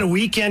another shot. I had a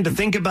weekend to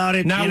think about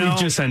it. Now we've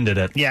just ended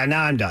it. Yeah,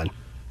 now I'm done.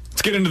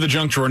 Let's get into the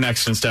junk drawer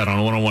next instead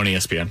on 101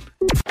 ESPN.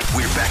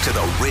 We're back to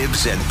the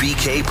Ribs and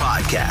BK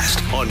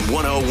podcast on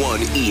 101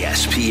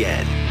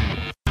 ESPN.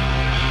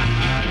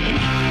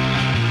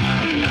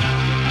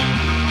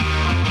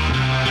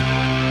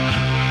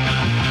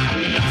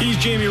 He's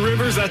Jamie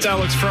Rivers. That's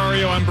Alex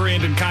Ferrario. I'm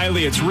Brandon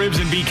Kiley. It's Ribs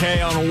and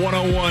BK on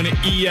 101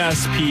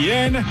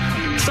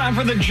 ESPN. It's time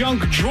for the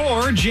junk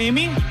drawer.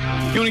 Jamie, you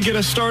want to get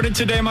us started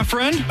today, my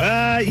friend?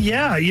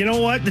 Yeah. You know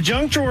what? The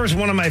junk drawer is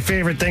one of my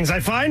favorite things. I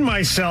find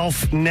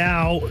myself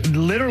now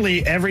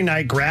literally every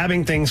night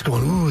grabbing things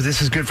going, ooh,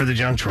 this is good for the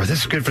junk drawer. This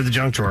is good for the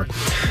junk drawer.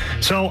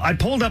 So I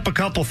pulled up a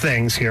couple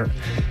things here.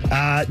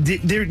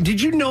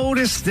 Did you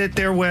notice that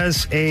there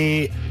was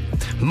a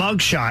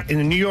mugshot in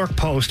the New York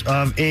Post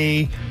of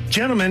a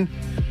gentleman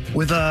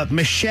with a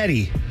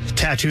machete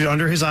tattooed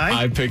under his eye?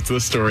 I picked the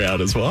story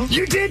out as well.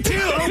 You did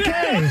too?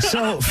 Okay.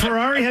 So,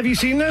 Ferrari, have you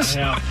seen this?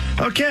 Yeah.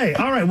 Okay.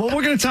 All right. Well,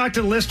 we're going to talk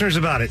to the listeners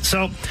about it.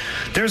 So,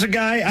 there's a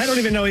guy, I don't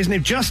even know his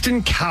name,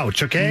 Justin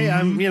Couch, okay?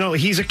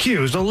 He's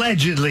accused,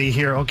 allegedly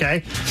here,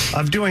 okay,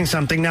 of doing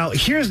something. Now,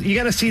 you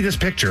got to see this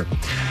picture.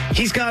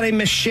 He's got a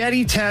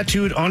machete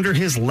tattooed under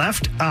his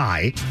left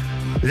eye.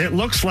 It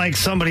looks like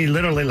somebody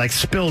literally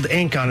spilled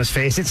ink on his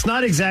face. It's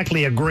not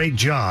exactly a great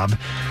job.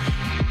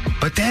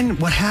 But then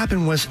what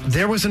happened was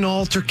there was an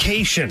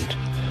altercation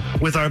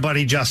with our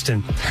buddy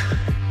Justin.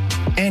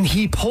 And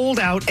he pulled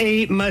out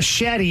a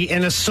machete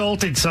and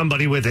assaulted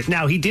somebody with it.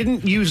 Now, he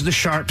didn't use the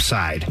sharp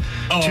side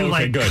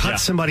to cut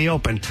somebody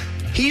open.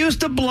 He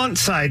used the blunt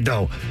side,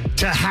 though,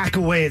 to hack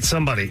away at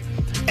somebody.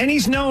 And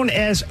he's known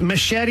as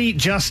Machete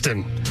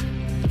Justin.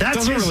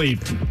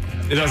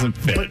 It doesn't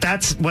fit. But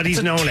that's what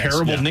he's known as. It's a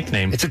terrible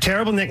nickname. It's a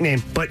terrible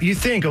nickname. But you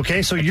think,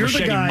 okay, so you're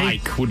the guy.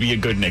 Mike would be a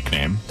good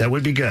nickname. That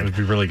would be good. That would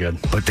be really good.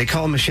 But they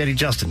call him Machete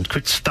Justin.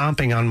 Quit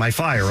stomping on my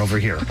fire over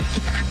here.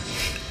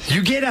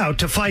 You get out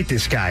to fight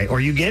this guy,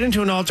 or you get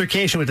into an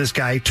altercation with this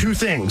guy, two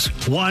things.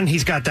 One,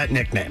 he's got that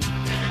nickname.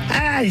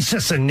 He's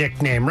just a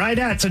nickname, right?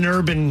 That's an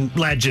urban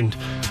legend.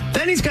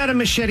 Then he's got a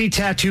machete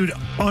tattooed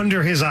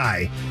under his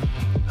eye.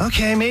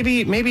 Okay,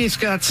 maybe it's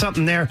got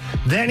something there.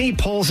 Then he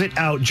pulls it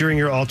out during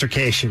your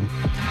altercation.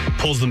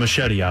 Pulls the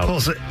machete out.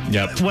 Pulls it,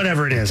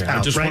 whatever it is, out.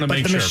 I just want to make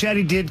sure. But the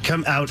machete did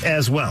come out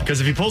as well. Because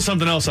if he pulls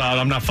something else out,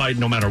 I'm not fighting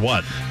no matter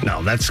what.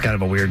 No, that's kind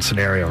of a weird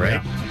scenario,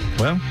 right? Yeah.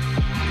 Well,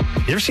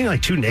 you ever seen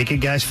two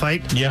naked guys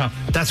fight? Yeah.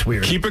 That's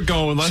weird. Keep it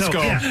going. Let's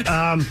go.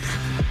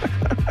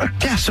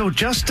 Yeah, so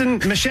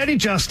Machete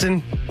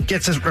Justin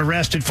gets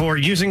arrested for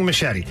using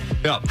machete.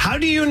 Yeah. How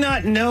do you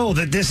not know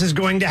that this is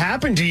going to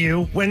happen to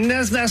you when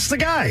that's the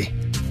guy?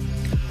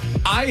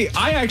 I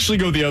actually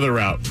go the other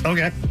route.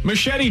 Okay.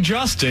 Machete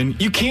Justin,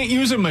 you can't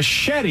use a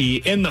machete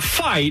in the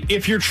fight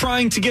if you're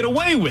trying to get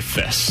away with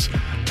this.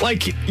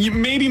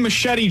 Maybe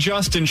Machete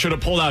Justin should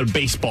have pulled out a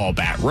baseball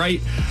bat, right?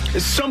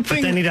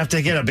 Something. But then he'd have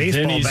to get a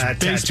baseball bat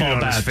tattooed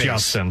on his face.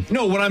 Justin.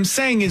 No, what I'm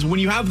saying is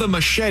when you have the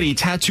machete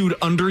tattooed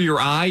under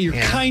your eye, you're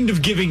kind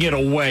of giving it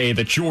away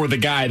that you're the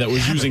guy that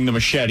was using the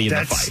machete in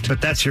the fight.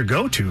 But that's your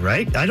go-to,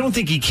 right? I don't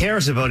think he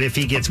cares about if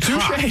he gets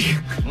caught.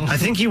 I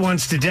think he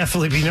wants to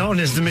definitely be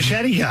known as the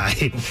machete guy.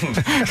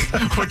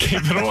 What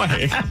gave it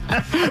away?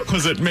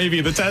 Was it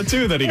maybe the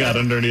tattoo that he got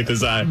underneath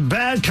his eye?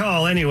 Bad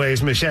call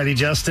anyways, Machete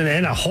Justin,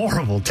 and a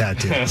horrible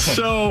tattoo.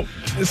 So,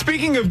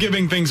 speaking of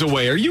giving things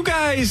away, are you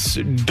guys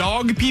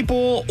dog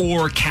people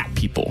or cat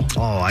people?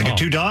 Oh, I got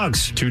two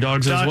dogs. Two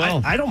dogs as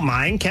well. I don't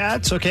mind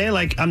cats, okay?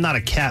 I'm not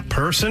a cat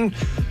person,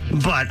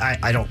 but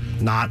I don't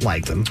not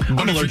like them.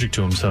 I'm allergic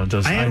to them, so it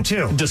does. I am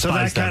too. So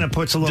that kind of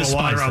puts a little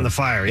water on the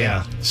fire,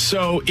 yeah.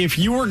 So if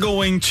you were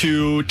going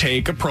to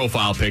take a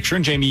profile picture,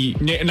 and Jamie,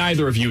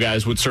 neither of you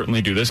guys would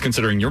certainly do this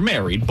considering you're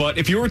married, but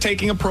if you were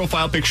taking a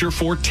profile picture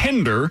for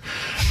Tinder,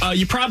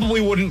 you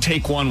probably wouldn't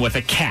take one with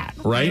a cat,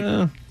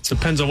 right?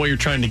 Depends on what you're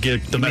trying to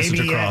get the message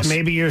across.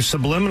 Maybe you're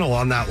subliminal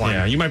on that one.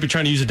 Yeah, you might be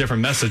trying to use a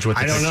different message with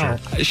the picture. I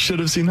don't know. I should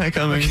have seen that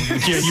coming.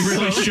 Yeah, you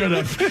really should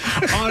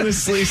have.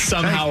 Honestly,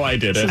 somehow I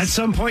did it. At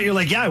some point, you're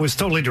like, yeah, I was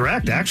totally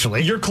direct,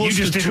 actually. You're close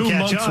to 2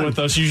 months with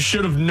us. You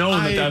should have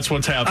known that that's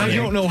what's happening. I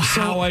don't know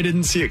how I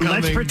didn't see it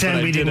coming. Let's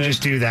pretend we didn't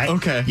just do that.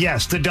 Okay.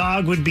 Yes, the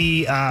dog would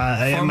be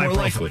far more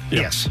likely.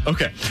 Yep. Yes.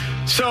 Okay.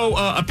 So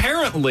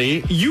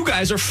apparently, you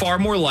guys are far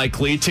more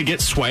likely to get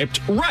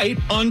swiped right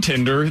on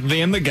Tinder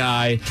than the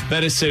guy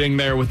that is sitting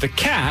there with the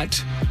cat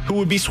who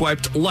would be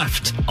swiped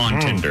left on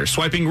Tinder.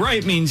 Swiping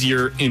right means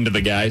you're into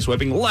the guy.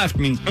 Swiping left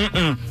means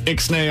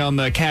ixnay on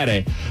the cat.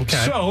 Okay.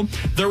 So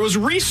there was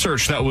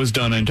research that was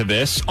done into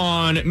this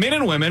on men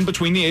and women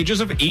between the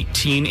ages of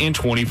 18 and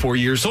 24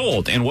 years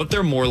old and what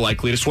they're more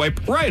likely to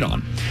swipe right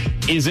on.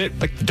 Is it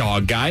the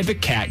dog guy, the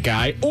cat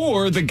guy,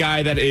 or the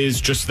guy that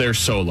is just there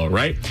solo,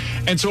 right?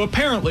 And so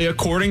apparently,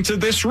 according to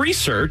this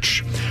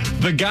research,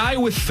 the guy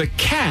with the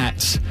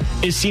cat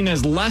is seen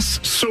as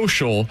less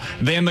social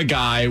than the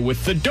guy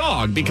with the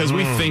dog because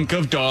we think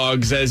of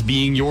dogs as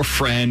being your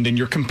friend and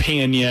your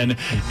companion.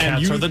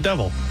 Cats are the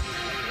devil.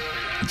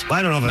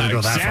 I don't know if I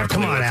go that far.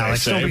 Come on,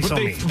 Alex. Don't be so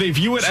mean. They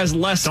view it as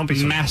less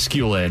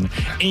masculine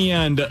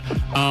and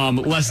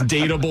less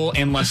dateable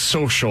and less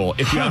social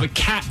if you have a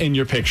cat in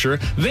your picture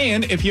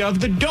than if you have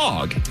the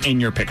dog in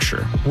your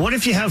picture. What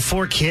if you have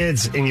 4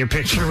 kids in your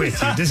picture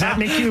with you? Does that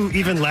make you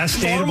even less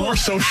dateable? Far more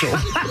social.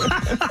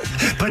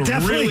 But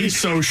definitely really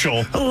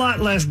social. A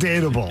lot less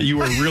dateable. You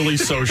were really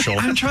social.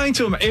 I'm trying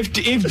to if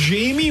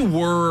Jamie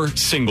were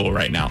single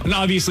right now, and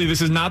obviously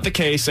this is not the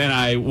case,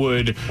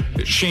 and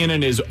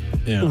Shannon is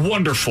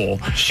wonderful,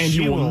 and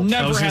you will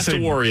never have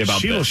to worry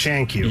about this. She will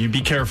shank you. You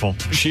be careful.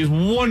 She's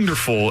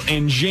wonderful,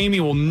 and Jamie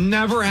will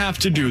never have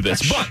to do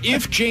this. But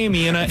if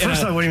Jamie I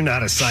wouldn't even know how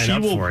to sign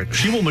up for it.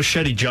 She will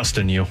machete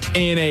Justin you.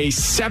 In a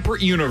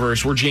separate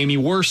universe where Jamie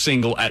were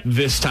single at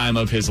this time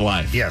of his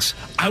life. Yes.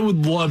 I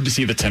would love to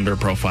see the Tinder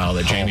profile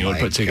that Jamie would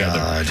put together.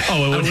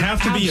 Oh, it would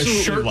have to be a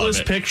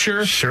shirtless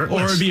picture,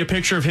 or it would be a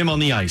picture of him on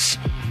the ice.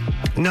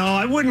 No,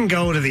 I wouldn't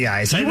go to the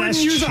ice. You wouldn't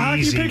use a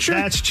hockey picture?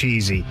 That's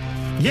cheesy.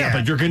 Yeah,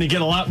 but you're going to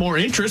get a lot more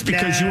interest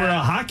because you were a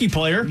hockey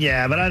player.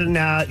 Yeah,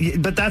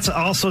 but that's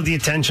also the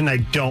attention I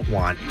don't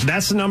want.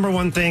 That's the number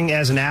one thing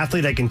as an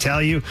athlete I can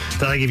tell you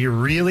that if you're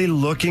really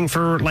looking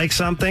for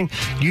something,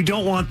 you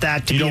don't want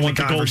that to be in the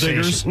conversation.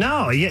 Gold diggers?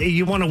 No,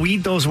 you want to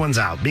weed those ones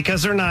out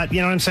because they're not.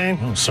 You know what I'm saying?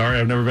 Oh, sorry,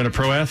 I've never been a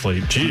pro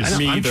athlete.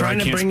 Jeez, I'm trying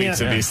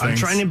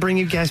to bring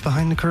you guys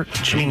behind the curtain.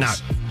 Jeez. I mean,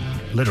 not.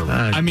 Literally.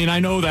 I mean, I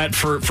know that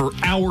for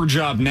our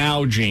job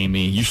now,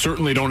 Jamie, you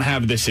certainly don't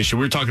have this issue.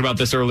 We were talking about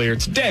this earlier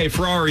today.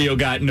 Ferrario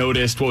got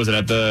noticed, what was it,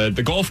 at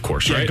the golf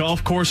course, right? Yeah,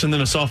 golf course and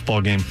then a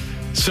softball game.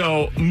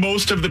 So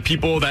most of the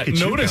people that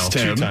noticed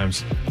him 2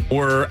 times.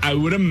 were, I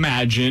would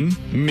imagine,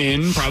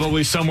 men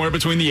probably somewhere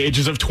between the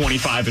ages of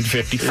 25 and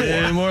 54.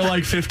 Yeah, more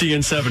like 50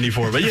 and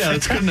 74, but yeah,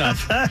 that's good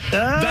enough.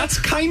 That's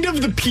kind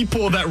of the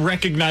people that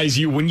recognize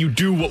you when you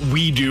do what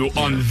we do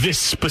on this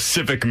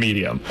specific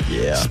medium.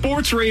 Yeah.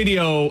 Sports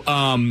radio,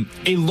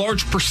 a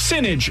large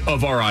percentage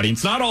of our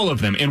audience, not all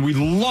of them, and we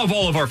love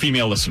all of our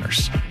female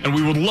listeners, and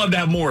we would love to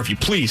have more of you.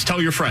 Please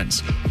tell your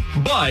friends.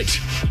 But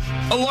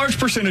a large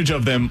percentage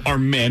of them are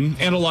men,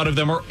 and a lot of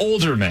them are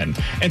older men.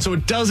 And so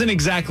it doesn't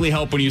exactly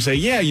help when you say,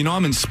 yeah,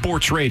 I'm in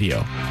sports radio,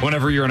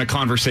 whenever you're in a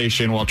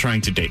conversation while trying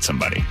to date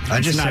somebody.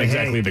 It's not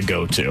exactly the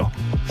go-to.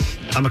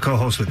 I'm a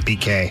co-host with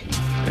BK.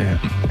 Yeah.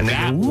 And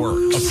that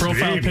works. A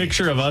profile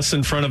picture of us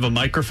in front of a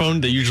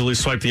microphone, they usually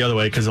swipe the other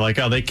way because they're like,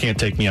 oh, they can't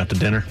take me out to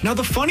dinner. Now,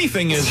 the funny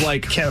thing is,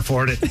 can't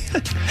afford it.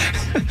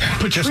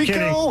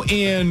 Patrico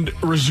and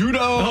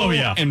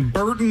Rizzuto and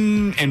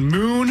Burton and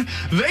Moon,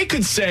 they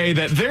could say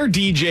that they're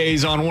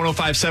DJs on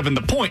 105.7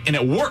 The Point, and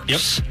it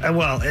works. Yep.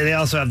 Well, they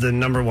also have the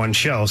number one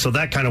show, so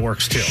that kind of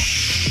works too.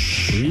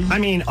 I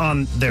mean,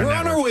 on their We're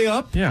on our way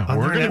up. Yeah,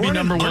 we're going to be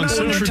number one.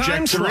 We're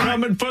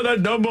coming for that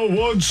number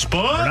one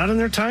spot. We're not in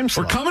their time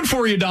slot. We're coming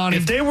for you, Donnie.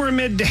 If they were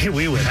midday,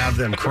 we would have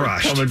them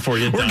crushed. Coming for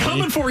you, Donnie. We're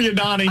coming for you,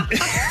 Donnie.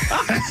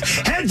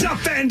 Heads up,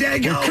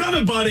 Fandango. We're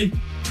coming, buddy.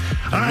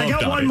 I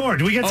got one more.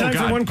 Do we get time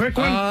for one quick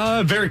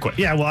one? Very quick.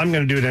 Yeah, well, I'm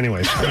going to do it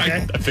anyways.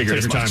 Okay? I figured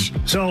it's time.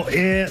 So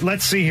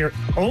let's see here.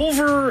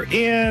 Over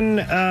in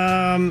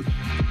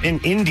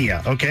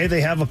India, okay,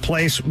 they have a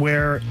place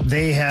where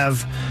they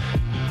have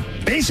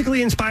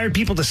basically inspired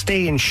people to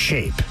stay in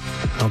shape.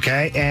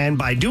 Okay. And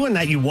by doing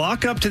that, you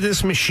walk up to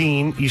this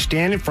machine, you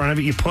stand in front of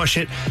it, you push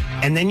it,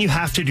 and then you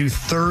have to do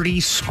 30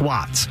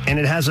 squats. And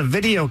it has a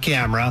video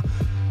camera.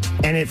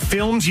 And it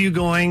films you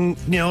going,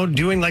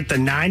 doing like the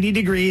 90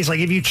 degrees. Like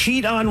if you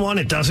cheat on one,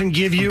 it doesn't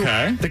give you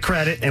the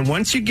credit. And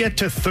once you get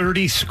to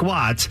 30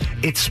 squats,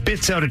 it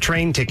spits out a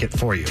train ticket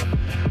for you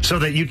so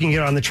that you can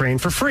get on the train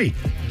for free.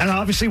 And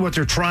obviously what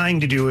they're trying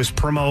to do is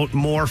promote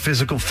more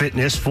physical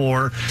fitness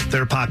for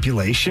their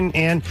population.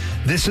 And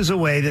this is a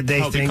way that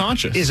they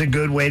think is a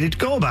good way to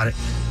go about it.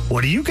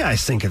 What do you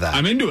guys think of that?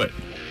 I'm into it.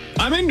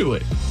 I'm into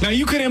it. Now,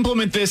 you could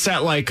implement this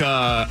at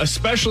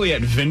especially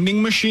at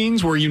vending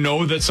machines where you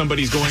know that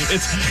somebody's going.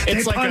 It's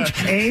they like punch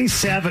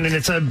A7 and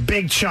it's a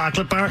big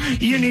chocolate bar.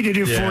 You need to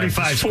do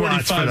 45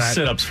 squats for that.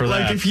 sit-ups for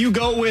that. Like if you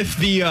go with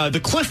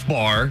the Cliff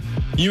Bar,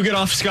 you get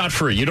off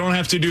scot-free. You don't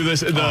have to do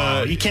this.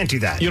 You can't do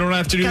that. You don't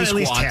have to do the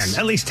squats.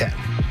 At least 10.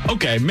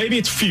 Okay, maybe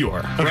it's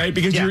fewer, right?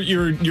 Because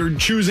you're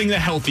choosing the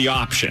healthy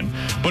option.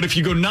 But if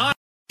you go not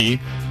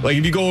like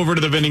if you go over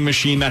to the vending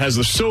machine that has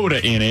the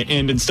soda in it,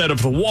 and instead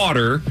of the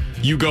water,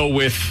 you go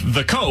with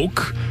the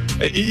Coke,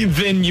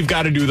 then you've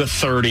got to do the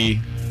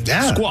 30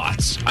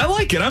 squats. I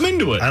like it. I'm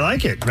into it. I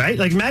like it, right?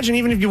 Like imagine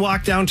even if you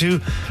walk down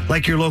to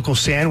like your local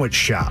sandwich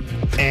shop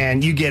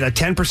and you get a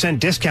 10%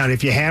 discount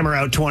if you hammer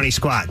out 20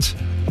 squats.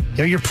 You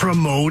know, you're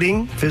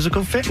promoting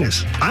physical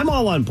fitness. I'm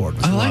all on board.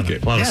 I like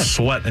it. A lot of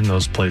sweat in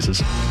those places.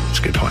 That's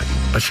a good point.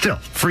 But still,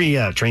 free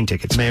train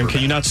tickets. Ma'am,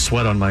 can you not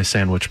sweat on my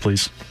sandwich,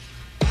 please?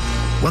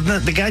 Well,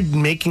 the guy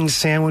making the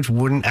sandwich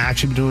wouldn't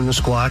actually be doing the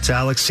squats,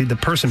 Alex. See, the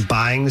person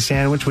buying the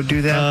sandwich would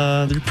do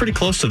that. They're pretty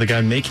close to the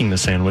guy making the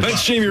sandwich.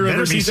 Thanks, Jamie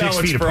Rivers. He's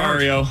Alex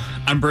Ferrario.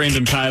 I'm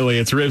Brandon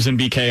Kiley. It's Ribs and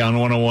BK on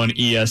 101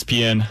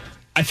 ESPN.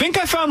 I think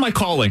I found my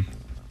calling.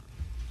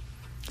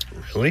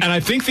 Really? And I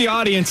think the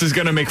audience is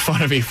going to make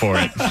fun of me for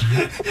it.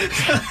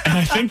 And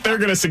I think they're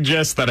going to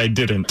suggest that I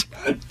didn't.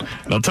 And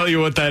I'll tell you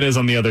what that is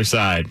on the other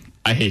side.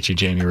 I hate you,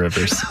 Jamie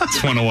Rivers.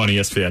 It's 101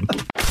 ESPN.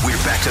 We're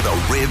back to the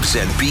Ribs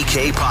and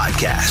BK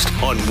podcast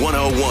on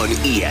 101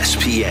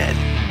 ESPN.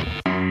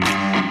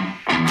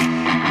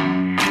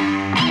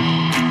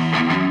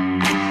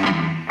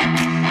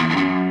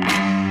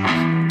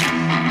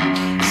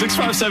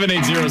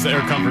 $65780 is the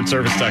Air Comfort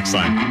Service text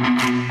line.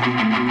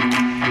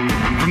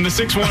 From the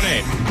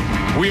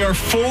 618, we are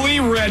fully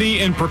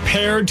ready and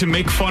prepared to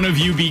make fun of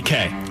you,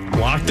 BK.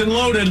 Locked and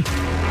loaded.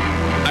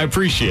 I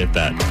appreciate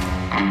that.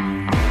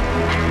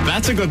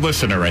 That's a good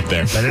listener right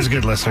there. That is a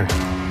good listener.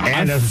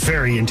 And a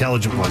very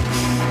intelligent one.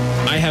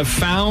 I have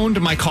found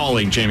my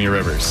calling, Jamie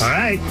Rivers. All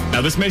right.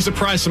 Now, this may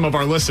surprise some of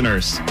our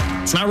listeners.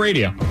 It's not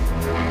radio.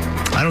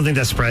 I don't think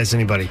that surprised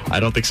anybody. I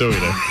don't think so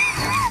either.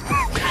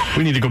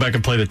 We need to go back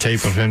and play the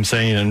tape of him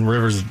saying, and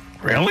Rivers,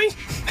 really?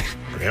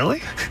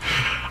 Really?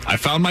 I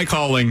found my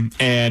calling,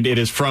 and it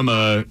is from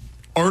an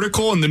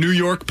article in the New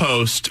York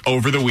Post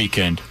over the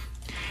weekend.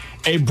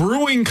 A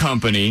brewing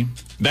company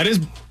that is,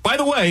 by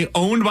the way,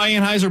 owned by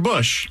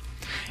Anheuser-Busch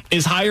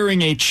is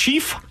hiring a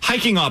chief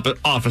hiking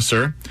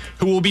officer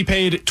who will be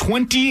paid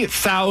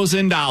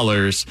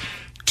 $20,000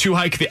 to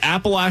hike the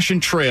Appalachian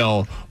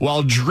Trail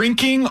while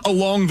drinking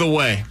along the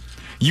way.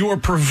 You are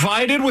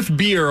provided with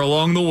beer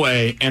along the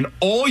way, and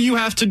all you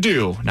have to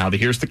do, now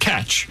here's the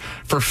catch,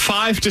 for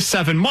 5 to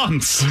 7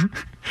 months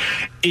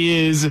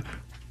is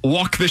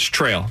walk this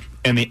trail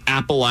in the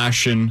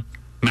Appalachian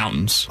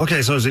Mountains.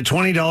 Okay, so is it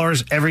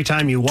 $20 every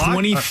time you walk?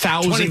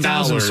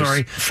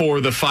 $20,000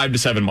 for the 5 to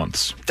 7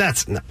 months.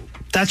 That's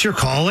your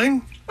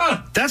calling?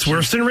 That's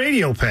worse than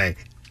radio pay.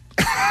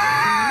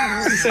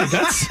 That's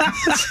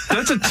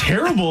a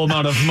terrible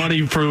amount of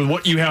money for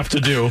what you have to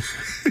do.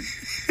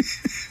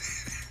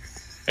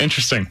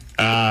 Interesting.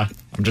 I'm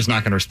just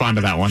not going to respond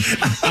to that one.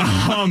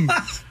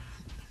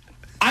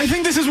 I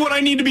think this is what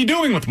I need to be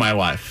doing with my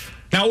life.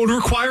 Now, it would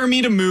require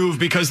me to move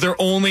because they're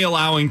only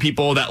allowing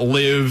people that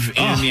live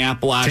in the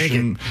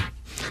Appalachian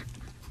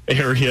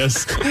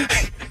areas to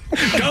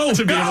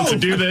be able to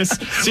do this.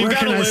 So you've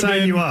got to live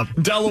in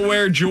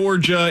Delaware,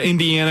 Georgia,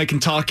 Indiana,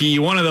 Kentucky,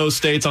 one of those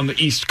states on the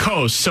East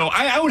Coast. So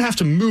I would have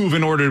to move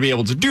in order to be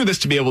able to do this,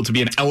 to be able to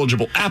be an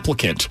eligible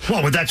applicant.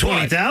 Well, with that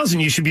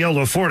 $20,000, you should be able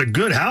to afford a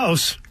good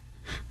house.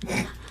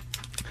 I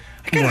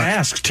gotta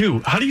ask, too.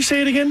 How do you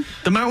say it again?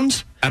 The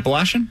mountains?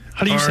 Appalachian?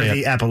 How do you say it?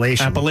 The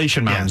Appalachian.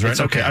 Appalachian Mountains, right?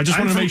 Okay. I just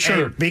wanted to make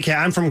sure. BK,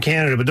 I'm from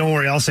Canada, but don't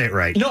worry, I'll say it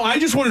right. No, I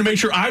just wanted to make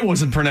sure I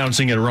wasn't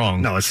pronouncing it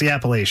wrong. No, it's the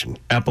Appalachian.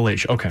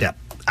 Appalachian, okay. Yeah,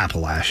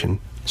 Appalachian.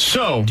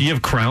 So, do you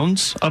have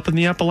crowns up in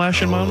the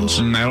Appalachian Mountains?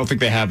 I don't think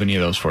they have any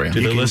of those for you.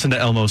 Do they listen to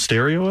Elmo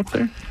Stereo up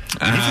there?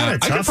 I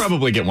could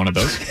probably get one of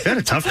those. You've had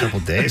a tough couple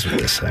days with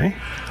this, eh?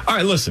 All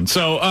right, listen.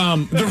 So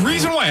the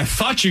reason why I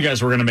thought you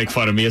guys were going to make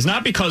fun of me is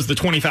not because the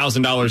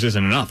 $20,000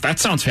 isn't enough. That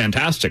sounds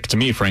fantastic to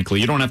me, frankly.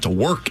 You don't have to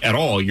work at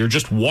all. You're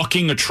just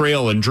walking a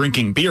trail and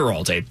drinking beer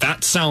all day.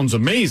 That sounds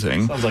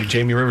amazing. Sounds like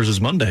Jamie Rivers'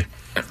 Monday.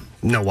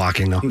 No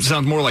walking, no. It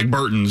sounds more like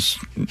Burton's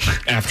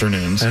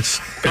afternoons. That's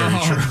very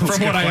true.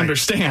 From what I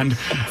understand.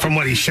 From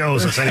what he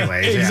shows us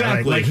anyways.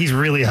 Exactly. Yeah, like he's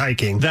really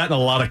hiking. That and a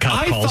lot of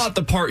cop calls. I thought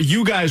the part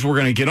you guys were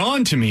going to get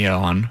on to me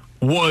on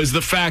was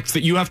the fact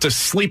that you have to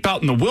sleep out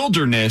in the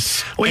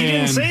wilderness. Well, you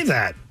didn't say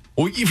that.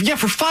 Well, yeah,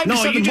 for 5 to 7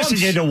 months. No, you just said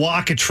you had to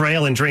walk a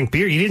trail and drink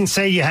beer. You didn't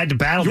say you had to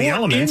battle the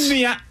elements. In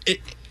the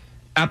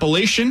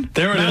Appalachian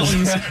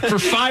Mountains for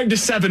 5 to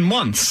 7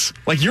 months.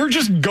 Like you're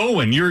just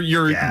going.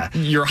 You're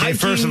hiking. Hey,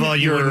 first of all,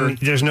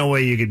 there's no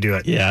way you could do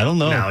it. Yeah, I don't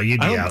know. No, you'd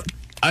be out.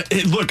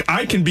 Look,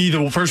 I can be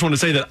the first one to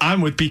say that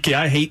I'm with PK.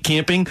 I hate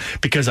camping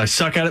because I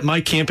suck at it.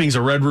 My camping's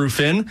a Red Roof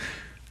Inn.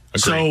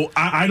 So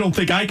I don't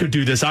think I could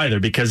do this either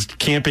because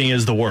camping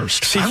is the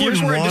worst. See, I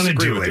here's wouldn't where I want to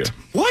disagree do with it.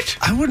 you. What?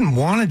 I wouldn't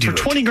want to do For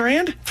it. 20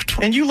 grand?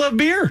 And you love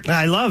beer.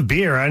 I love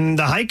beer, and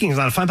the hiking is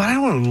not fun, but I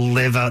don't want to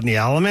live out in the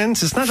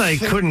elements. It's not that I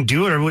couldn't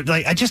do it, or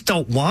like I just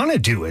don't want to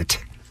do it.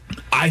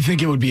 I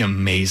think it would be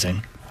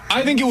amazing.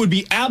 I think it would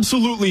be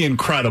absolutely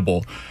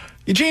incredible.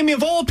 Jamie,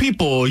 of all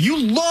people, you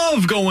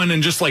love going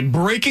and just like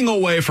breaking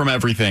away from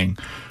everything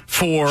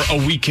for a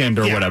weekend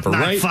or whatever, not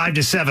right? 5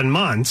 to 7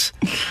 months.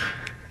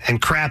 And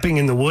crapping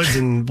in the woods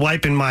and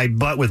wiping my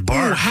butt with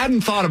bark. Oh,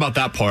 hadn't thought about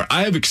that part.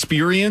 I have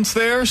experience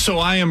there, so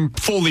I am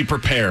fully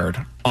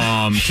prepared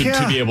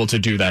to be able to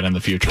do that in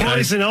the future.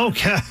 Poison oak,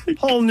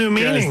 whole new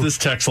meaning. Guys, this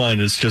text line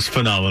is just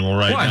phenomenal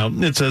right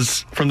now. It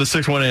says from the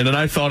 618, and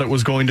I thought it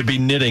was going to be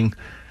knitting.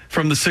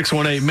 From the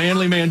 618,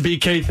 Manly Man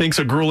BK thinks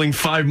a grueling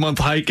 5-month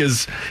hike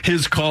is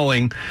his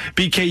calling.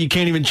 BK, you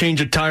can't even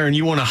change a tire, and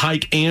you want to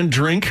hike and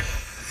drink?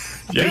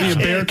 Maybe a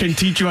bear can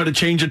teach you how to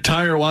change a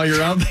tire while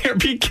you're out there,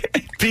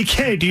 BK.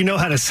 BK, do you know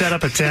how to set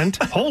up a tent?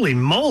 Holy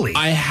moly.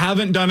 I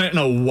haven't done it in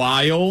a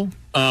while,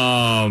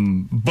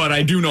 but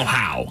I do know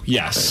how,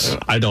 yes.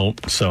 I don't,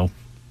 so.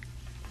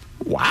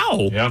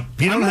 Wow. Yeah.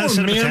 You don't know how to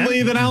set up a tent?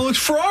 Manly than Alex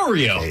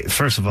Ferrario. Hey,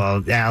 first of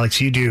all,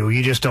 Alex, you do.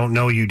 You just don't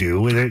know you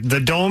do. The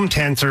dome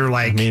tents are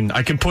like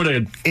I can put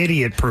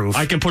idiot proof.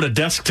 I can put a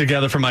desk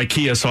together from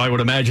IKEA, so I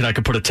would imagine I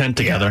could put a tent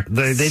together.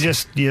 Yeah, they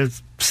just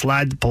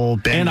slide the pole,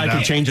 bend and it I can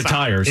up. change a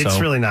tire. It's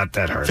so really not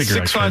that hard.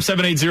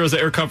 65780 is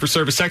the Air Comfort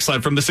Service sex line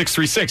from the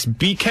 636.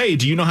 BK,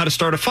 do you know how to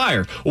start a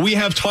fire? We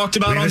have talked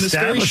about on this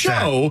very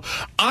show.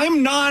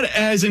 I'm not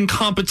as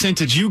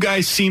incompetent as you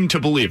guys seem to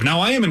believe. Now,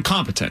 I am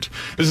incompetent.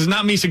 This is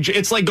not me.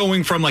 It's like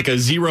going from like a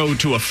 0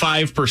 to a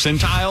 5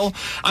 percentile.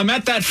 I'm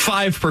at that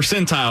 5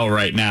 percentile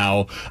right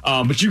now,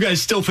 but you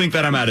guys still think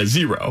that I'm at a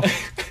 0.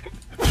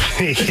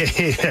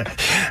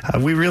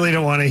 We really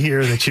don't want to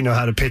hear that you know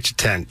how to pitch a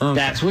tent.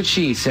 That's what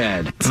she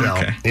said. So,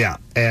 yeah.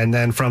 And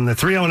then from the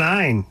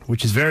 309,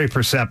 which is very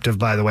perceptive,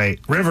 by the way,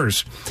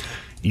 Rivers,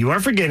 you are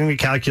forgetting to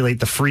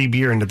calculate the free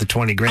beer into the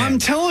 20 grand. I'm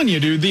telling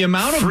you, dude, the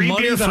amount of free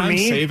money beer that for I'm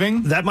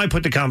saving. That might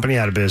put the company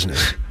out of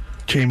business.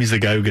 Jamie's the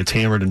guy who gets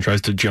hammered and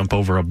tries to jump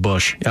over a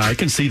bush. Yeah, I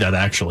can see that,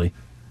 actually.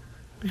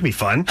 It could be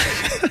fun.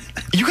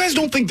 You guys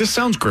don't think this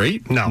sounds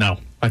great? No.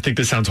 I think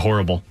this sounds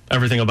horrible.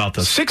 Everything about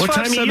this.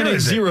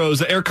 65780 is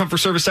the Air Comfort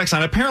Service sex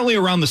line. Apparently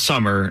around the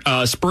summer,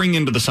 spring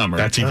into the summer.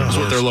 That's even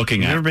what they're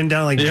looking You at. ever been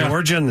down like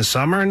Georgia in the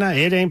summer? No,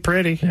 it ain't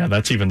pretty. Yeah,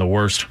 that's even the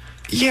worst.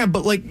 Yeah,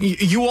 but like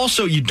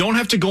you don't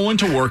have to go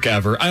into work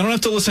ever. I don't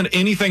have to listen to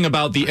anything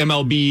about the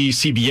MLB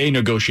CBA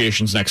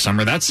negotiations next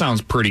summer. That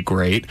sounds pretty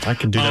great. I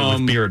can do that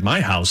with beer at my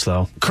house,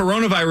 though.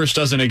 Coronavirus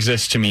doesn't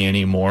exist to me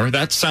anymore.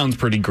 That sounds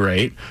pretty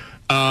great.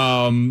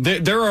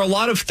 There are a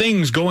lot of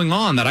things going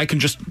on that I can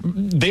just.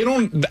 I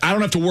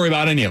don't have to worry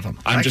about any of them.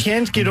 I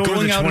can't get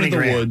over the 20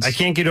 grand. I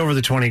can't get over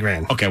the 20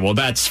 grand. Okay, well,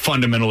 that's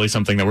fundamentally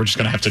something that we're just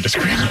going to have to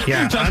disagree on.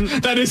 Yeah,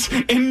 that is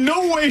in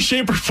no way,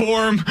 shape, or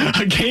form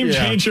a game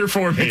changer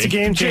for me. It's a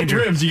game changer.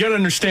 Ribs, you got to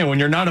understand, when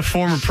you're not a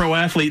former pro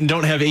athlete and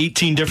don't have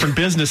 18 different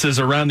businesses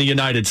around the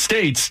United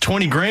States,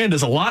 20 grand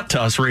is a lot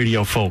to us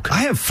radio folk.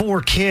 I have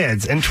 4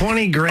 kids, and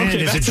 20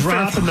 grand is a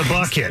drop in the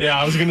bucket. Yeah,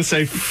 I was going to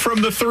say,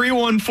 from the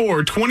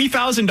 314,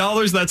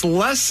 $20,000, that's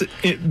less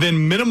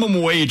than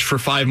minimum wage for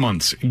 5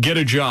 months. Get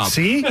a job.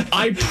 See?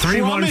 I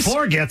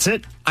 314 gets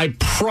it. I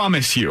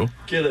promise you.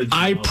 Get a job.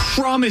 I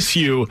promise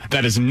you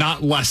that is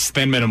not less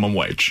than minimum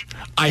wage.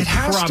 I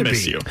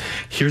promise you.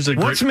 Here's a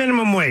What's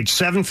minimum wage?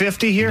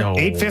 $7.50 here? No.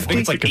 $8.50?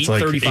 It's like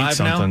 $8.35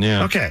 now.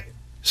 Yeah. Okay.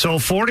 So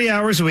 40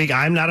 hours a week.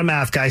 I'm not a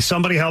math guy.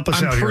 Somebody help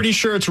us out I'm pretty here.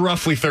 sure it's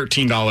roughly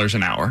 $13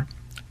 an hour.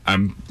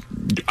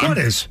 What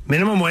is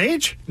minimum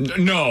wage?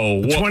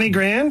 No. 20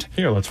 grand?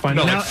 Here, let's find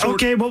No, out. Now, like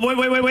okay, but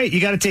wait.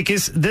 You got to take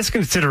this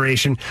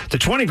consideration. The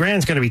 20 grand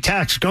is going to be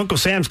taxed. Uncle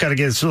Sam's got to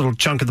get his little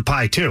chunk of the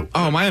pie, too.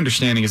 Oh, my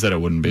understanding is that it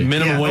wouldn't be.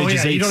 Minimum wage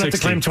is $8.60. You don't have to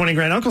claim 20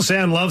 grand. Uncle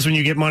Sam loves when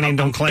you get money and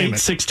don't claim it.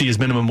 $8.60 is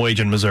minimum wage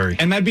in Missouri.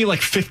 And that'd be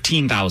like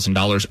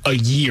 $15,000 a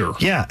year.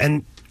 Yeah,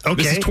 and okay.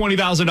 This is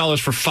 $20,000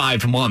 for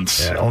 5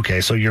 months. Yeah,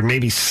 okay, so you're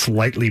maybe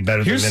slightly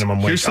better than minimum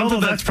wage. Here's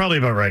something that's probably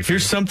about right.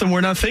 Here's something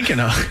we're not thinking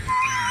of.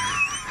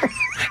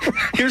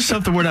 Here's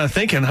something we're not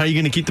thinking. How are you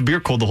going to keep the beer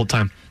cold the whole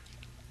time?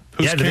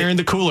 Who's carrying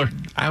the cooler?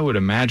 I would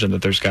imagine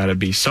that there's got to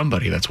be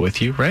somebody that's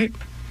with you, right?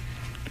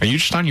 Are you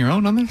just on your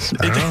own on this?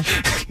 I don't know.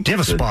 Do you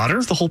have a spotter?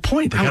 That's the whole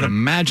point. I would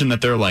imagine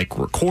that they're like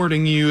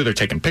recording you. They're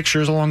taking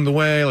pictures along the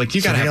way. Like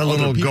you got to have a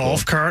little other people.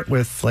 golf cart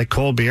with like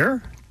cold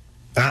beer.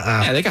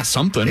 Yeah, they got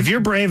something. If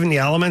you're brave in the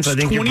elements, I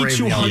think you're brave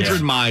in the elements.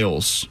 2,200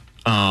 miles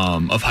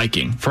of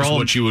hiking for all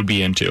what you would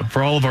be into.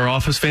 For all of our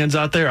Office fans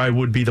out there, I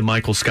would be the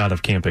Michael Scott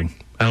of camping.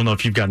 I don't know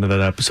if you've gotten to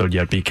that episode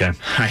yet, BK.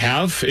 I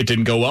have. It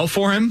didn't go well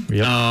for him.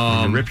 Yep.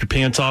 You rip your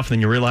pants off, and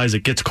then you realize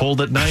it gets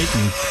cold at night,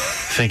 and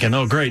thinking,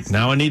 oh, great,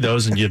 now I need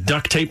those, and you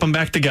duct tape them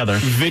back together.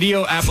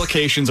 Video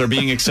applications are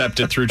being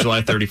accepted through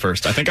July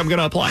 31st. I think I'm going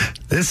to apply.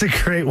 This is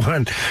a great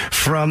one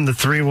from the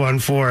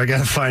 314. I got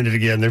to find it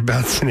again. They're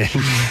bouncing in.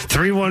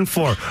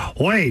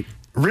 314. Wait,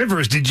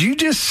 Rivers, did you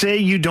just say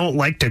you don't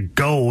like to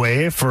go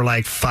away for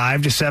like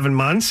 5 to 7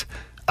 months?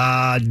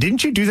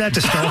 Didn't you do that to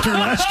Stelter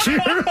last year?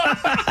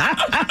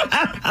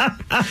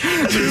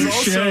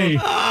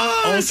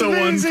 Also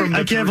one from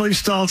I can't believe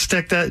Stoltz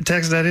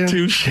text that in.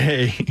 Touche.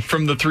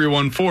 From the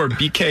 314,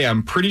 BK,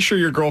 I'm pretty sure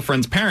your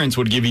girlfriend's parents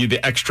would give you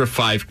the extra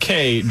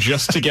 $5K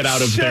just to get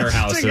out of their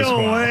house as well.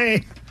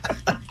 Away.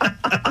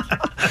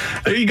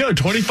 There you go,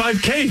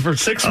 $25K for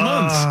 6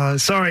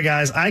 months. Sorry,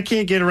 guys, I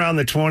can't get around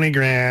the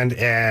 $20,000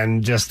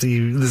 and just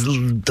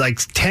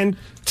the tent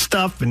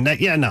stuff and that.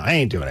 Yeah, no, I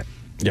ain't doing it.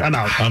 Yeah,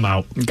 I'm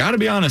out. Gotta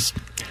be honest,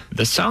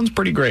 this sounds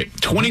pretty great.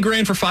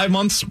 $20,000 for 5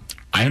 months.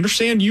 I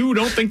understand you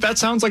don't think that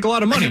sounds like a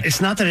lot of money.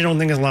 It's not that I don't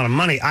think it's a lot of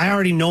money. I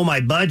already know my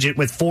budget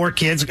with 4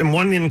 kids and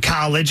one in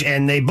college,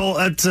 and they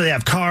both they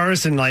have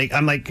cars, and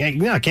I'm like, hey,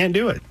 no, I can't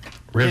do it.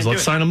 Ribs,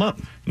 let's sign them up.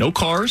 No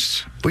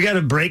cars. We got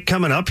a break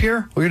coming up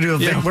here. We're gonna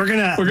do we're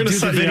gonna do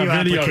the video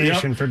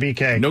application for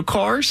BK. No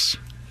cars.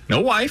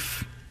 No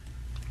wife.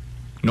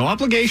 No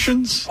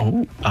obligations.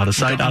 Oh, out of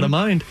sight, out of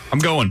mind. I'm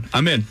going.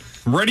 I'm in.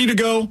 I'm ready to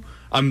go.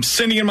 I'm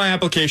sending in my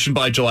application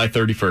by July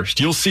 31st.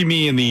 You'll see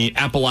me in the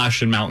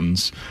Appalachian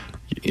Mountains.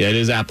 Yeah, it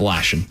is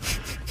Appalachian.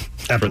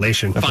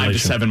 Appalachian. 5 to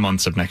 7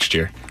 months of next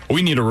year.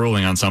 We need a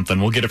ruling on something.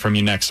 We'll get it from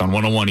you next on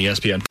 101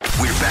 ESPN.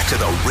 We're back to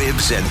the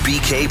Ribs and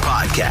BK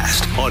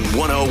podcast on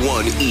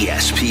 101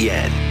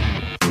 ESPN.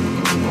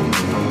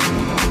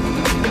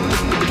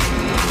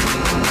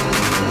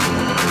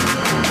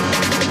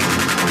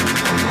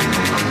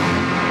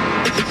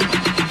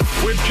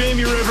 With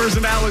Jamie Rivers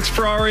and Alex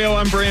Ferrario,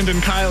 I'm Brandon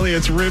Kiley.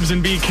 It's Ribs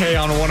and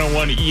BK on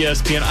 101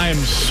 ESPN. I am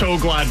so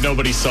glad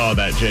nobody saw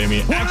that,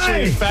 Jamie. Why?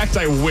 Actually, in fact,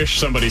 I wish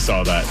somebody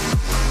saw that.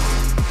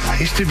 I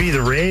used to be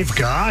the rave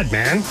god,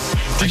 man.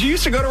 Did you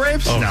used to go to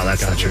raves? Oh, no,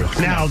 that's not true.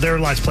 Now, there are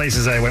lots of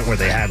places I went where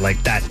they had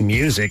that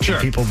music. Sure.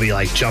 And people be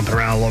jumping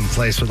around all over the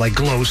place with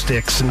glow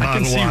sticks and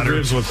bottled water. I can see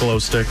ribs with glow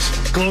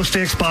sticks. Glow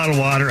sticks, bottled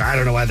water. I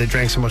don't know why they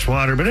drank so much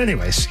water, but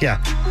anyways,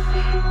 yeah.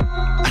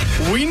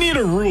 We need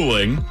a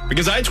ruling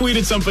because I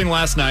tweeted something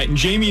last night and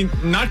Jamie,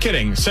 not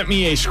kidding, sent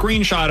me a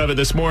screenshot of it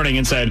this morning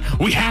and said,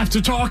 we have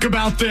to talk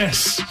about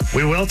this.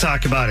 We will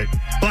talk about it.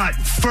 But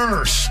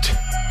first,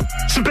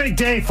 it's a big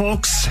day,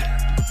 folks.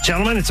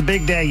 Gentlemen, it's a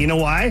big day. You know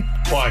why?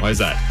 Why is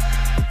that?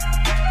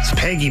 It's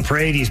Peggy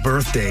Prady's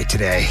birthday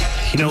today.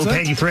 You know who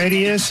Peggy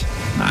Prady is?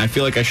 I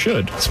feel like I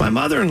should. It's my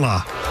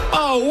mother-in-law.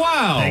 Oh,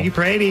 wow. Peggy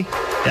Prady.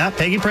 Yeah,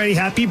 Peggy Prady.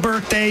 Happy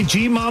birthday.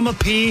 G Mama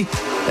P,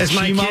 as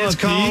my kids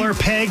call her.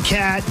 Peg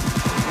Cat.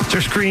 It's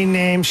her screen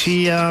name.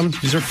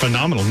 These are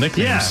phenomenal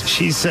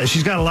nicknames. Yeah,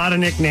 she's got a lot of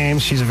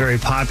nicknames. She's a very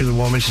popular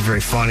woman. She's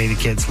very funny. The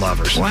kids love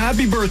her. Well,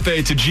 happy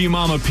birthday to G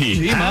Mama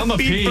P.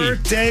 Happy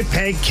birthday,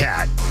 Peg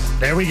Cat.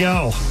 There we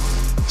go.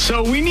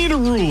 So we need a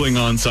ruling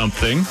on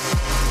something.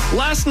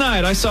 Last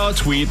night, I saw a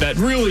tweet that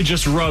really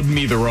just rubbed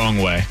me the wrong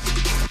way.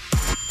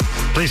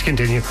 Please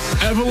continue.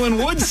 Evelyn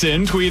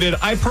Woodson tweeted,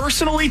 I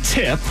personally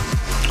tip.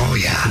 Oh,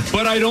 yeah.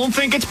 But I don't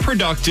think it's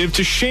productive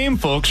to shame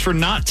folks for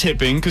not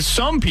tipping because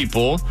some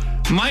people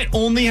might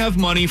only have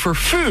money for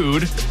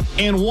food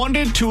and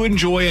wanted to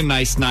enjoy a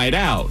nice night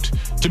out.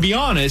 To be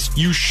honest,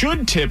 you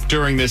should tip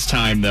during this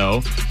time,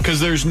 though, because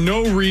there's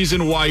no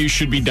reason why you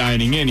should be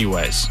dining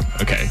anyways.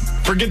 Okay,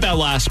 forget that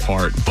last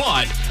part.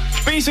 But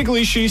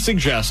basically, she's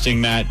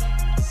suggesting that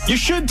you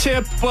should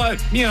tip,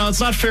 but, it's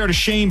not fair to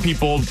shame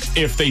people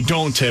if they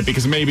don't tip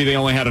because maybe they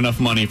only had enough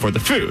money for the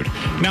food.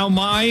 Now,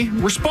 my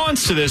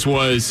response to this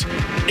was,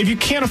 if you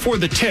can't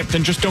afford the tip,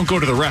 then just don't go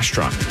to the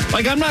restaurant.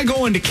 I'm not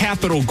going to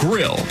Capital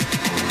Grill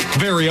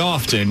very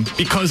often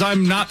because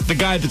I'm not the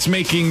guy that's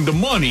making the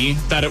money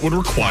that it would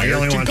require to go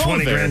there. You only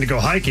want $20,000 to go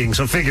hiking,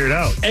 so figure it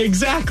out.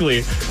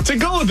 Exactly. To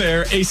go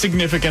there, a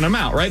significant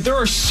amount, right? There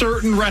are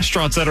certain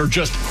restaurants that are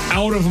just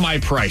out of my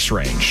price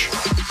range.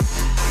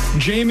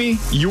 Jamie,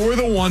 you're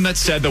the one that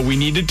said that we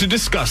needed to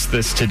discuss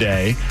this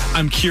today.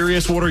 I'm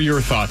curious, what are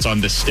your thoughts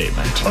on this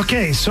statement?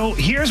 Okay, so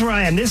here's where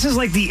I am. This is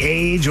the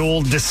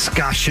age-old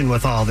discussion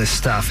with all this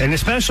stuff. And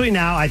especially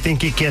now, I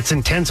think it gets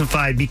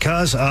intensified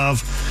because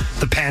of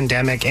the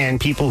pandemic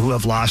and people who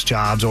have lost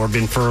jobs or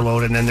been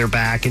furloughed and then they're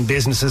back and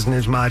business isn't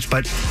as much.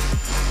 But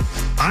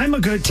I'm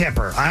a good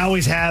tipper. I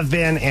always have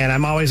been, and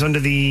I'm always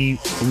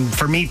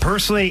for me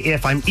personally,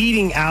 if I'm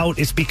eating out,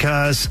 it's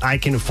because I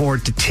can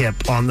afford to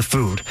tip on the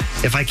food.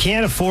 If I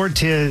can't afford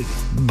to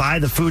buy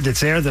the food that's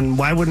there, then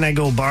why wouldn't I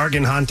go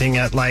bargain hunting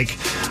at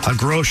a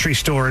grocery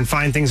store and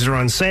find things that are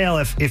on sale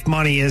if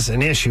money is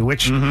an issue,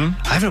 which I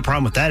have no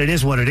problem with that. It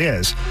is what it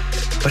is.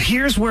 But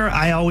here's where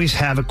I always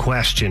have a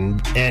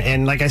question.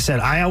 And like I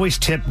said, I always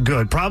tip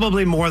good,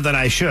 probably more than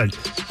I should.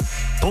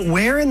 But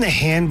where in the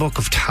handbook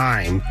of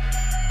time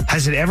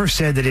has it ever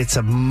said that it's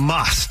a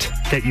must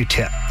that you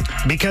tip?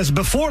 Because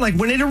before,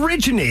 when it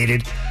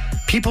originated,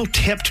 people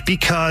tipped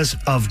because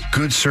of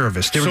good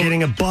service. They were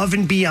getting above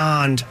and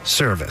beyond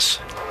service.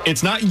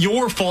 It's not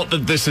your fault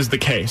that this is the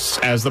case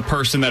as the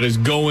person that is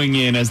going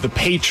in as the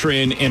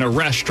patron in a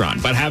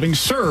restaurant. But having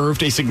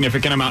served a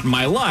significant amount in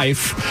my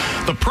life,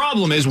 the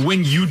problem is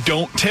when you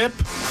don't tip,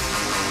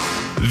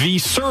 the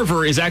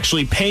server is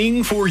actually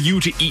paying for you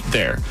to eat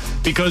there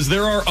because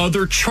there are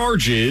other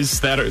charges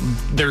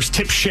there's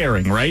tip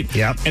sharing, right?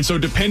 Yep. And so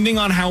depending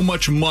on how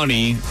much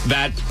money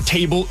that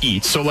table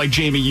eats, so like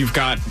Jamie, you've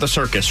got the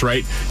circus,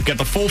 right? You've got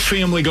the full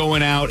family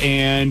going out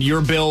and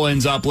your bill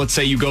ends up, let's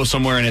say you go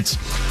somewhere and it's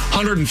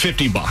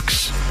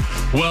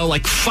 $150. Well,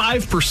 like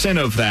 5%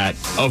 of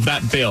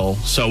that bill,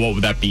 so what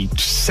would that be?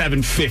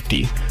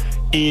 $750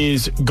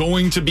 is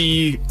going to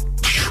be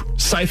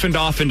siphoned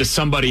off into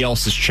somebody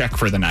else's check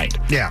for the night.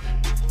 Yeah.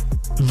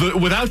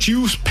 Without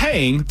you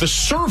paying, the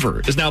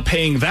server is now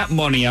paying that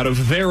money out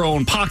of their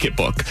own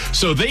pocketbook.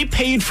 So they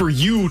paid for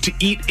you to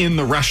eat in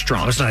the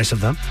restaurant. That was nice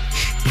of them.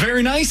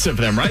 Very nice of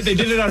them, right? They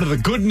did it out of the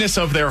goodness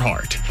of their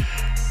heart.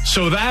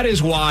 So that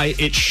is why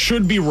it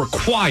should be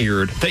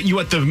required that you,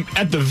 at the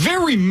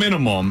very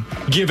minimum,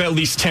 give at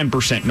least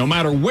 10%, no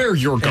matter where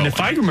you're going. And if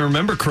I can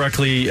remember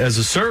correctly, as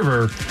a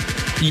server,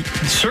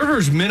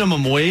 servers'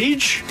 minimum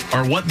wage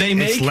or what they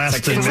make, it's less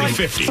than like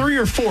 $3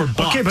 or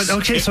 $4.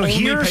 Okay, so it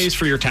only pays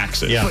for your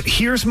taxes. Yeah. But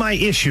here's my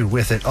issue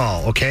with it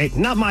all. Okay,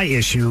 not my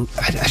issue.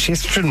 I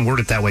shouldn't word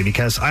it that way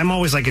because I'm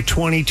always like a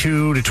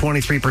 22 to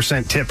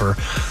 23% tipper,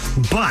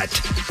 but.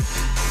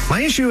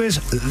 My issue is,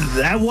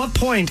 at what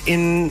point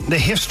in the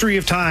history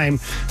of time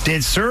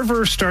did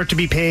servers start to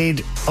be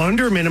paid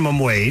under minimum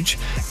wage?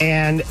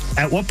 And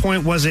at what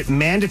point was it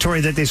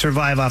mandatory that they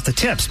survive off the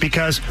tips?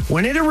 Because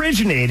when it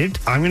originated,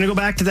 I'm going to go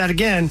back to that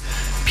again,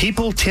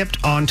 people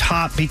tipped on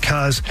top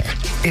because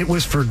it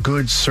was for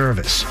good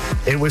service.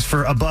 It was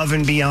for above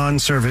and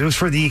beyond service. It was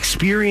for the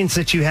experience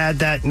that you had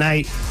that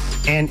night.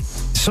 And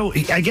so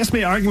I guess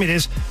my argument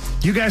is,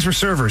 you guys were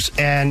servers,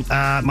 and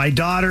my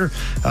daughter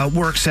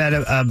works at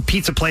a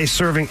pizza place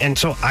serving, and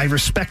so I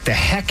respect the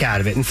heck out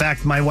of it. In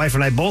fact, my wife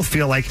and I both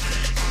feel like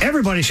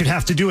everybody should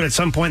have to do it at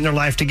some point in their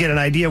life to get an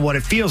idea of what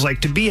it feels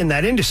like to be in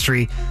that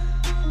industry.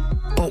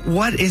 But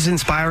what is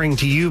inspiring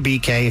to you,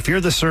 BK, if you're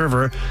the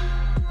server,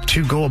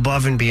 to go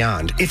above and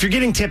beyond? If you're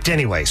getting tipped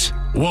anyways.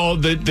 Well,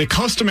 the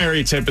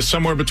customary tip is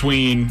somewhere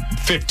between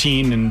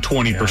 15 and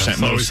 20%.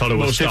 Yeah, I always thought it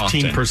was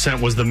 15%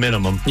 was the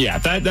minimum. Yeah,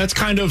 that's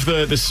kind of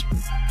this.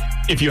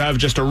 If you have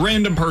just a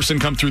random person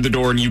come through the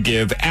door and you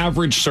give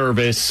average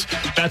service,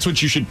 that's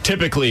what you should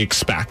typically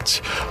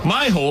expect.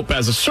 My hope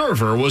as a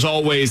server was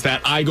always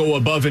that I go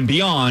above and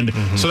beyond,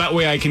 so that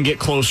way I can get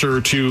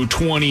closer to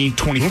 20,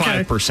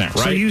 25%,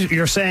 right? So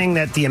you're saying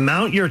that the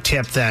amount you're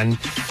tipped then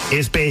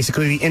is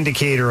basically the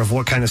indicator of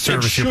what kind of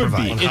service you're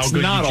providing. It's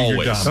not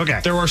always. Okay.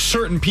 There are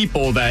certain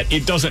people that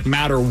it doesn't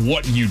matter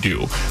what you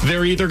do.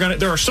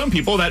 There are some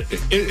people that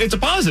it's a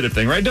positive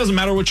thing, right? It doesn't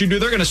matter what you do.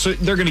 They're going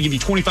to give you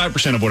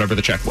 25% of whatever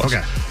the check was.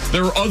 Okay.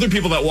 There are other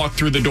people that walk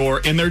through the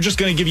door and they're just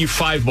going to give you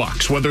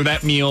 $5, whether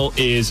that meal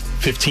is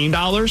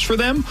 $15 for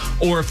them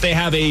or if they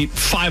have a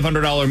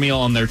 $500 meal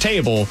on their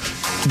table,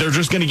 they're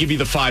just going to give you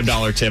the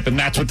 $5 tip, and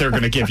that's what they're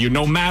going to give you,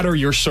 no matter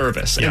your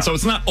service. Yeah. And so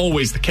it's not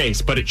always the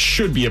case, but it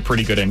should be a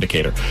pretty good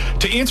indicator.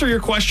 To answer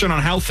your question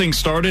on how things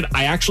started,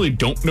 I actually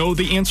don't know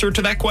the answer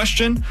to that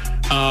question.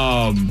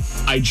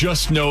 I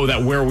just know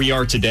that where we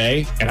are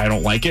today, and I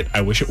don't like it,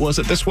 I wish it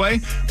wasn't this way,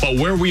 but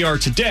where we are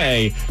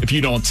today, if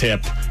you don't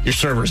tip, your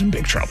server's in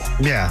big trouble.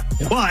 Yeah.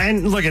 Well,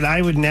 and look,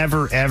 I would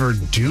never, ever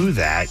do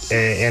that.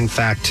 In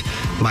fact,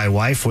 my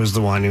wife was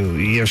the one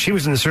who, she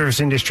was in the service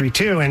industry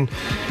too, and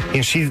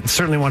she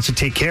certainly wants to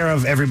take care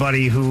of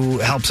everybody who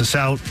helps us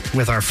out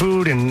with our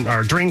food and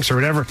our drinks or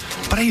whatever.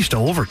 But I used to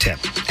overtip.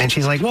 And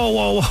she's like,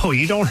 whoa,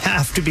 you don't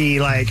have to be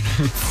like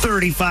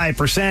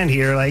 35%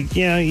 here. Like,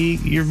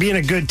 you're being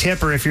a good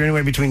tipper if you're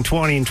anywhere between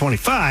 20 and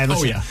 25.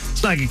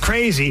 It's not get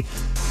crazy.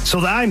 So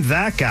I'm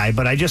that guy,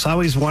 but I just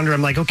always wonder,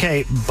 I'm like,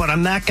 okay, but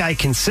I'm that guy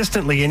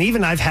consistently. And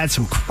even I've had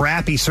some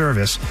crappy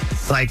service,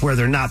 like where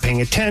they're not paying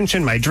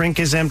attention. My drink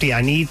is empty.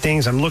 I need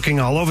things. I'm looking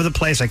all over the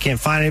place. I can't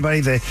find anybody.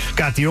 They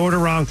got the order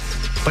wrong.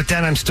 But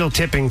then I'm still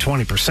tipping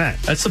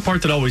 20%. That's the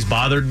part that always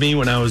bothered me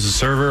when I was a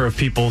server, of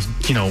people,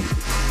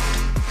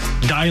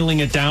 dialing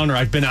it down. Or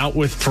I've been out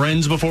with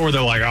friends before where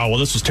they're like, oh, well,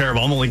 this was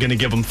terrible, I'm only going to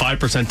give them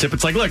 5% tip.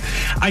 It's like, look,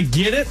 I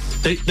get it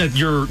that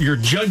you're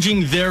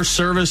judging their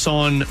service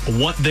on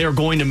what they're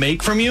going to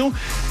make from you,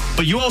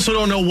 but you also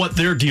don't know what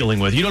they're dealing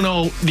with. You don't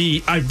know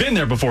I've been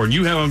there before, and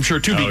you have, I'm sure,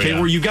 too, BK,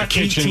 where you got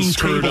 18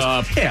 tables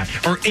up. Yeah,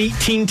 or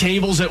 18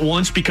 tables at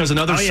once because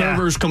another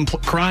server's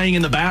crying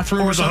in the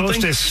bathroom or something.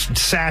 The hostess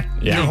sat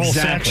your whole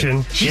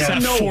section. She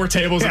sat 4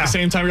 tables at the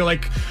same time. You're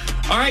like,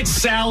 all right,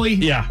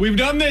 Sally, we've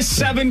done this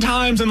 7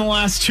 times in the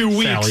last 2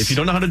 weeks. Sally, if you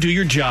don't know how to do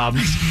your job,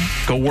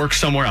 go work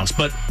somewhere else.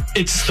 But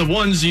it's the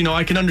ones,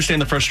 I can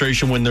understand the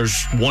frustration when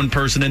there's one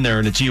person in there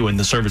and it's you and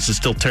the service is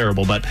still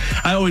terrible. But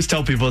I always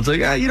tell people, it's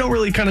like, you don't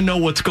really kind of to know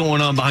what's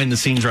going on behind the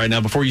scenes right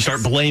now before you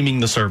start blaming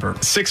the server.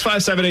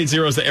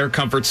 65780 is the Air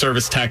Comfort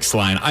Service text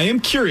line. I am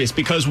curious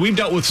because we've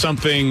dealt with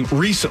something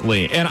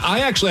recently, and I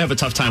actually have a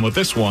tough time with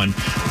this one.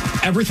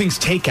 Everything's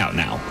takeout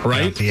now,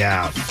 right?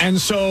 Yeah. And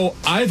so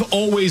I've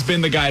always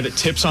been the guy that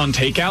tips on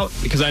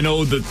takeout because I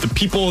know that the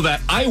people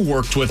that I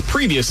worked with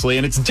previously,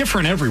 and it's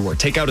different everywhere.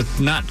 Takeout is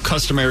not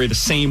customary the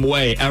same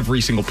way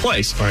every single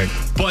place. Right.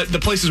 But the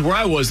places where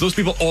I was, those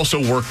people also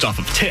worked off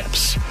of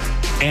tips.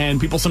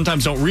 And people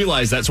sometimes don't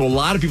realize that. So a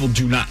lot of people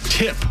do not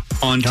tip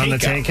on takeout. On the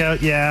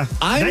takeout, yeah.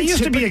 That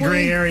used to be a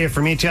gray area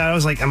for me, too. I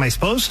was like, am I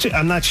supposed to?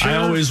 I'm not sure. I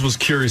always was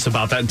curious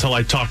about that until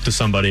I talked to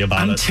somebody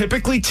about it. I'm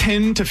typically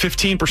 10 to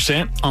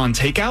 15% on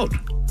takeout.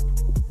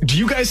 Do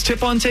you guys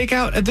tip on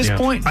takeout at this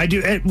point? I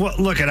do. Well,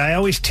 look, I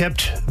always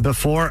tipped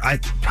before. I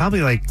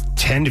probably like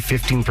 10 to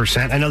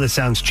 15%. I know this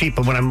sounds cheap,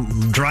 but when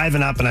I'm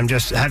driving up and I'm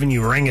just having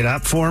you ring it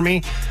up for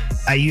me,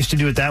 I used to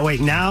do it that way.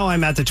 Now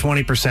I'm at the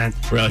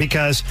 20%. Really?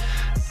 Because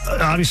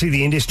obviously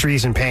the industry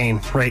is in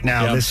pain right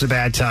now. Yep. This is a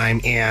bad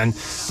time. And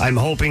I'm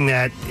hoping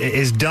that,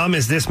 as dumb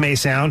as this may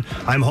sound,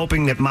 I'm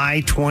hoping that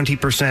my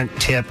 20%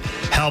 tip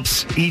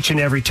helps each and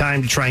every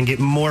time to try and get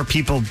more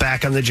people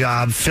back on the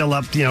job, fill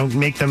up,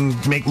 make them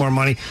make more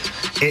money.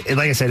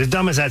 Like I said, as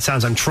dumb as that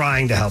sounds, I'm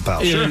trying to help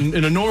out.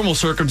 In a normal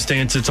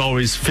circumstance, it's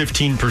always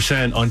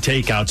 15% on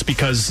takeouts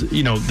because,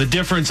 the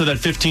difference of that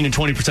 15 and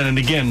 20%. And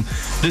again,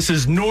 this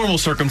is normal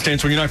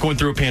circumstance when you're not going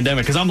through a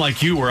pandemic. Because I'm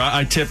like you, where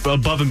I tip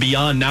above and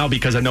beyond now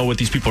because I know what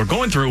these people are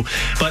going through.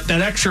 But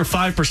that extra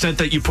 5%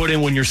 that you put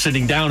in when you're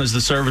sitting down is the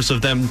service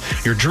of them,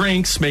 your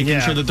drinks, making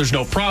sure that there's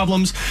no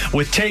problems.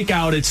 With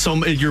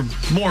takeout, you're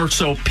more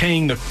so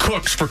paying the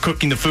cooks for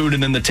cooking the food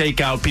and then the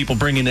takeout people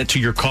bringing it to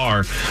your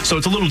car. So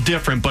it's a little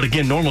different. But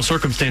again, normal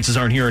circumstances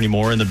aren't here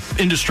anymore, and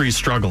the industry is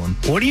struggling.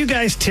 What do you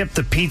guys tip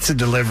the pizza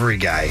delivery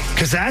guy?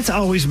 Because that's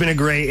always been a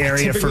gray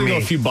area for me. Go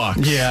a few bucks.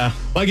 Yeah.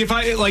 Like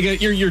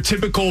if your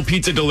typical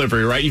pizza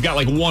delivery, right? You've got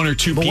like one or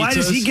two pizzas. But why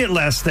does he get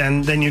less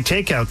than your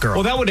takeout girl?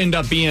 Well, that would end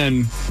up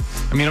being,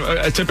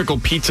 a typical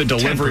pizza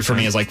delivery 10%. For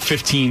me is like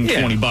 15,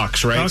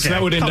 $20, right? Okay. So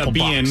that would end up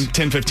being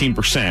 10,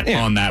 15%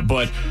 on that.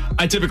 But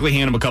I typically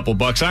hand them a couple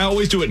bucks. I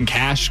always do it in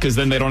cash because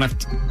then they don't have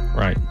to.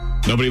 Right.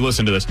 Nobody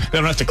listened to this. They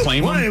don't have to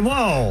claim them.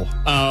 Whoa.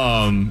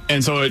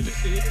 And so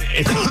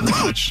it's not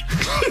much.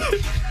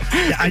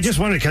 I just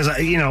wondered because,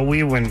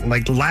 we went,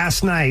 like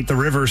last night, the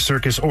Rivers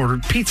Circus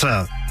ordered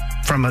pizza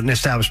from an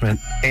establishment.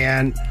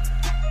 And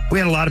we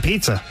had a lot of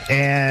pizza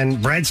and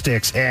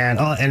breadsticks.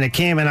 And it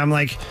came and I'm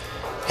like,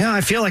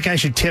 I feel like I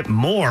should tip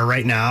more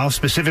right now,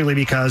 specifically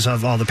because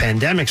of all the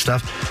pandemic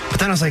stuff. But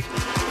then I was like,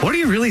 what are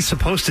you really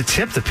supposed to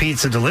tip the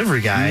pizza delivery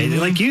guy? Mm-hmm.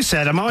 Like you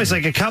said, I'm always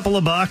like a couple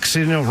of bucks,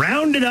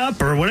 round it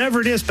up or whatever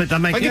it is. But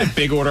I'm like, if I get a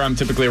big order, I'm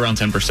typically around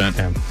 10%.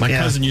 Yeah. My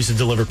cousin used to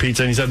deliver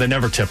pizza, and he said they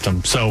never tipped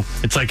him. So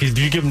it's like, if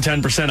you give him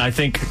 10%, I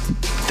think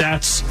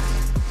that's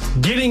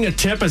getting a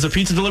tip as a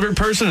pizza delivery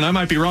person, and I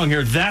might be wrong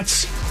here,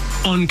 that's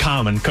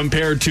uncommon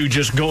compared to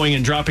just going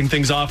and dropping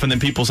things off and then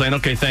people saying,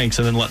 okay, thanks,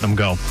 and then letting them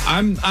go.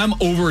 I'm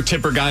over a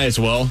tipper guy as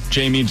well,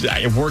 Jamie.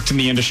 I worked in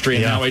the industry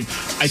and now I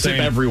tip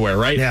everywhere,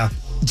 right? Yeah.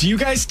 Do you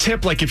guys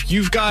tip, like, if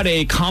you've got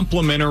a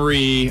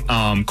complimentary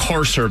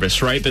car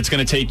service, right, that's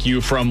going to take you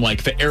from,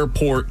 like, the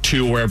airport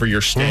to wherever you're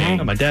staying?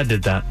 Mm-hmm. My dad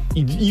did that.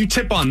 You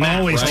tip on that,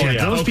 always right?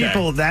 tip. Those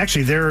people,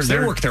 actually, they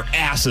work their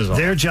asses off.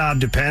 Their job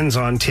depends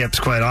on tips,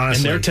 quite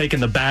honestly. And they're taking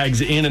the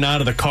bags in and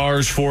out of the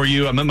cars for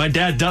you. My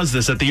dad does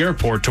this at the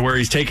airport to where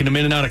he's taking them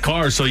in and out of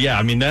cars. So,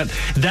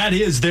 that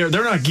is, they're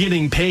not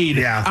getting paid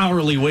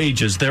hourly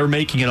wages. They're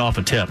making it off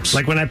of tips.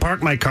 Like when I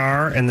park my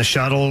car and the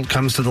shuttle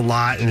comes to the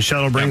lot and the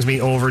shuttle brings me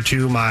over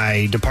to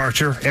my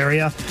departure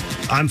area,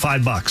 I'm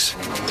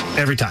 $5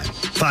 every time.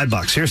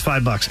 $5. Here's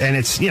 $5. And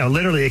it's,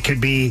 literally it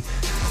could be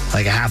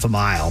like a half a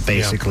mile,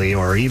 basically,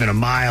 or even a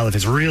mile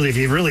if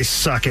you really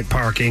suck at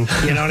parking.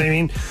 You know what I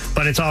mean?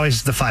 But it's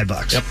always the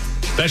 $5. Yep.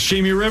 That's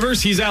Jamie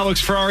Rivers. He's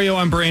Alex Ferrario.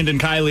 I'm Brandon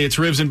Kiley. It's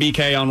Rivs and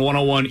BK on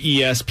 101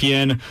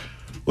 ESPN.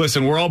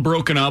 Listen, we're all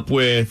broken up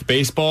with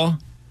baseball,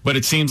 but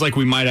it seems like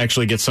we might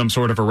actually get some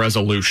sort of a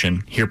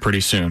resolution here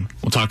pretty soon.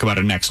 We'll talk about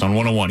it next on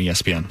 101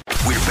 ESPN.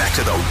 We're back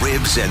to the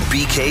Ribs and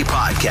BK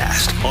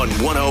podcast on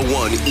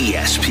 101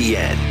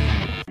 ESPN.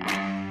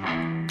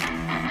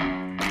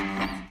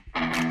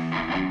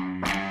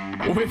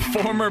 With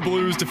former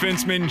Blues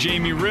defenseman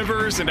Jamie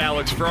Rivers and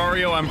Alex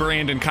Ferrario, I'm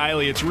Brandon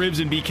Kiley. It's Ribs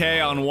and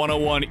BK on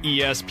 101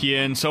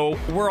 ESPN. So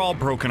we're all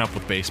broken up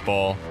with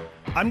baseball.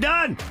 I'm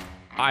done.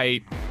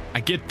 I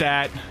get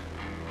that.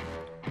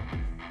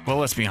 Well,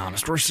 let's be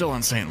honest. We're still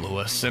in St.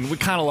 Louis, and we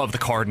kind of love the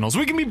Cardinals.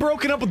 We can be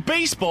broken up with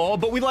baseball,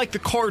 but we like the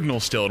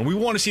Cardinals still, and we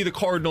want to see the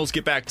Cardinals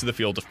get back to the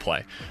field of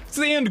play. It's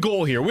the end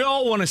goal here. We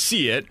all want to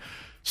see it.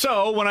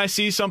 So when I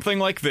see something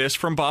like this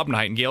from Bob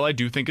Nightingale, I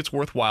do think it's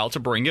worthwhile to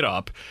bring it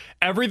up.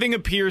 Everything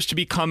appears to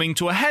be coming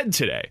to a head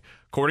today.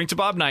 According to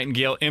Bob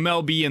Nightingale,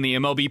 MLB and the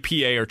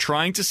MLBPA are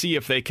trying to see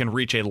if they can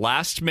reach a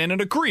last-minute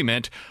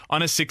agreement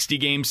on a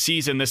 60-game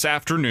season this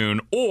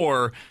afternoon,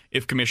 or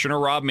if Commissioner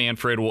Rob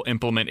Manfred will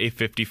implement a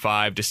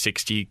 55 to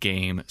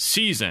 60-game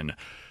season.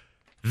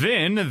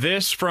 Then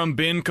this from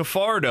Ben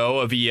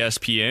Cafardo of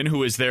ESPN,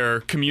 who is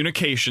their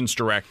communications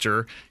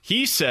director.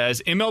 He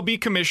says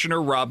MLB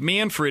Commissioner Rob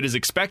Manfred is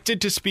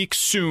expected to speak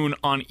soon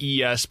on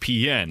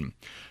ESPN.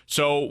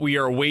 So we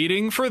are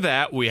waiting for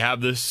that. We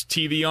have this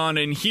TV on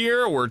in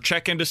here. We're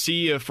checking to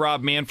see if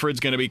Rob Manfred's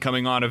going to be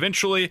coming on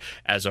eventually.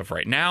 As of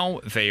right now,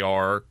 they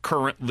are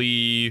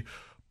currently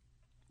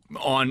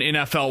on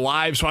NFL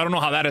Live, so I don't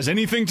know how that has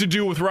anything to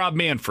do with Rob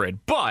Manfred.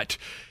 But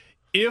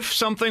if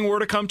something were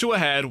to come to a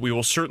head, we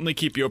will certainly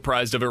keep you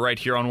apprised of it right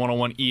here on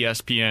 101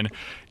 ESPN.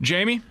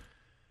 Jamie,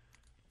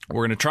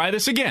 we're going to try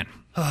this again.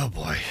 Oh,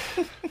 boy.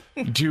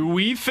 Do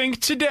we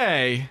think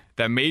today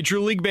that Major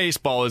League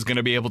Baseball is going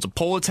to be able to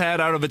pull its head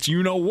out of its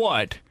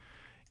you-know-what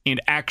and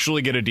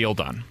actually get a deal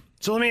done?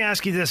 So let me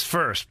ask you this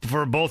first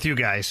for both you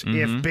guys.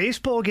 If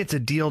baseball gets a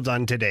deal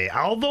done today,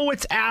 although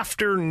it's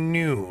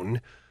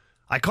afternoon,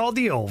 I called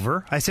the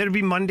over. I said it'd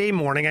be Monday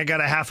morning. I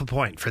got a half a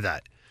point for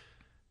that.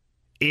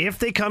 If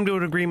they come to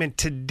an agreement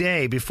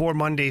today before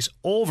Monday's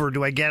over,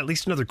 do I get at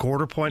least another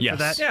quarter point for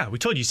that? Yeah, we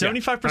told you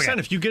 75%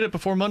 if you get it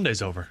before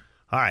Monday's over.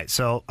 All right,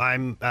 so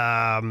I'm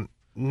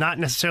not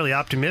necessarily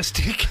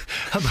optimistic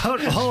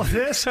about all of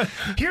this.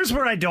 Here's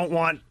where I don't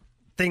want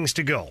things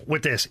to go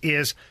with this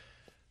is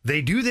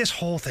they do this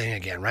whole thing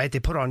again, right? They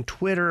put on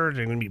Twitter,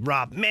 they're going to be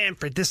Rob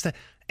Manfred, this, that,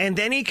 and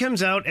then he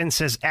comes out and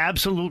says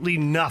absolutely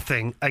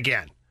nothing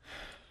again.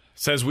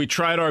 Says we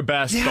tried our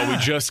best, but we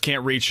just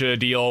can't reach a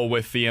deal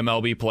with the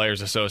MLB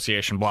Players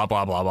Association, blah,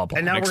 blah, blah, blah, blah.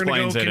 And now we're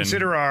going to go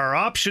consider our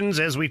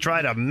options as we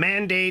try to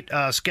mandate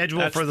a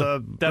schedule for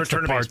the That's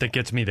return the part of baseball. that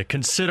gets me, to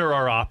consider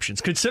our options.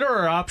 Consider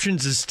our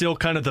options is still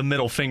kind of the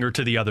middle finger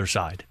to the other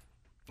side.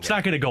 It's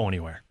not going to go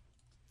anywhere.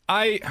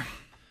 I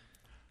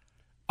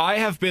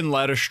have been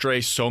led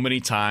astray so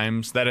many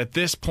times that at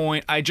this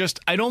point, I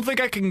don't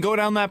think I can go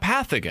down that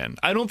path again.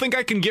 I don't think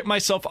I can get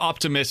myself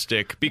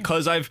optimistic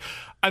because I've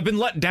been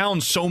let down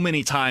so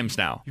many times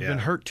now. You've been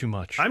hurt too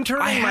much. I'm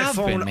turning my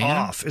phone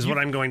off is what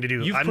I'm going to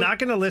do. I'm not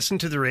going to listen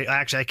to the radio.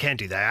 Actually, I can't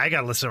do that. I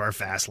got to listen to our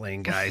Fast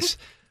Lane guys.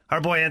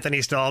 Our boy Anthony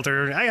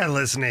Stalter, I got to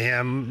listen to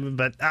him,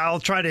 but I'll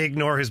try to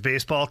ignore his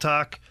baseball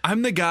talk.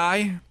 I'm the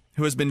guy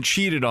who has been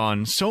cheated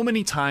on so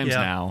many times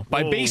now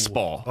by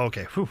baseball.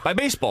 Okay. Whew. By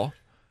baseball.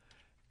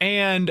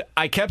 And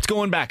I kept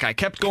going back.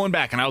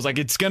 And I was like,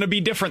 it's going to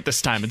be different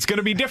this time. It's going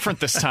to be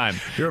different this time.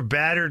 You're a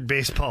battered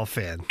baseball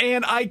fan.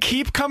 And I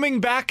keep coming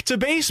back to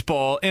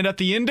baseball. And at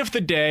the end of the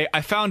day,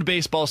 I found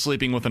baseball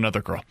sleeping with another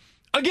girl.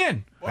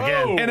 Again.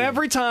 And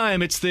every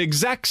time, it's the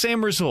exact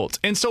same result.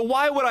 And so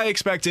why would I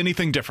expect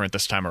anything different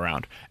this time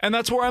around? And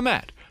that's where I'm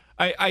at.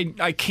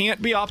 I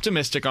can't be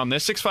optimistic on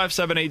this.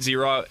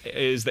 65780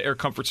 is the Air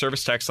Comfort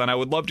Service text line. I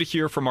would love to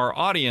hear from our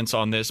audience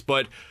on this,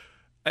 but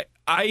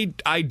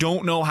I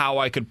don't know how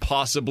I could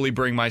possibly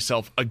bring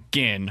myself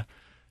again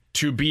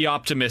to be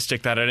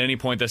optimistic that at any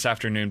point this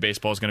afternoon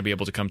baseball is going to be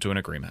able to come to an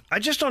agreement. I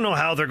just don't know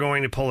how they're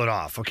going to pull it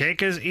off, okay?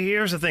 Because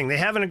here's the thing. They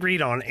haven't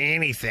agreed on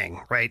anything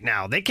right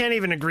now. They can't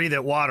even agree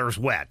that water's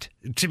wet,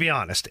 to be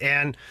honest.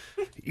 And,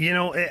 you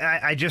know,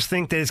 I just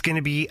think that it's going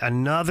to be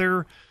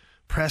another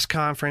press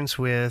conference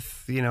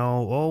with, you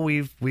know,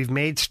 we've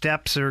made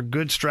steps or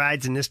good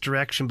strides in this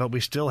direction, but we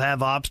still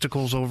have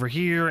obstacles over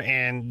here,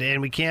 and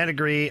we can't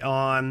agree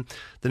on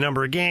the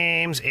number of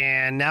games,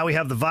 and now we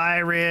have the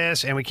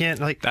virus, and we can't,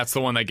 like... That's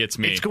the one that gets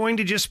me. It's going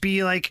to just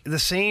be like the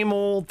same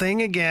old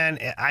thing again.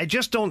 I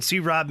just don't see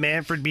Rob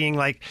Manfred being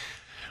like,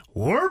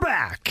 we're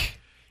back.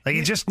 Like,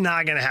 it's just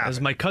not going to happen.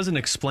 As my cousin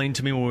explained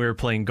to me when we were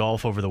playing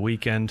golf over the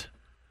weekend,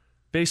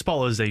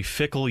 baseball is a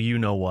fickle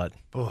you-know-what.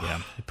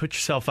 Yeah. You put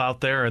yourself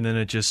out there, and then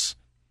it just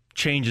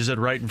changes it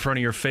right in front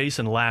of your face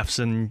and laughs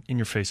in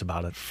your face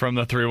about it. From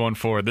the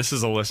 314, this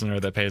is a listener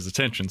that pays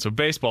attention. So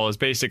baseball is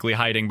basically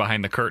hiding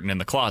behind the curtain in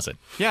the closet.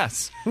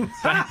 Yes,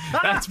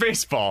 that's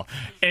baseball.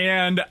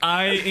 And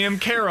I am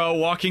Kara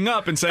walking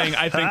up and saying,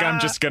 I think I'm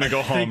just going to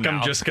go home now.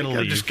 I'm just going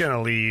to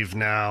leave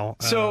now.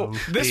 So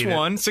this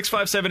one,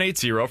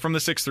 65780 from the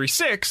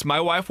 636,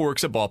 my wife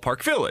works at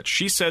Ballpark Village.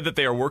 She said that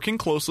they are working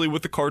closely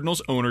with the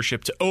Cardinals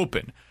ownership to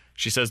open.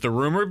 She says the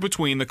rumor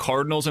between the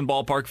Cardinals and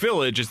Ballpark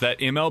Village is that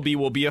MLB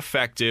will be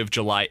effective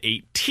July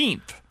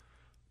 18th.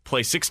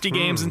 Play 60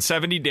 games in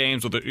 70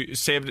 days with a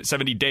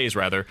 70 days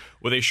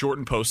with a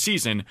shortened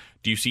postseason.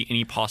 Do you see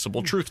any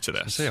possible truth to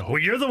this? Well,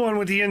 you're the one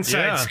with the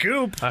inside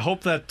scoop. I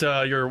hope that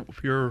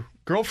your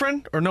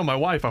girlfriend, or no, my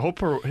wife. I hope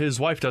his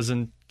wife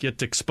doesn't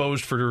get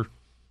exposed for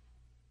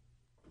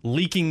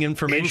leaking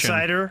information.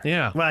 Insider?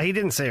 Yeah. Well, he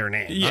didn't say her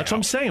name. Yeah. That's what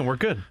I'm saying. We're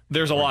good.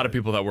 There's a lot of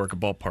people that work at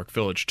Ballpark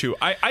Village, too.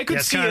 I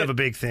could see it's kind of a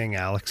big thing,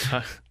 Alex.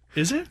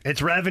 Is it?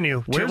 It's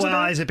revenue. Where's it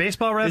at? Is it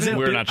baseball revenue?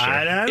 We're not sure.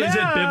 I don't know. Is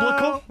it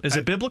biblical? Is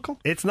it biblical?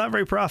 It's not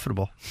very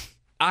profitable.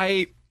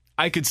 I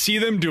could see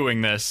them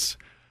doing this,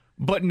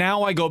 but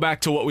now I go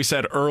back to what we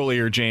said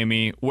earlier,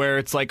 Jamie, where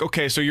it's like,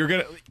 okay, so you're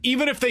going to,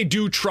 even if they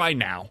do try,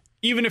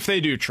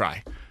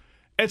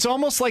 it's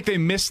almost like they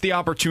missed the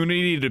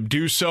opportunity to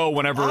do so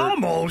whenever.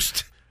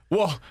 Almost.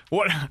 Well,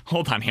 what?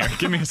 Hold on here.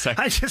 Give me a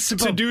second. I just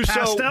to do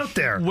passed so out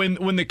there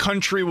when the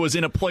country was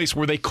in a place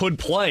where they could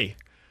play.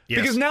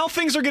 Yes. Because now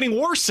things are getting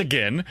worse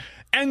again.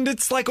 And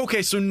it's like,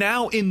 okay, so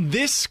now in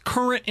this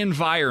current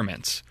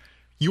environment,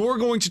 you're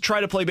going to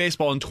try to play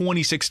baseball in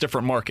 26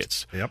 different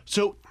markets. Yep.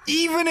 So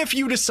even if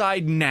you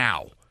decide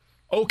now,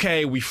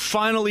 okay, we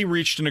finally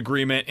reached an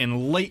agreement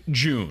in late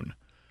June.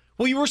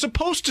 Well, you were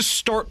supposed to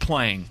start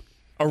playing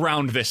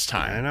around this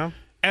time. I know.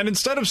 And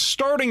instead of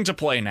starting to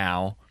play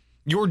now,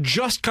 you're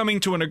just coming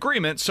to an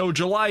agreement. So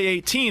July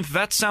 18th,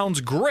 that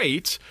sounds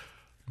great,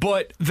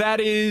 but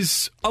that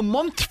is a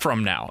month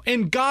from now.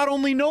 And God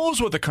only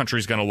knows what the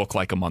country's going to look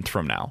like a month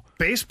from now.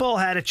 Baseball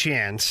had a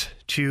chance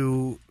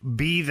to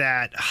be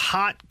that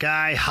hot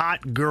guy,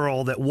 hot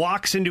girl that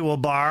walks into a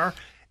bar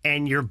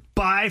and you're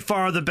by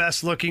far the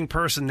best looking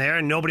person there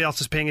and nobody else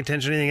is paying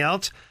attention to anything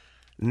else.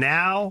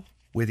 Now,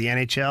 with the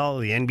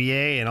NHL, the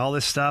NBA, and all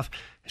this stuff,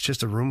 it's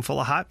just a room full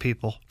of hot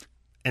people.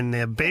 And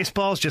the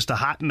baseball is just a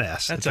hot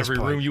mess. That's every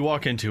room you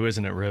walk into,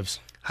 isn't it, Rivs?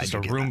 Just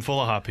a room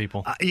full of hot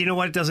people. You know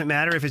what? It doesn't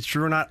matter if it's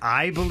true or not.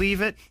 I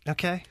believe it.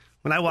 Okay.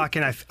 When I walk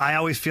in, I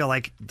always feel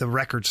like the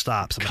record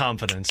stops.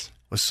 Confidence.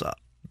 What's up?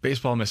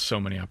 Baseball missed so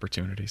many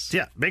opportunities.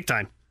 Yeah, big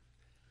time.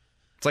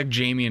 It's like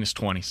Jamie in his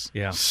 20s.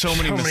 Yeah. So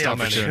many missed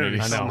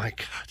opportunities. I know. Oh, my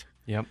God.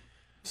 Yep.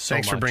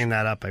 Thanks for bringing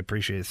that up. I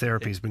appreciate it.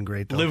 Therapy's been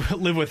great, though.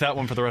 Live with that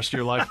one for the rest of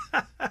your life.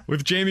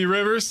 With Jamie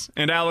Rivers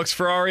and Alex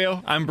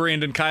Ferrario, I'm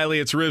Brandon Kiley.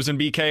 It's Rivs and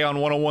BK on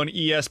 101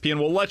 ESPN.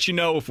 We'll let you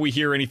know if we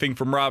hear anything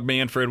from Rob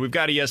Manfred. We've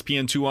got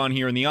ESPN2 on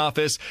here in the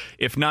office.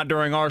 If not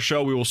during our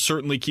show, we will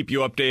certainly keep you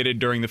updated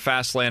during the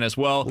Fast Lane as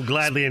well. We'll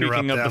gladly interrupt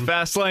Speaking of them. the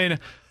Fast Lane,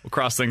 we'll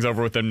cross things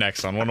over with them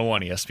next on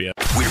 101 ESPN.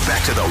 We're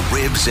back to the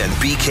Ribs and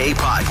BK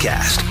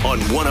podcast on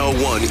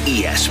 101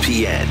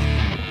 ESPN.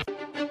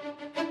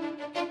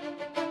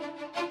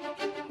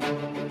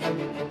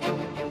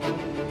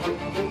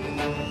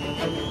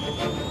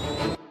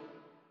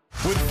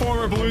 With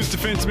former Blues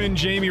defenseman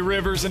Jamie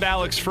Rivers and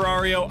Alex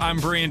Ferrario, I'm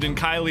Brandon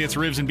Kiley. It's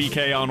Rivs and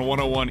BK on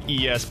 101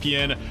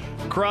 ESPN.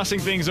 Crossing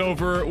things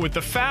over with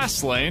the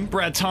Fast Lane,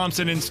 Brad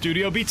Thompson in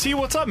studio. BT,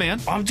 what's up,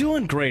 man? I'm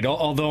doing great,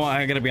 although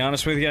I got to be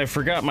honest with you, I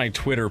forgot my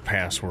Twitter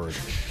password.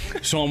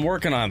 So I'm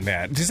working on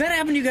that. Does that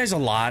happen to you guys a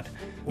lot?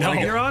 Well,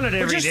 you're on it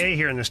every day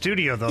here in the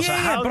studio, though. Yeah, so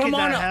how but could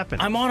that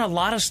happen? I'm on a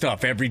lot of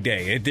stuff every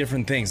day at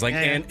different things.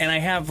 And I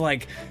have,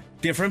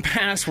 different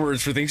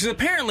passwords for things. 'Cause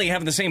apparently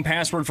having the same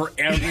password for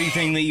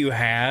everything that you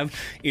have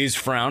is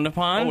frowned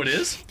upon. Oh, it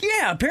is?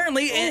 Yeah,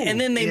 apparently.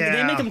 And then they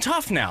make them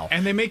tough now.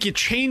 And they make you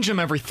change them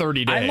every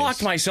 30 days. I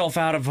locked myself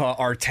out of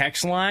our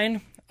text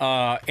line.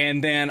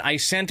 And then I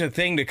sent a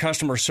thing to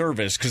customer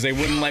service because they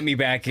wouldn't let me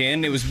back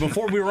in. It was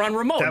before we were on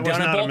remote That was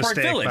down not at a Ballpark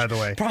mistake, Village. by the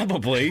way.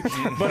 Probably.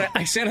 But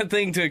I sent a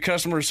thing to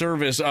customer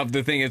service of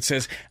the thing. It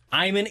says,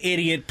 "I'm an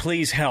idiot,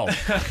 please help."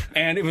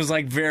 And it was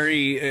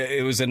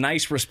it was a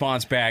nice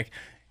response back.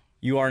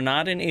 "You are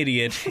not an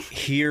idiot.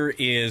 Here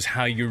is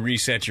how you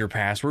reset your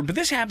password." But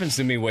this happens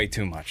to me way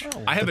too much.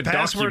 I have a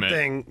password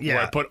document thing,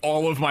 where I put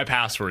all of my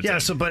passwords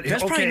in. But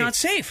that's probably not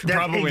safe.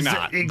 Probably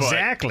not.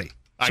 Exactly.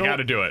 I got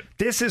to do it.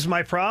 This is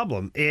my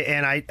problem,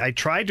 and I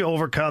tried to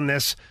overcome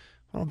this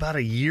about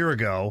a year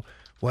ago.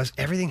 Was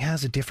everything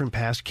has a different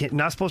password?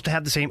 Not supposed to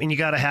have the same, and you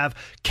got to have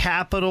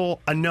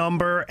capital, a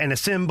number, and a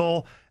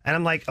symbol. And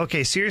I'm like,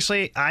 okay,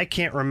 seriously, I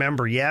can't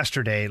remember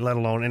yesterday, let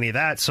alone any of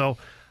that. So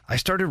I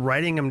started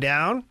writing them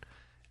down,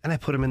 and I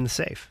put them in the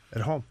safe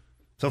at home.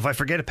 So if I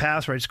forget a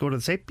password, I just go to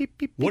the safe. Beep,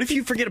 beep, What beep, if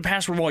you forget a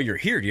password while you're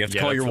here? Do you have to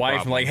call your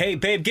wife and "Hey,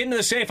 babe, get into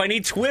the safe. I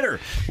need Twitter.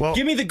 Well,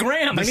 give me the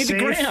gram. I need the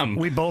gram."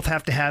 We both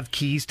have to have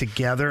keys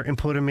together and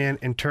put them in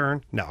and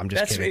turn. No, I'm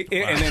just kidding.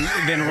 And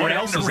then What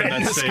else is in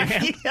that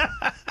safe?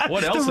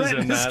 What else is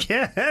in that?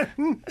 I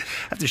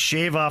have to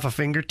shave off a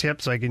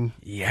fingertip so I can.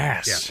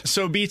 Yes. Yeah.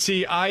 So,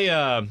 BT,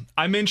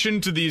 I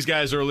mentioned to these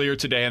guys earlier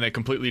today, and they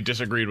completely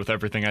disagreed with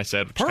everything I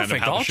said, which is kind of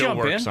Perfect. how I'll the show jump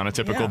works in. on a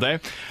typical day.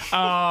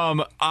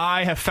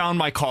 I have found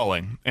my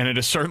calling, and it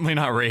is certainly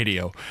not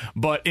radio,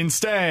 but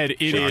instead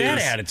it is that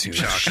attitude.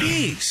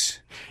 Jeez.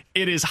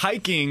 It is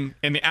hiking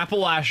in the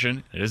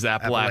Appalachian. It is the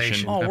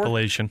Appalachian.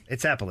 Appalachian.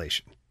 It's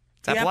Appalachian.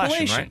 It's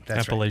Appalachian, right?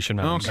 That's Appalachian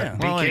right. Mountains.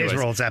 Okay. BK's anyways,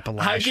 rolls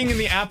Appalachian. hiking in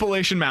the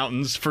Appalachian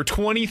Mountains for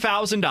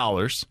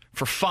 $20,000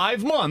 for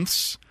 5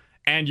 months,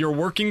 and you're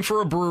working for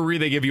a brewery.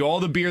 They give you all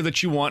the beer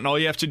that you want, and all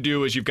you have to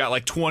do is you've got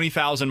like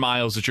 20,000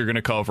 miles that you're going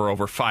to cover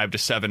over 5 to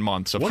 7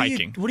 months of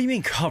hiking. What do you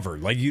mean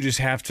covered? You just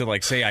have to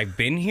say I've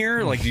been here?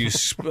 Do you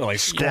scroll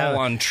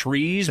on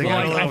trees? They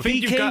got a I little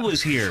think BK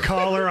was here.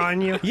 Collar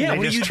on you. Yeah, They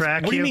what just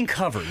track what do you mean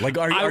covered?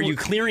 Are you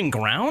clearing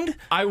ground?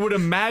 I would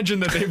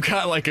imagine that they've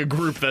got like a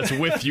group that's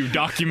with you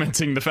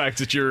documenting the fact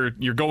that you're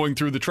going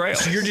through the trail.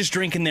 So you're just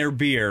drinking their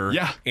beer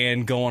Yeah.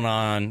 and going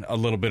on a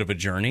little bit of a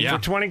journey. Yeah.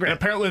 For 20 grand.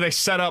 And apparently they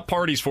set up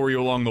parties for you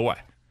along the way.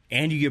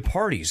 And you get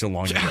parties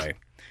along the way.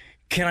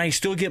 Can I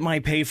still get my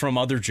pay from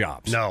other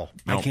jobs? No.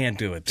 I can't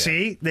do it then.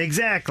 See?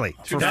 Exactly.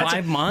 For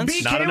 5 months?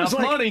 BK Not enough was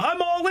like, money.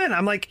 I'm all in.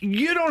 I'm like,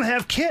 you don't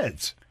have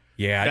kids.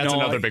 Yeah, That's no,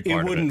 another big part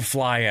it of wouldn't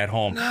fly at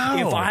home.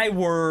 No. If I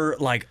were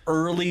like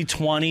early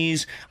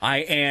 20s,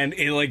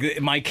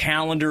 my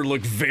calendar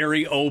looked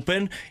very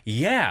open.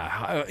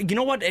 Yeah, you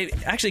know what?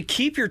 Actually,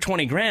 keep your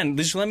 20 grand.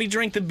 Just let me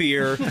drink the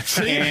beer,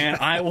 and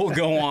I will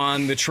go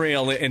on the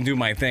trail and do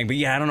my thing. But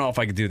yeah, I don't know if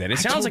I could do that. It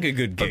sounds like a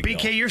good gig. But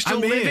BK, though. you're still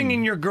living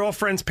in your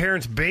girlfriend's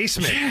parents'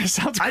 basement. Yeah,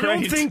 sounds I don't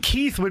great. think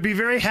Keith would be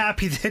very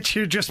happy that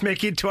you're just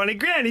making 20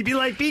 grand. He'd be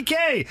like,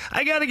 BK,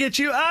 I got to get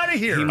you out of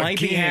here. He might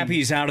be Again. happy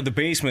he's out of the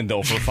basement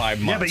though for 5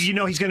 months. Yeah, but you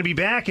know he's going to be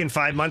back in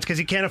 5 months because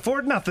he can't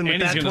afford nothing with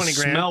And that he's 20 going to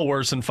grand. smell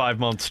worse in 5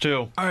 months,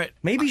 too. All right.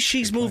 Maybe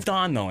she's moved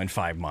on though in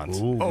 5 months.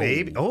 Ooh,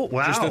 maybe. Oh,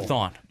 wow. Just a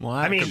thought. Well,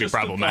 I mean, could be just a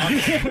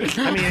problematic.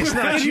 I mean, it's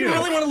not Do you you.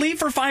 really want to leave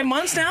for 5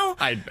 months now?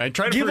 I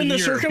tried Given for a the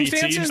year,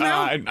 circumstances BT.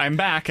 now? I'm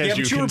back, as Yeah,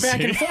 you but you can were back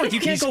see. and forth. You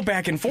can't go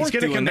back and forth He's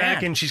going to doing come back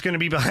that. and she's going to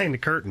be behind the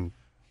curtain.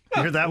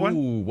 You heard that one?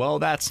 Ooh, well,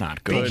 that's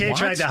not good. BK What?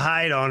 tried to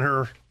hide on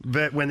her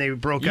but when they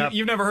broke up.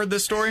 You've never heard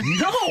this story?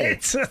 No.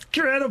 It's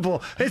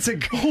incredible. It's a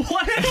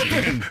What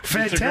happened?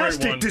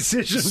 fantastic one.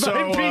 decision So,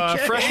 by BK.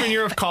 freshman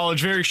year of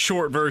college, very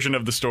short version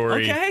of the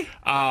story. Okay.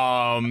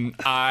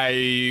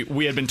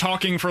 We had been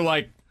talking for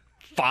like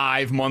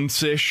 5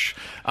 months ish,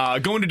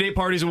 going to date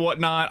parties and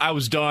whatnot. I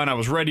was done. I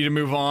was ready to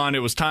move on. It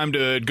was time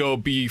to go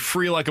be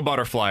free like a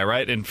butterfly,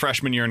 right? In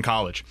freshman year in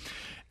college.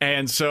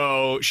 And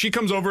so she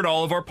comes over to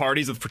all of our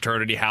parties at the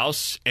fraternity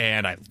house,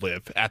 and I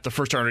live at the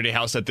fraternity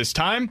house at this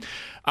time.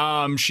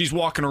 She's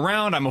walking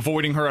around. I'm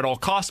avoiding her at all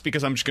costs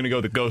because I'm just going to go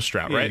the ghost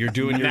route, right? You're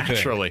doing your thing.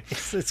 naturally.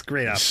 It's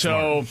great out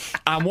So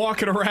I'm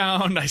walking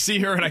around, I see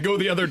her, and I go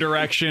the other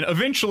direction.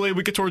 Eventually,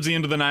 we get towards the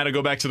end of the night, I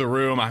go back to the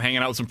room, I'm hanging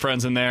out with some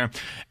friends in there,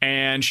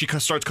 and she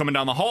starts coming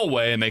down the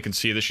hallway, and they can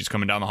see that she's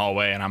coming down the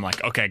hallway, and I'm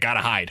like, okay,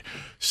 gotta hide.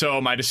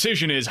 So my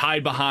decision is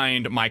hide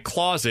behind my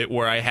closet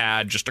where I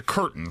had just a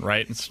curtain,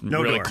 right? It's a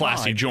really door.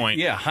 classy joint.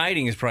 Yeah,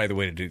 hiding is probably the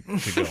way to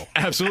go.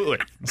 Absolutely.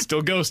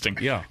 Still ghosting.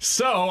 Yeah.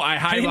 So I I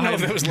hide didn't know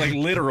behind if it was like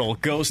literal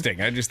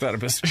ghosting. I just thought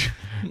it was.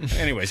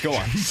 Anyways, go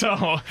on.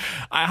 So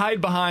I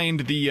hide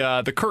behind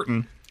the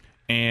curtain,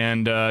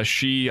 and I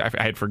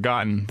had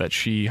forgotten that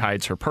she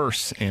hides her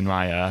purse in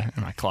my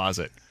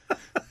closet.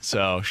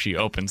 So she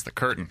opens the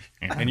curtain,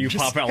 And you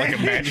pop out like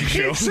a magic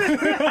show.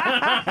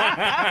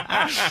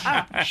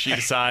 she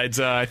decides,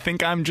 I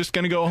think I'm just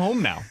going to go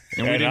home now.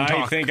 And we And didn't I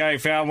talk. think I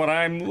found what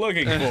I'm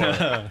looking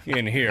for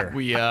in here.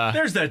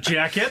 There's that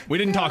jacket. We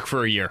didn't talk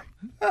for a year.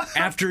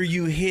 After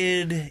you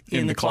hid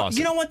in the closet.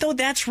 You know what, though?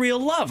 That's real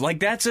love. Like,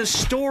 that's a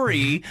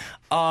story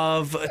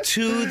of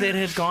two that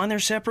have gone their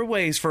separate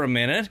ways for a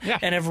minute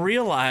and have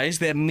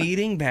realized that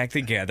meeting back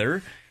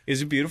together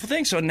is a beautiful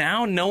thing. So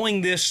now,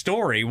 knowing this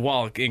story,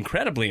 while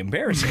incredibly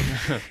embarrassing,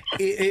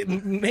 it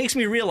makes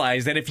me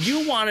realize that if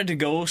you wanted to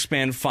go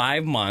spend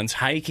 5 months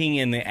hiking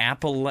in the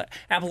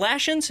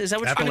Appalachians, is that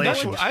what you're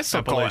Appalachians. I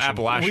still call it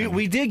Appalachian.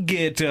 We did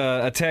get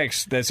a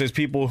text that says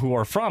people who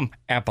are from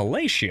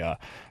Appalachia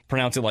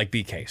pronounce it like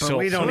BK. But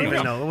we don't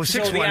even know. It was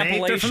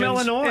 618. They're from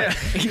Illinois.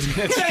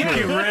 Thank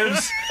you,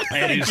 Ribs.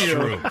 That is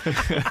true.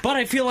 But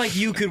I feel like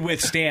you could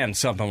withstand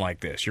something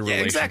like this. Your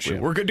relationship. Exactly.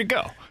 We're good to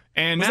go.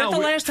 And Was now that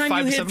the last time 5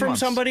 you to hid 7 from months.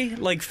 somebody?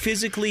 Like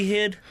physically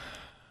hid?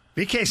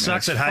 BK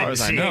sucks at far hide and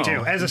as I seek, know.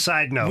 too. As a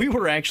side note. We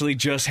were actually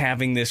just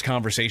having this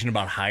conversation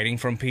about hiding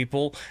from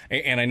people,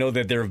 and I know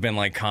that there have been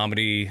like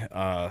comedy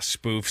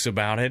spoofs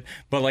about it,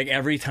 but like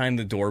every time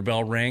the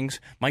doorbell rings,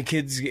 my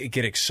kids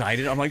get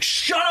excited. I'm like,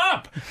 shut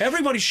up!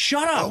 Everybody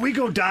shut up! Oh, we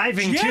go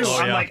diving, Yes. too. Oh,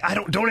 I'm yeah.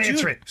 like, don't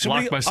answer it. So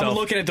Lock myself. I'm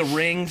looking at the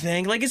ring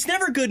thing. Like, it's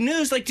never good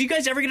news. Like, do you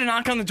guys ever get a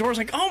knock on the door? It's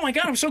like, oh my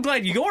God, I'm so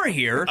glad you're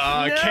here.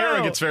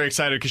 Kara gets very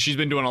excited because she's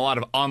been doing a lot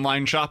of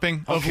online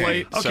shopping of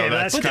late. Okay, so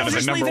that's but kind they'll of the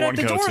just leave number it one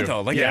at the door, go-to.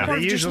 though. Like, Yeah, they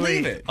they just usually-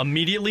 leave it.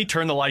 Immediately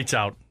turn the lights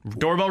out.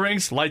 Doorbell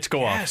rings, lights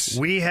go off.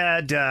 We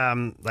had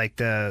like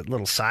the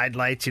little side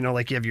lights, you know,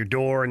 like you have your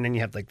door and then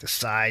you have like the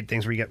side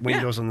things where you got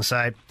windows on the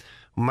side.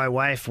 My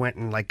wife went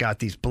and like got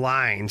these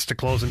blinds to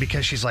close them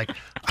because she's like,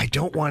 I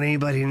don't want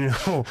anybody to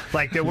know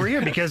like that we're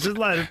here because there's a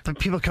lot of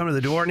people come to the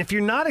door, and if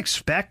you're not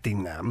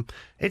expecting them,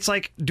 it's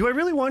like, do I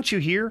really want you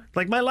here?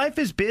 Like, my life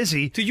is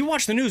busy. Dude, you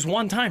watch the news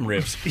one time,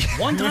 Ribs.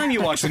 One time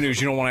you watch the news,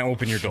 you don't want to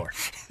open your door.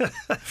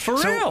 For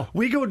So real.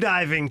 we go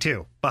diving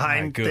too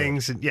behind good.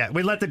 things. And, yeah,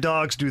 we let the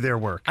dogs do their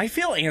work. I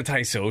feel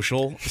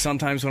antisocial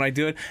sometimes when I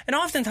do it. And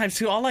oftentimes,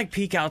 too, I'll like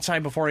peek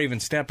outside before I even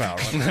step out.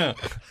 Like,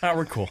 oh,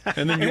 we're cool.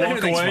 And then you walk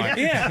Everything's away? fine.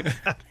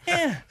 Yeah.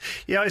 Yeah.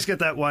 You always get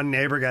that one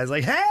neighbor guy's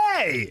like,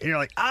 hey! And you're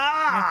like,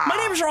 ah! My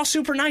neighbors are all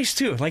super nice,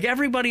 too. Like,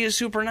 everybody is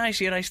super nice,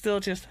 yet I still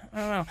just, I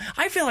don't know.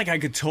 I feel like I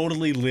could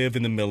totally live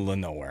in the middle of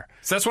nowhere.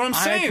 So that's what I'm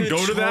I saying. could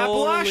Go to the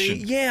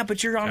Appalachian. Yeah,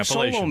 but you're on a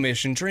solo Appalachian.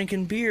 mission,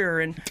 drinking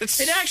beer, and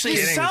it actually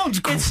it sounds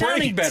It's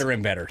sounding great. better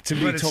and better, to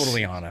be But it's-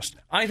 totally honest.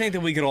 I think that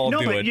we could all No,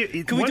 do but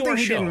it. Can we one do thing our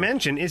he show? didn't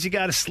mention is you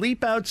got to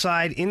sleep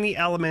outside in the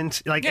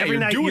elements. Like Yeah, every you're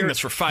night, doing you're, this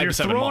for 5 you're to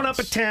 7 throwing months.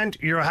 up a tent.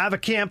 You have a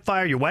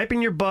campfire. You're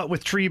wiping your butt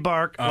with tree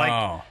bark. Like,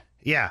 Oh.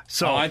 yeah.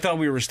 So Oh, I thought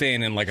we were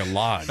staying in like a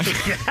lodge.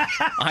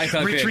 I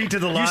thought Retreat to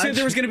the You lodge? said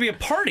there was going to be a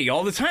party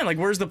all the time. Like,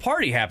 where's the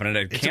party happening?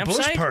 At a it's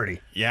campsite? a bush party.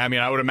 Yeah, I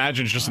mean, I would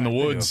imagine it's just in the I've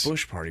been to woods. a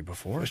bush party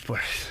before.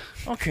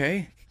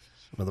 Okay.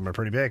 Some of them are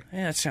pretty big.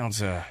 Yeah, that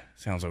sounds okay.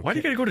 Why do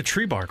you got to go to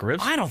Tree Bark,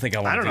 Ribs? I don't think I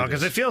want to. I don't know,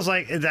 because it feels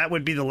like that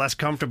would be the less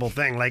comfortable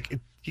thing. Like,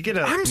 you get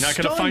a... I'm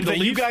stunned that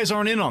you guys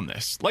aren't in on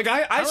this. Like,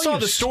 I saw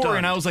the story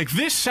and I was like,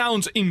 this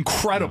sounds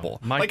incredible.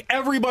 Like,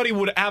 everybody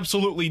would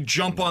absolutely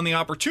jump on the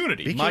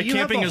opportunity. BK, you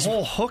have the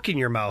whole hook in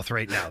your mouth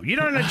right now.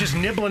 You're not just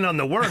nibbling on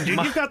the worm, dude.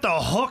 You've got the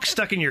hook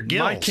stuck in your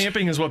gills. My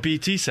camping is what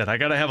BT said. I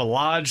got to have a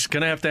lodge,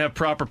 going to have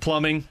proper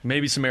plumbing,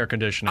 maybe some air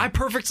conditioning. I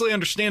perfectly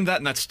understand that,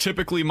 and that's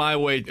typically my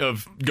way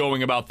of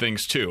going about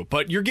things, too.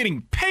 But you're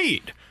getting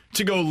paid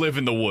to go live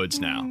in the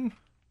woods now.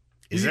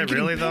 Is that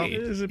really, though?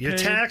 You're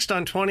taxed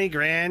on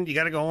 $20,000. You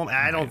got to go home.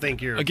 I don't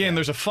think you're... Again,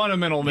 there's a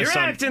fundamental You're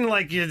acting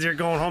like you're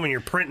going home and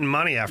you're printing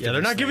money after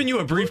they're not giving you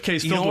a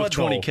briefcase filled with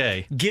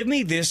 $20K. Give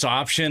me this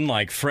option,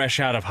 like, fresh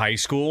out of high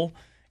school.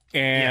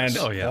 And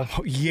sold.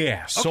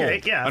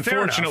 Okay, yeah,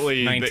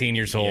 unfortunately, 19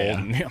 years old.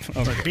 Yeah.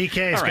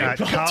 BK's got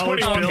college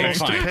bills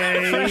to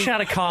pay. Fresh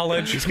out of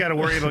college. He's got to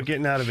worry about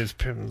getting out of his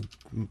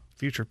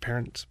future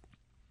parents'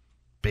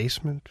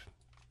 basement.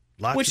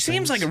 Which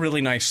seems like a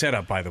really nice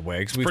setup, by the way,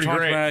 because we've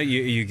talked about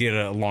you get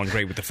along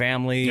great with the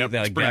family. Yep,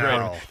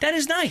 that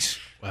is nice.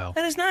 Wow.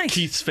 That is nice.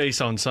 Keith's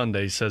face on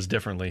Sunday says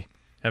differently,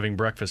 having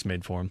breakfast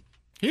made for him.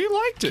 He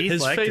liked it.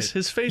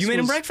 His face. You made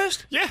him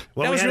breakfast? Yeah.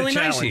 Well, that was really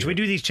nice. We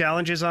do these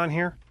challenges on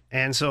here.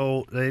 And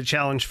so the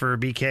challenge for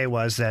BK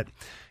was that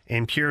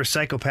in pure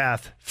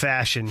psychopath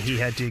fashion, he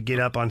had to get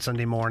up on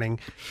Sunday morning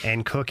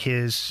and cook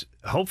his,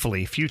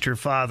 hopefully, future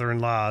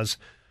father-in-law's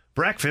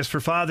breakfast for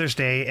Father's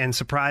Day and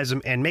surprise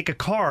him and make a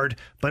card,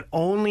 but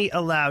only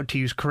allowed to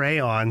use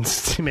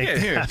crayons to make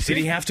that. Did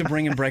he have to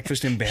bring him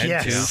breakfast in bed,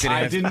 yes. too?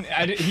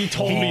 He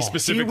told me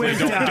specifically,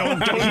 don't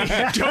do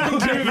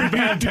the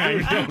bad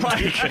thing.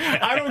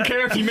 I don't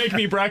care if you make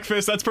me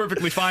breakfast. That's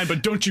perfectly fine,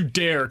 but don't you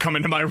dare come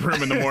into my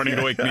room in the morning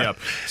to wake me up.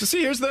 So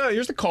see, here's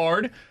the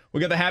card.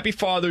 We got the Happy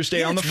Father's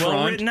Day on the front.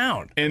 Well written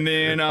out. And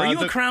then are you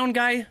a crown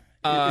guy?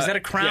 Is that a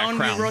crown?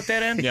 Crown. You wrote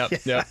that in? Yep.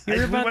 You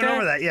heard about went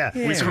over that, yeah.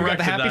 We got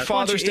the Happy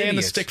Father's Day and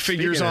the stick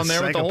figures on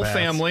there with the whole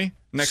family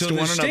next to one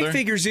another. So the stick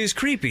figures is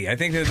creepy. I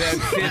think that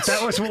fits.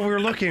 That was what we were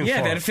looking for.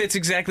 Yeah, that fits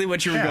exactly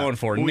what you were going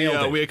for.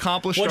 Nailed it. We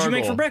accomplished What'd our you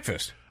make goal. for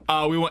breakfast?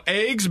 We want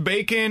eggs,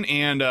 bacon,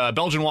 and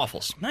Belgian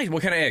waffles. Nice.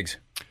 What kind of eggs?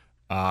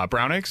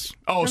 Brown eggs?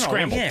 Oh,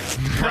 scrambled. Yeah.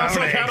 Brown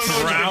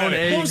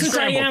eggs. What was the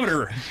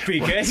diameter,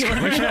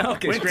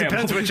 PK? It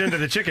depends which end of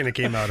the chicken it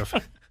came out of.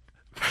 I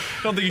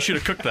don't think you should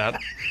have cooked that.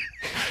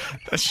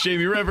 That's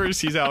Jamie Rivers.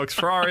 He's Alex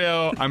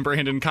Ferrario. I'm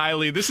Brandon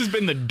Kiley. This has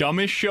been the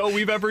dumbest show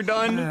we've ever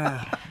done.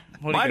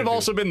 Might have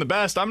also been the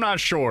best. I'm not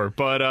sure.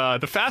 But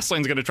the Fast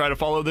Lane's going to try to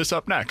follow this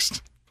up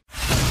next.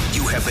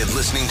 You have been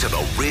listening to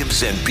the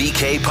Ribs and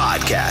BK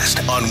podcast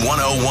on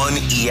 101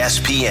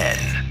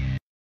 ESPN.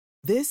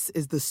 This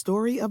is the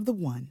story of the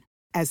one.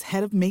 As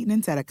head of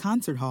maintenance at a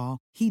concert hall,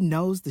 he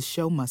knows the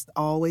show must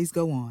always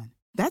go on.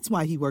 That's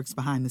why he works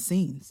behind the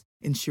scenes,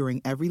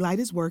 ensuring every light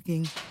is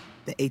working,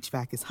 the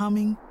HVAC is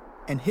humming,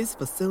 and his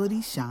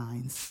facility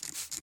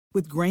shines.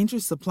 With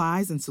Grainger's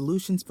supplies and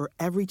solutions for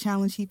every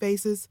challenge he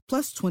faces,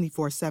 plus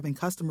 24/7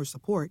 customer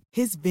support,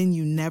 his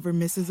venue never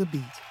misses a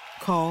beat.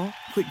 Call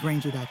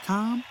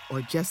quickgrainger.com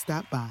or just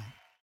stop by.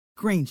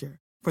 Grainger,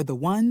 for the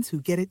ones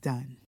who get it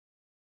done.